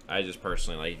just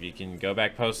personally, like, if you can go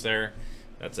back post there,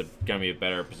 that's gonna be a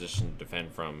better position to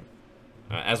defend from,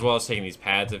 as well as taking these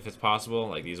pads if it's possible,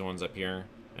 like these ones up here,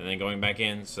 and then going back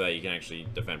in so that you can actually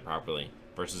defend properly.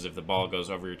 Versus if the ball goes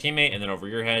over your teammate and then over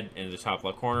your head into the top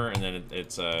left corner, and then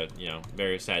it's you know,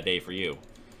 very sad day for you,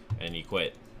 and you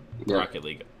quit Rocket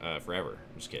League forever.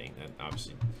 I'm just kidding. That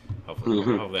obviously, hopefully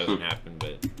that doesn't happen,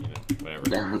 but you know,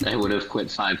 whatever. I would have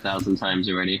quit 5,000 times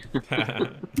already.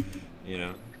 You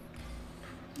know.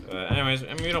 Anyways,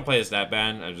 I mean, we don't play this that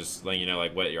bad. I'm just letting you know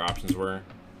like what your options were,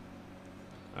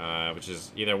 which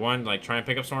is either one, like try and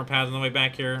pick up some more pads on the way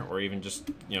back here, or even just,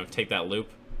 you know, take that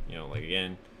loop. You know, like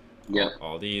again, Yeah.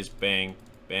 all these, bang,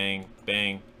 bang,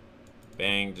 bang,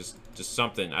 bang, just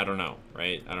something. I don't know,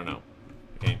 right? I don't know.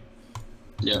 Okay.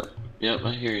 Yep. Yep.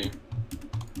 I hear you.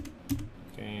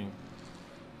 Okay.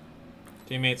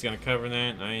 Teammate's gonna cover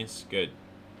that. Nice. Good.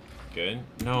 Good.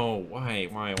 No. Why?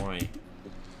 Why?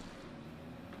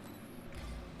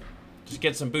 Just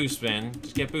get some boost, man.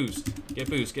 Just get boost. Get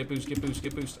boost. Get boost. Get boost.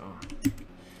 Get boost. Oh.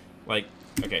 Like,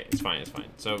 okay, it's fine. It's fine.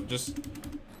 So just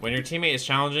when your teammate is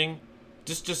challenging,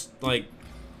 just like,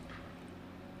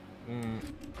 I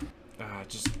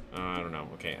don't know.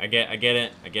 Okay, I get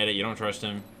it. I get it. You don't trust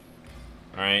him.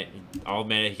 All right, I'll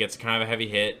admit it. He gets kind of a heavy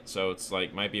hit, so it's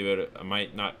like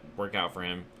might not work out for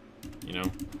him, you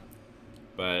know.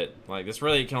 But like this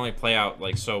really can only play out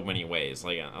like so many ways.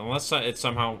 Like unless it's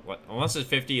somehow, unless his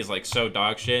 50 is like so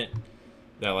dog shit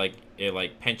that like it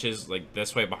like pinches like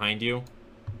this way behind you,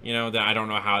 you know, then I don't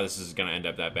know how this is gonna end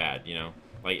up that bad, you know.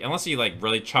 Like unless he like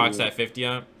really chalks that 50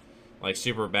 up, like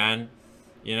super bad,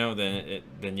 you know,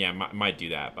 then yeah, might do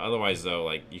that. But otherwise though,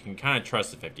 like you can kind of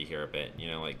trust the 50 here a bit, you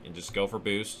know, like and just go for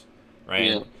boost,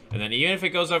 right? Yeah. And then even if it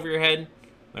goes over your head,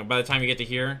 like by the time you get to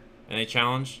here and they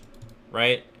challenge,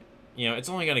 right? You know, it's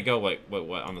only gonna go like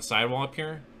what on the sidewall up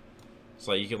here.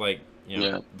 So like, you could like, you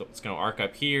know, it's gonna arc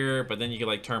up here, but then you could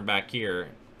like turn back here,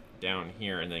 down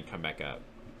here, and then come back up.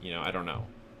 You know, I don't know,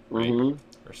 right?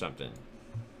 Or something.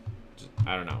 Just,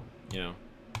 I don't know, you know.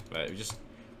 But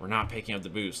we're not picking up the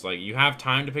boost. Like you have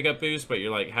time to pick up boost, but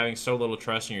you're like having so little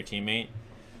trust in your teammate,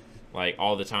 like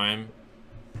all the time,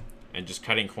 and just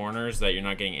cutting corners that you're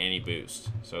not getting any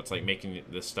boost. So it's like making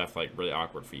this stuff like really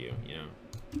awkward for you, you know.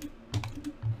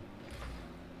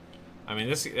 I mean,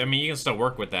 you can still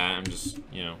work with that. I'm just,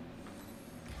 you know.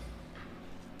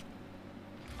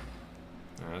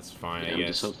 That's fine, Yeah, I I'm guess.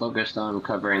 just so focused on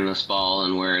covering this ball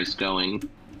and where it's going.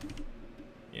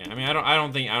 Yeah, I mean,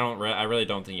 I really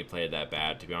don't think you played that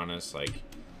bad, to be honest. Like,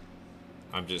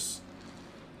 I'm just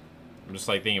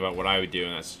like thinking about what I would do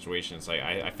in that situation. It's like,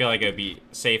 I feel like it'd be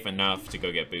safe enough to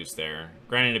go get boost there.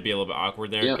 Granted, it'd be a little bit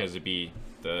awkward there because it'd be,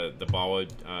 the ball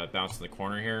would bounce in the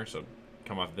corner here. So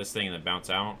come off this thing and then bounce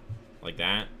out. Like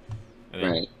that. And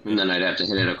then, right. And then I'd have to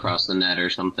hit it across the net or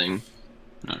something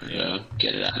in order to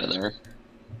get it out of there.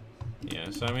 Yeah,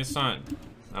 so I mean it's not,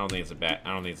 I don't think it's a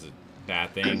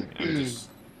bad thing. I'm just,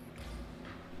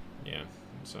 yeah.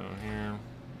 So here,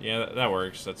 yeah, that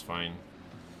works. That's fine.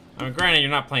 I mean, granted, you're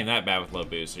not playing that bad with low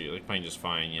boost, so you're like playing just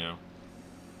fine, you know.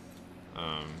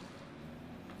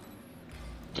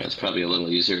 It's probably a little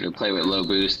easier to play with low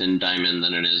boost in Diamond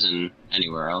than it is in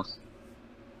anywhere else.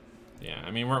 Yeah,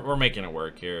 I mean we're making it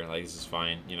work here. Like this is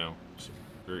fine, you know.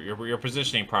 You're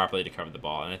positioning properly to cover the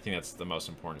ball, and I think that's the most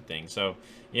important thing. So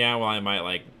yeah, while I might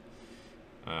like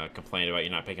complain about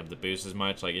you not picking up the boost as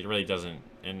much, like it really doesn't.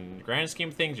 In the grand scheme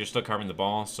of things, you're still covering the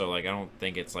ball, so like I don't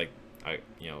think it's like a,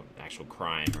 you know, actual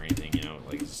crime or anything. You know,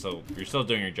 like it's still, you're still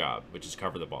doing your job, which is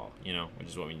cover the ball. You know, which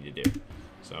is what we need to do.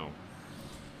 So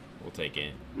we'll take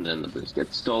it. And then the boost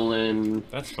gets stolen.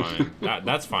 That's fine.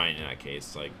 That's fine in that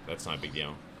case. Like that's not a big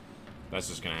deal. That's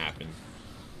just gonna happen.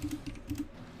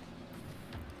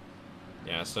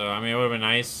 Yeah, so I mean, it would have been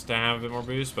nice to have a bit more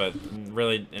boost, but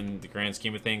really, in the grand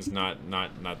scheme of things, not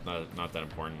that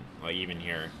important. Like even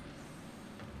here,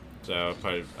 so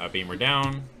put a beamer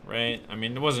down, right? I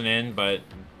mean, it wasn't in, but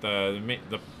the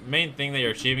main thing that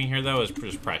you're achieving here though is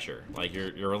just pressure. Like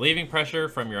you're relieving pressure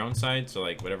from your own side. So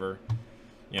like whatever,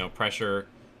 you know, pressure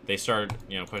they started,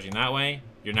 you know, pushing that way,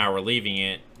 you're now relieving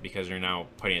it because you're now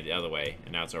putting it the other way,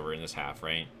 and now it's over in this half,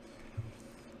 right?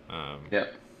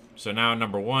 Yep. So now,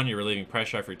 number one, you're relieving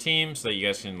pressure off your team so that you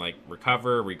guys can like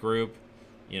recover, regroup,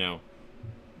 you know,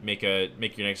 make your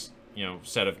next, you know,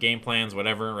 set of game plans,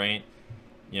 whatever, right?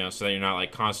 You know, so that you're not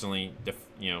like constantly,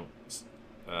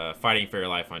 fighting for your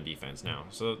life on defense now.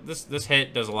 So this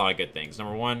hit does a lot of good things.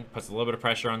 Number one, puts a little bit of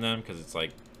pressure on them because it's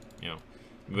like, you know,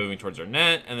 moving towards their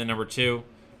net, and then number two,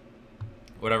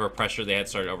 whatever pressure they had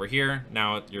started over here,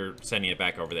 now you're sending it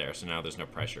back over there. So now there's no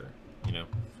pressure, you know.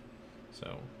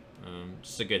 So.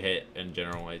 Just a good hit in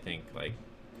general, I think. Like,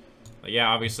 yeah,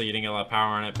 obviously you didn't get a lot of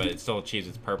power on it, but it still achieves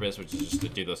its purpose, which is just to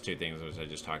do those two things which I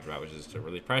just talked about, which is to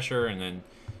relieve pressure and then,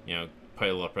 you know, put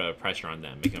a little bit of pressure on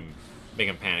them, make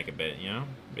them panic a bit, you know.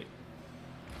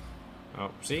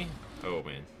 Oh, see? Oh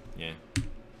man, yeah.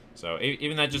 So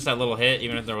even that little hit,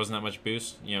 even if there wasn't that much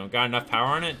boost, you know, got enough power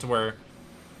on it to where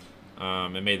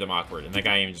it made them awkward, and that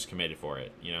guy even just committed for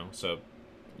it, you know. So,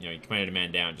 you know, you committed a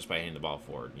man down just by hitting the ball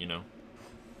forward, you know.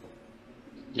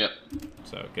 Yep.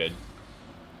 So, good.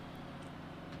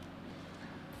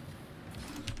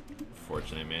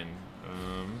 Fortunate, man.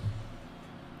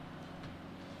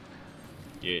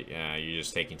 Yeah, you're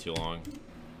just taking too long.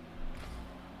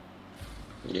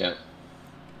 Yeah.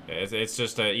 It's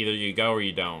just either you go or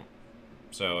you don't.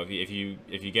 So if you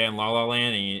get in La La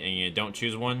Land and you don't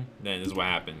choose one, then this is what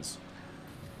happens.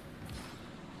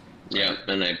 Yeah, Right?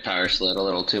 and I power slid a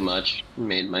little too much,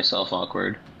 made myself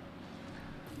awkward.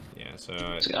 Yeah. So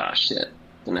It's like, ah, shit.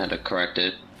 Then I had to correct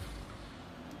it.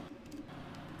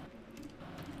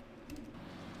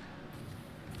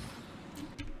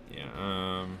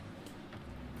 yeah.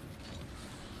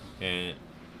 And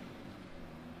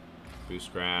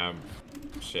boost grab.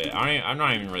 Shit. I'm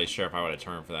not even really sure if I would have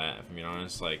turned for that. If I'm being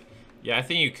honest, like, yeah, I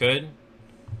think you could.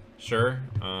 Sure.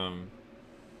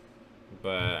 But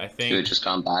I Should have think just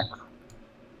gone back.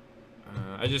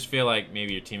 I just feel like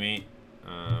maybe your teammate.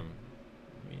 Let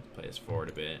me play this forward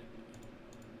a bit.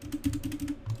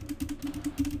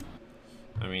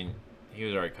 I mean, he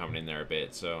was already coming in there a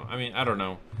bit, so I mean, I don't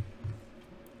know.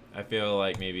 I feel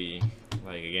like maybe,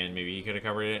 like again, maybe he could have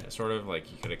covered it, sort of like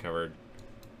he could have covered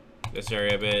this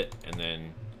area a bit, and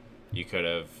then you could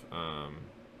have.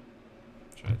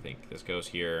 Trying to think. This goes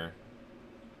here.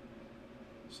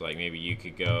 So like maybe you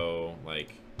could go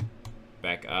like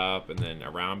back up and then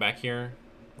around back here,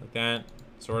 like that,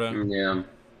 sort of. Yeah.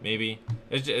 Maybe.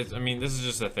 I mean, this is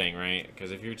just a thing, right?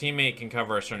 Because if your teammate can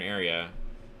cover a certain area,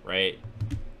 right?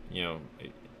 You know,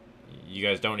 you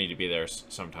guys don't need to be there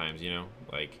sometimes. You know,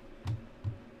 like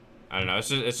I don't know. It's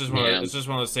just one of, it's just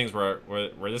one of those things where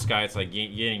this guy, it's like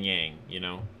yin and yang. You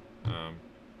know.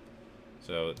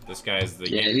 So this guy's the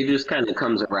Yeah, he just kind of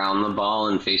comes around the ball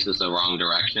and faces the wrong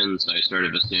direction, so I sort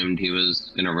of assumed he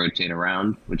was going to rotate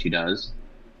around, which he does.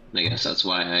 I guess that's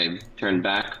why I turned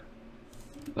back.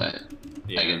 But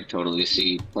yeah. I can totally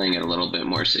see playing it a little bit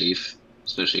more safe,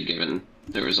 especially given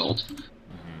the result.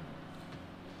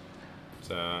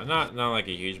 So not like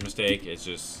a huge mistake. It's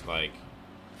just like,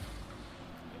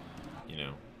 you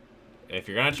know, if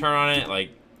you're gonna turn on it, like,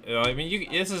 I mean,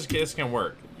 this can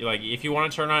work. Like, if you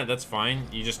want to turn on it, that's fine.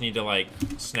 You just need to like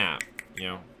snap. You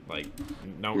know, like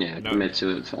no. Commit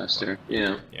to it faster.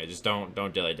 Yeah. Yeah, just don't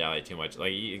dilly dally too much.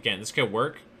 Like again, this could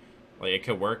work. Like it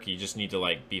could work. You just need to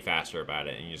like be faster about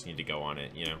it, and you just need to go on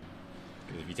it. You know,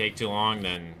 because if you take too long,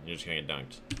 then you're just gonna get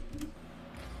dunked.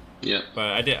 Yeah.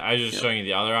 But I was just showing you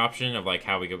the other option of like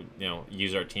how we could, you know,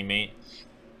 use our teammate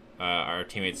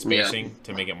spacing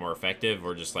to make it more effective,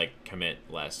 or just like commit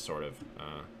less, sort of.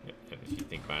 If you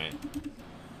think about it.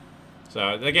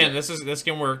 So again, this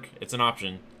can work. It's an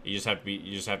option. You just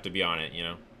have to be on it. You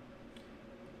know.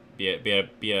 Be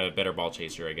a better ball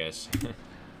chaser, I guess.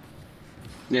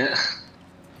 Yeah.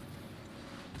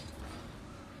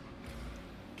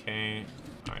 Okay.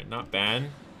 All right. Not bad.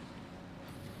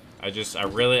 I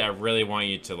really want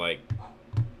you to like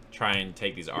try and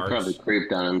take these arcs. Probably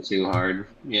creeped on him too hard.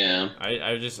 Yeah.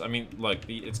 I mean, look,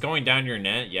 it's going down your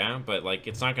net, yeah, but like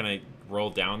it's not gonna roll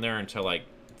down there until like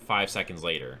 5 seconds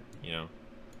later, you know.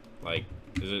 Like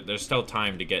there's still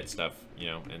time to get stuff, you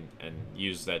know, and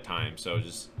use that time. So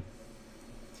just,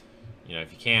 you know,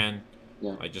 if you can,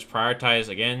 like just prioritize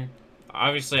again.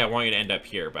 Obviously, I want you to end up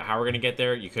here, but how we're gonna get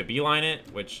there? You could beeline it,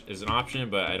 which is an option,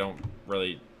 but I don't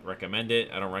really recommend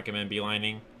it. I don't recommend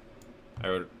beelining. I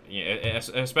would, you know,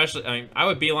 especially, I mean, I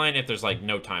would beeline if there's like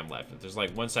no time left. If there's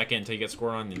like 1 second until you get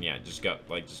scored on, then yeah, just go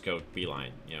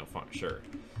beeline, you know, sure.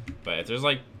 But if there's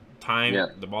like time,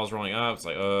 the ball's rolling up, it's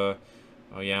like, oh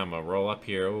yeah, I'm gonna roll up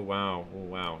here. Oh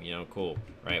wow, you know, cool,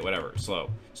 right? Whatever, slow,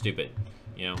 stupid,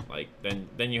 you know, like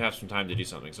then you have some time to do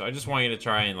something. So I just want you to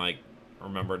try and like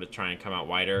remember to try and come out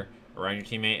wider around your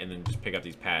teammate, and then just pick up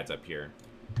these pads up here,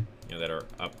 you know, that are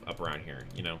up around here,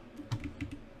 you know,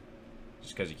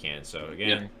 just because you can. So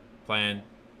again, plan,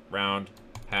 round,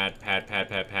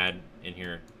 pad in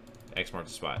here, X marks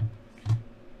the spot.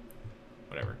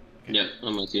 Whatever. Okay. Yeah,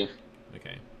 I'm with you.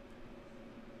 Okay.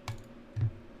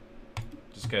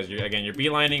 Just because you're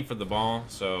beelining for the ball,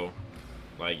 so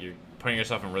like you're putting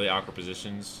yourself in really awkward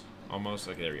positions almost.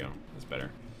 Okay, there we go. That's better.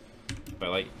 But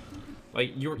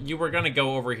like you were gonna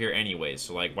go over here anyways,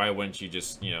 so like why wouldn't you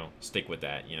just, you know, stick with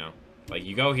that, you know? Like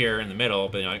you go here in the middle,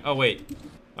 but you're like, oh wait,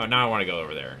 oh now I want to go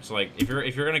over there. So like if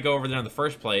you're gonna go over there in the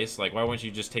first place, like why wouldn't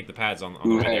you just take the pads on the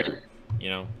way there? You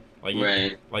know, like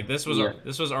like this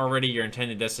was already your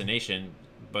intended destination,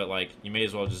 but like you may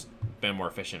as well just been more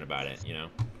efficient about it, you know?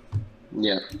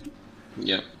 Yeah.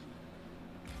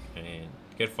 And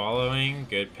good following,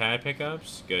 good pad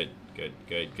pickups, good.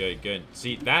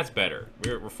 See, that's better.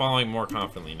 We're following more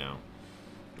confidently now.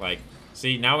 Like,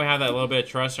 see, now we have that little bit of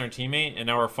trust in our teammate, and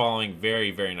now we're following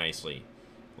very, very nicely.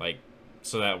 Like,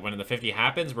 so that when the 50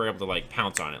 happens, we're able to, like,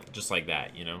 pounce on it, just like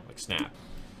that, you know? Like, snap,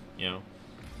 you know?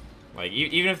 Like,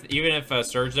 even if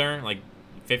Surge there, like,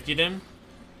 50'd him,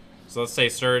 so let's say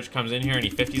Surge comes in here and he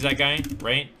 50's that guy,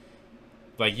 right?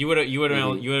 Like you would have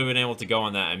been able to go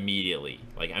on that immediately,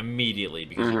 like immediately,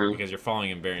 because you're following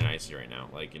him very nicely right now,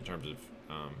 like in terms of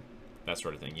that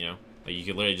sort of thing, you know. Like you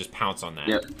could literally just pounce on that.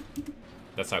 Yep.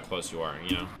 That's how close you are,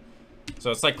 you know. So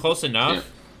it's like close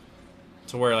enough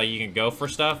to where like you can go for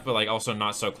stuff, but like also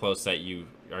not so close that you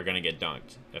are gonna get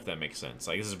dunked, if that makes sense.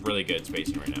 Like this is really good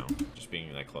spacing right now, just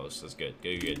being that close. That's good.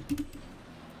 Good.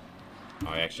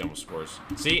 Oh, he actually almost scores.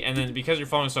 See, and then because you're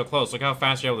following so close, look how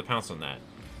fast you're able to pounce on that.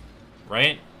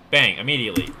 Right? Bang!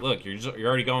 Immediately. Look, you're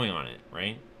already going on it,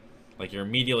 right? Like you're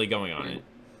immediately going on it.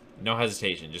 No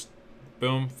hesitation. Just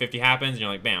boom, 50 happens, and you're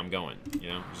like, bam, I'm going. You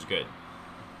know, which is good.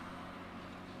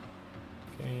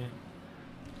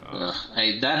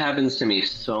 Okay. That happens to me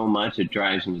so much, it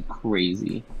drives me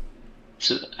crazy.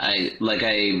 So I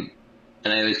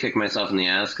always kick myself in the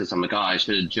ass because I'm like, oh, I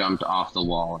should have jumped off the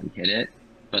wall and hit it.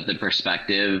 But the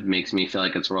perspective makes me feel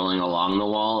like it's rolling along the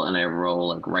wall, and I roll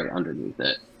like right underneath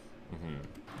it.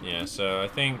 Yeah, so I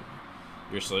think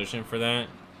your solution for that,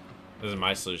 this is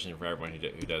my solution for everyone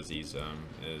who does these,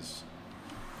 is,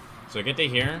 so get to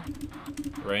here,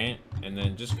 right, and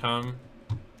then just come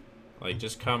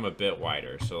a bit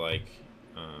wider. So like,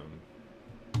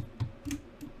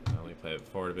 let me play it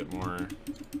forward a bit more.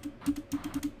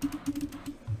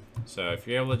 So if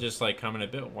you're able to just like come in a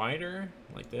bit wider,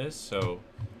 like this, so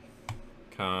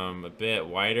come a bit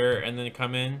wider and then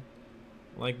come in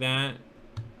like that.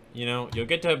 You know, you'll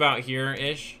get to about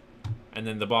here-ish, and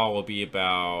then the ball will be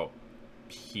about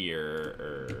here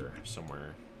or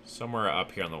somewhere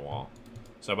up here on the wall.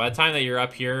 So by the time that you're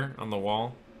up here on the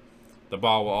wall, the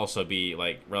ball will also be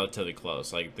like relatively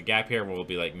close. Like the gap here will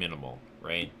be like minimal,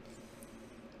 right?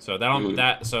 So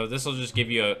so this will just give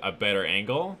you a better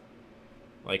angle,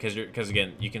 like because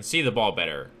again you can see the ball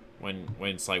better when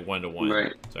it's like 1-to-1.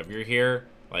 Right. So if you're here,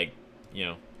 like, you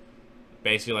know,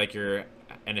 basically like you're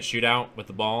in a shootout with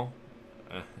the ball.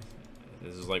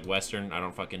 This is like Western. I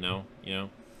don't fucking know. You know.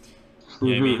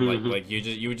 You know what I mean? Like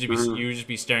you would just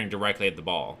be staring directly at the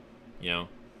ball. You know.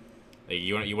 Like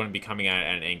you wouldn't be coming at it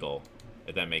at an angle,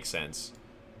 if that makes sense.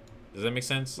 Does that make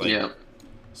sense? Like, yeah.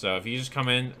 So if you just come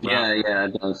in. Yeah,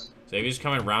 it does. So if you just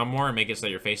come in round more and make it so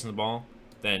that you're facing the ball,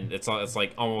 then it's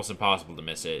like almost impossible to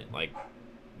miss it. Like,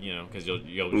 you know, because you'll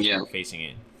just be facing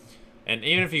it. And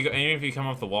even if you come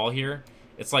off the wall here,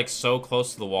 it's like so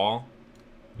close to the wall,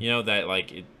 you know, that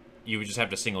like you would just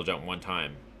have to single jump one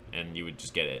time and you would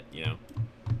just get it, you know.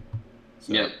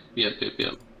 So, Yep.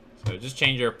 So just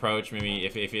change your approach. Maybe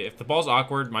if the ball's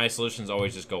awkward, my solution is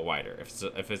always just go wider.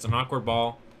 If it's an awkward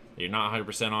ball that you're not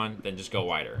 100% on, then just go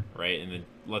wider, right? And then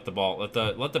let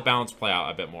the balance play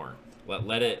out a bit more.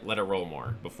 Let it roll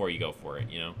more before you go for it,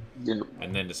 you know. Yep.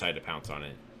 And then decide to pounce on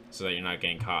it, so that you're not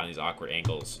getting caught in these awkward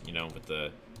angles, you know, with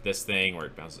this thing where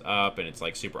it bounces up and it's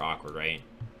like super awkward, right?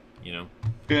 You know.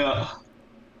 Yeah.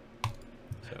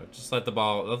 So just let the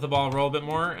ball roll a bit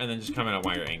more, and then just come in a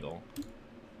wider angle.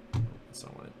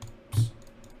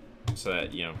 So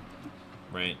that, you know,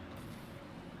 right?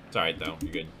 It's alright though.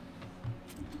 You're good.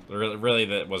 Really,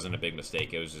 that wasn't a big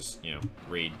mistake. It was just, you know,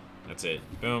 read. That's it.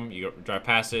 Boom. You go drive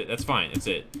past it. That's fine. That's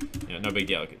it. You know, no big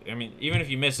deal. I mean, even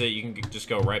if you miss it, you can just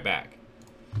go right back.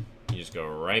 You just go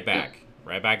right back.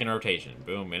 Right back in rotation.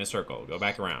 Boom. In a circle. Go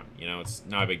back around. You know, it's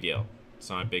not a big deal.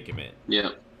 It's not a big commit.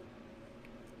 Yeah.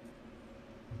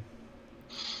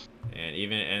 And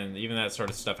even that sort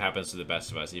of stuff happens to the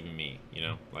best of us, even me, you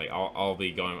know? Like, I'll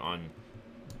be going on,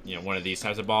 you know, one of these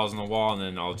types of balls on the wall, and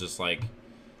then I'll just, like,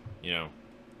 you know,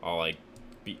 I'll, like,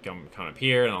 come up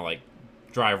here, and I'll, like,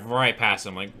 drive right past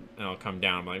him, like, and I'll come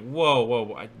down. I'm like,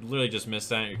 whoa, I literally just missed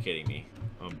that. You're kidding me.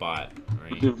 I'm a bot,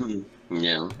 right?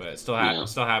 Yeah. But it still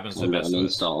happens to the best of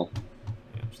us.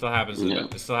 Yeah, still happens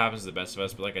to the best of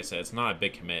us, but like I said, it's not a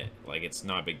big commit. Like, it's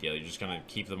not a big deal. You're just gonna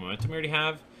keep the momentum you already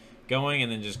have going,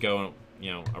 and then just go,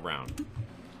 you know, around.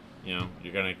 You know,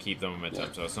 you're gonna keep the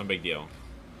momentum, so it's no big deal.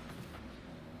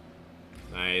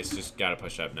 Nice, just gotta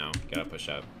push up now. Gotta push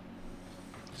up.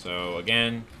 So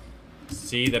again,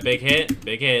 see the big hit?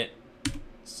 Big hit.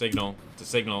 Signal. It's a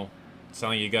signal. It's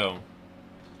telling you to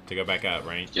go back up,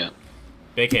 right? Yeah.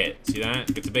 Big hit. See that?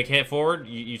 If it's a big hit forward,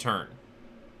 you turn.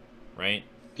 Right?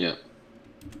 Yeah.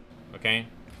 Okay?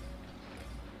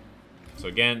 So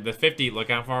again, the 50, look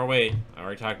how far away. I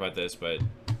already talked about this, but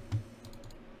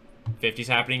 50's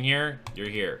happening here, you're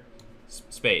here.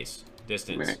 Space.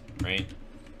 Distance. Right?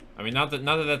 I mean, not that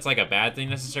that's like a bad thing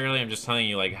necessarily. I'm just telling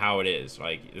you like how it is.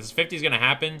 Like, this 50's gonna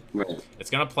happen. Right.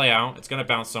 It's gonna play out. It's gonna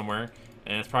bounce somewhere,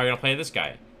 and it's probably gonna play this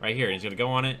guy right here. He's gonna go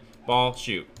on it, ball,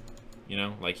 shoot. You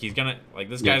know, like he's gonna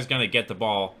this guy's gonna get the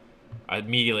ball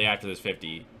immediately after this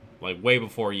 50, like way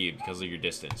before you because of your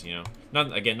distance. You know, not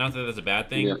that that's a bad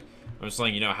thing, I'm just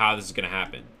letting you know how this is gonna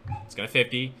happen. It's gonna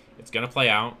 50. It's gonna play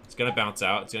out. It's gonna bounce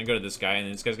out. It's gonna go to this guy, and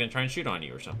then this guy's gonna try and shoot on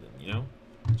you or something. You know,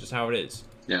 it's just how it is.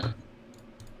 Yeah.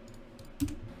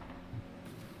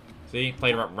 See,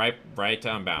 played right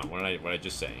to unbound. What did I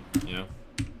just say? You know,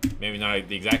 maybe not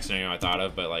the exact scenario I thought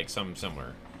of, but like something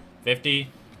similar. 50,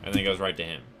 and then it goes right to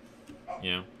him.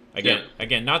 You know,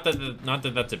 again, not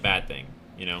that that's a bad thing.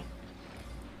 You know,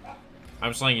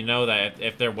 I'm just letting you know that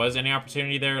if there was any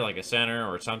opportunity there, like a center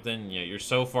or something, you know, you're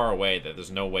so far away that there's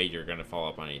no way you're gonna follow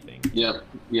up on anything. Yep.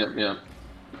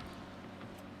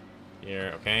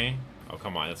 Here, okay. Oh,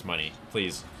 come on, that's money.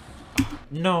 Please.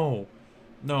 No.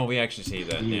 No, we actually see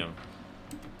that. Damn.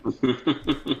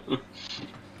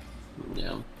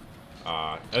 Yeah.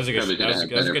 That was a good. That was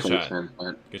a good shot.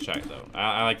 But... Good shot though.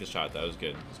 I like the shot. That was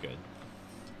good. It was good.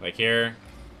 Like here,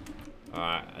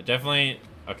 definitely.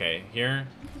 Okay, here.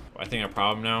 I think our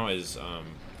problem now is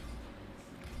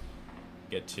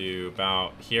get to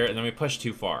about here, and then we push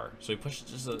too far. So we push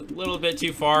just a little bit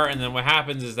too far, and then what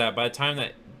happens is that by the time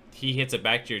that he hits it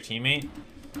back to your teammate,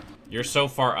 you're so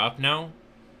far up now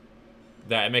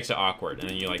that it makes it awkward, and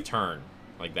then you like turn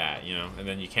like that, you know, and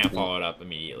then you can't follow it up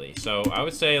immediately. So I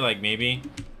would say like maybe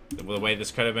the way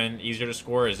this could have been easier to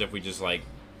score is if we just like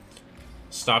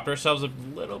stopped ourselves a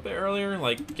little bit earlier,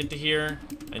 like get to here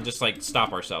and just like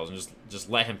stop ourselves and just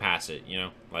let him pass it, you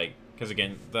know, like because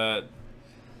again the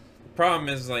problem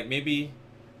is like maybe,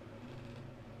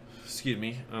 excuse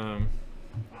me,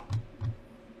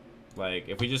 like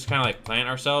if we just kind of like plant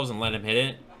ourselves and let him hit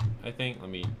it, I think let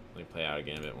me play out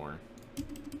again a bit more.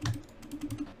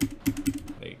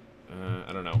 Like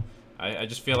I don't know, I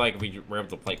just feel like if we were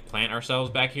able to like plant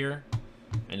ourselves back here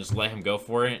and just let him go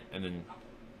for it and then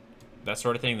that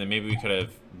sort of thing, then maybe we could have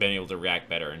been able to react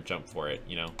better and jump for it,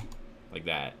 you know, like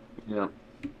that. Yeah.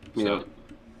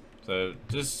 So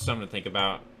just something to think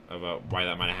about why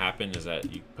that might have happened is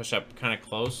that you push up kind of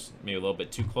close, maybe a little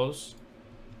bit too close,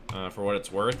 for what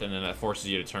it's worth, and then that forces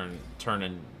you to turn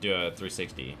and do a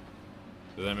 360.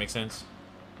 Does that make sense?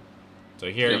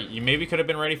 So here, you maybe could have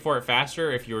been ready for it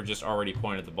faster if you were just already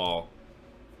pointed the ball.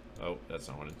 Oh, that's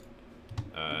not what it...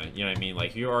 you know what I mean? Like,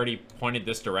 if you already pointed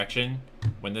this direction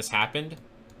when this happened,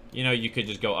 you know, you could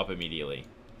just go up immediately.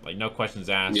 Like, no questions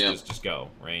asked, just go,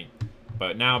 right?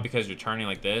 But now, because you're turning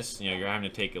like this, you know, you're having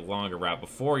to take a longer route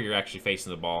before you're actually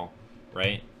facing the ball,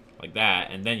 right? Like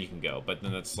that, and then you can go. But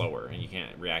then that's slower, and you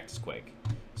can't react as quick.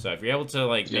 So if you're able to,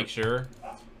 like, make sure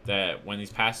that when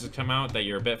these passes come out, that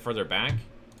you're a bit further back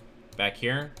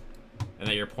here, and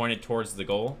that you're pointed towards the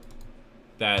goal,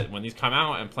 that when these come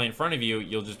out and play in front of you,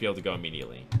 you'll just be able to go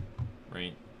immediately,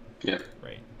 right? Yeah.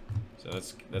 Right. So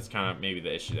that's kind of maybe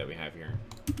the issue that we have here.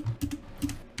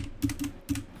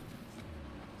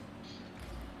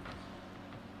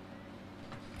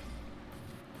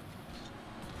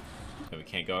 And we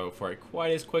can't go for it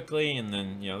quite as quickly, and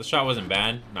then, you know, the shot wasn't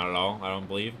bad, not at all, I don't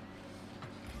believe.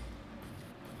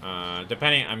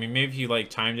 Depending, I mean, maybe if you, like,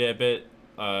 timed it a bit,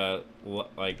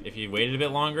 like, if you waited a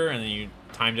bit longer, and then you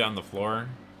timed it on the floor.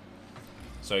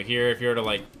 So here, if you were to,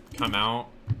 like, come out,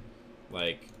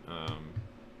 like,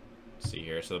 let's see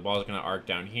here. So the ball's going to arc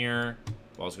down here.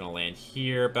 The ball's going to land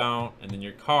here about. And then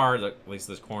your car, at least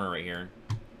this corner right here,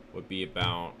 would be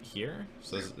about here.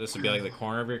 So this would be, like, the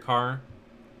corner of your car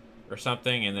or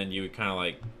something. And then you would kind of,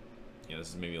 like, you know, this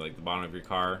is maybe, like, the bottom of your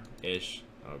car-ish.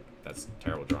 Oh, that's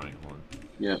terrible drawing. Hold on.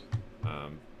 Yeah.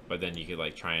 But then you could,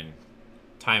 like, try and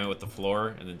time it with the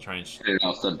floor and then try and... Hit it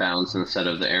off the bounce instead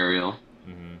of the aerial.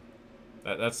 Mm-hmm.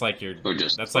 That's like your... Or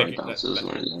just that's like bounces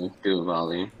when you do a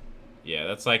volley. Yeah,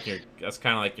 that's like your... That's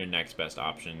kind of like your next best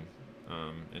option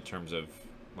in terms of,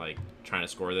 like, trying to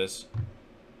score this.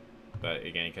 But,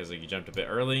 again, because like, you jumped a bit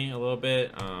early, a little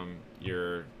bit,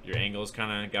 your angles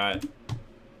kind of got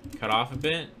cut off a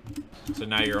bit. So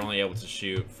now you're only able to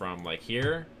shoot from, like,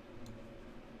 here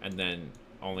and then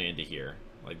only into here.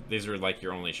 Like, these are, like,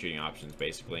 your only shooting options,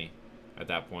 basically, at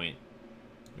that point.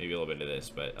 Maybe a little bit of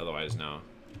this, but otherwise, no.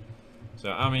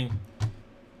 So, I mean,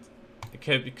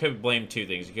 you could blame two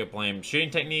things. You could blame shooting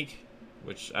technique,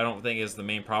 which I don't think is the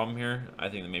main problem here. I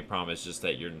think the main problem is just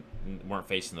that you weren't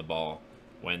facing the ball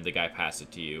when the guy passed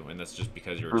it to you, and that's just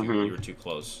because you were too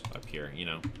close up here, you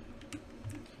know?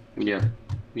 Yeah.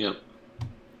 Yep.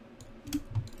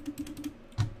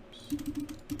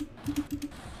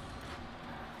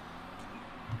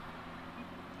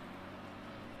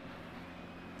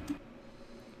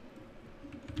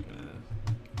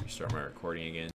 Start my recording again.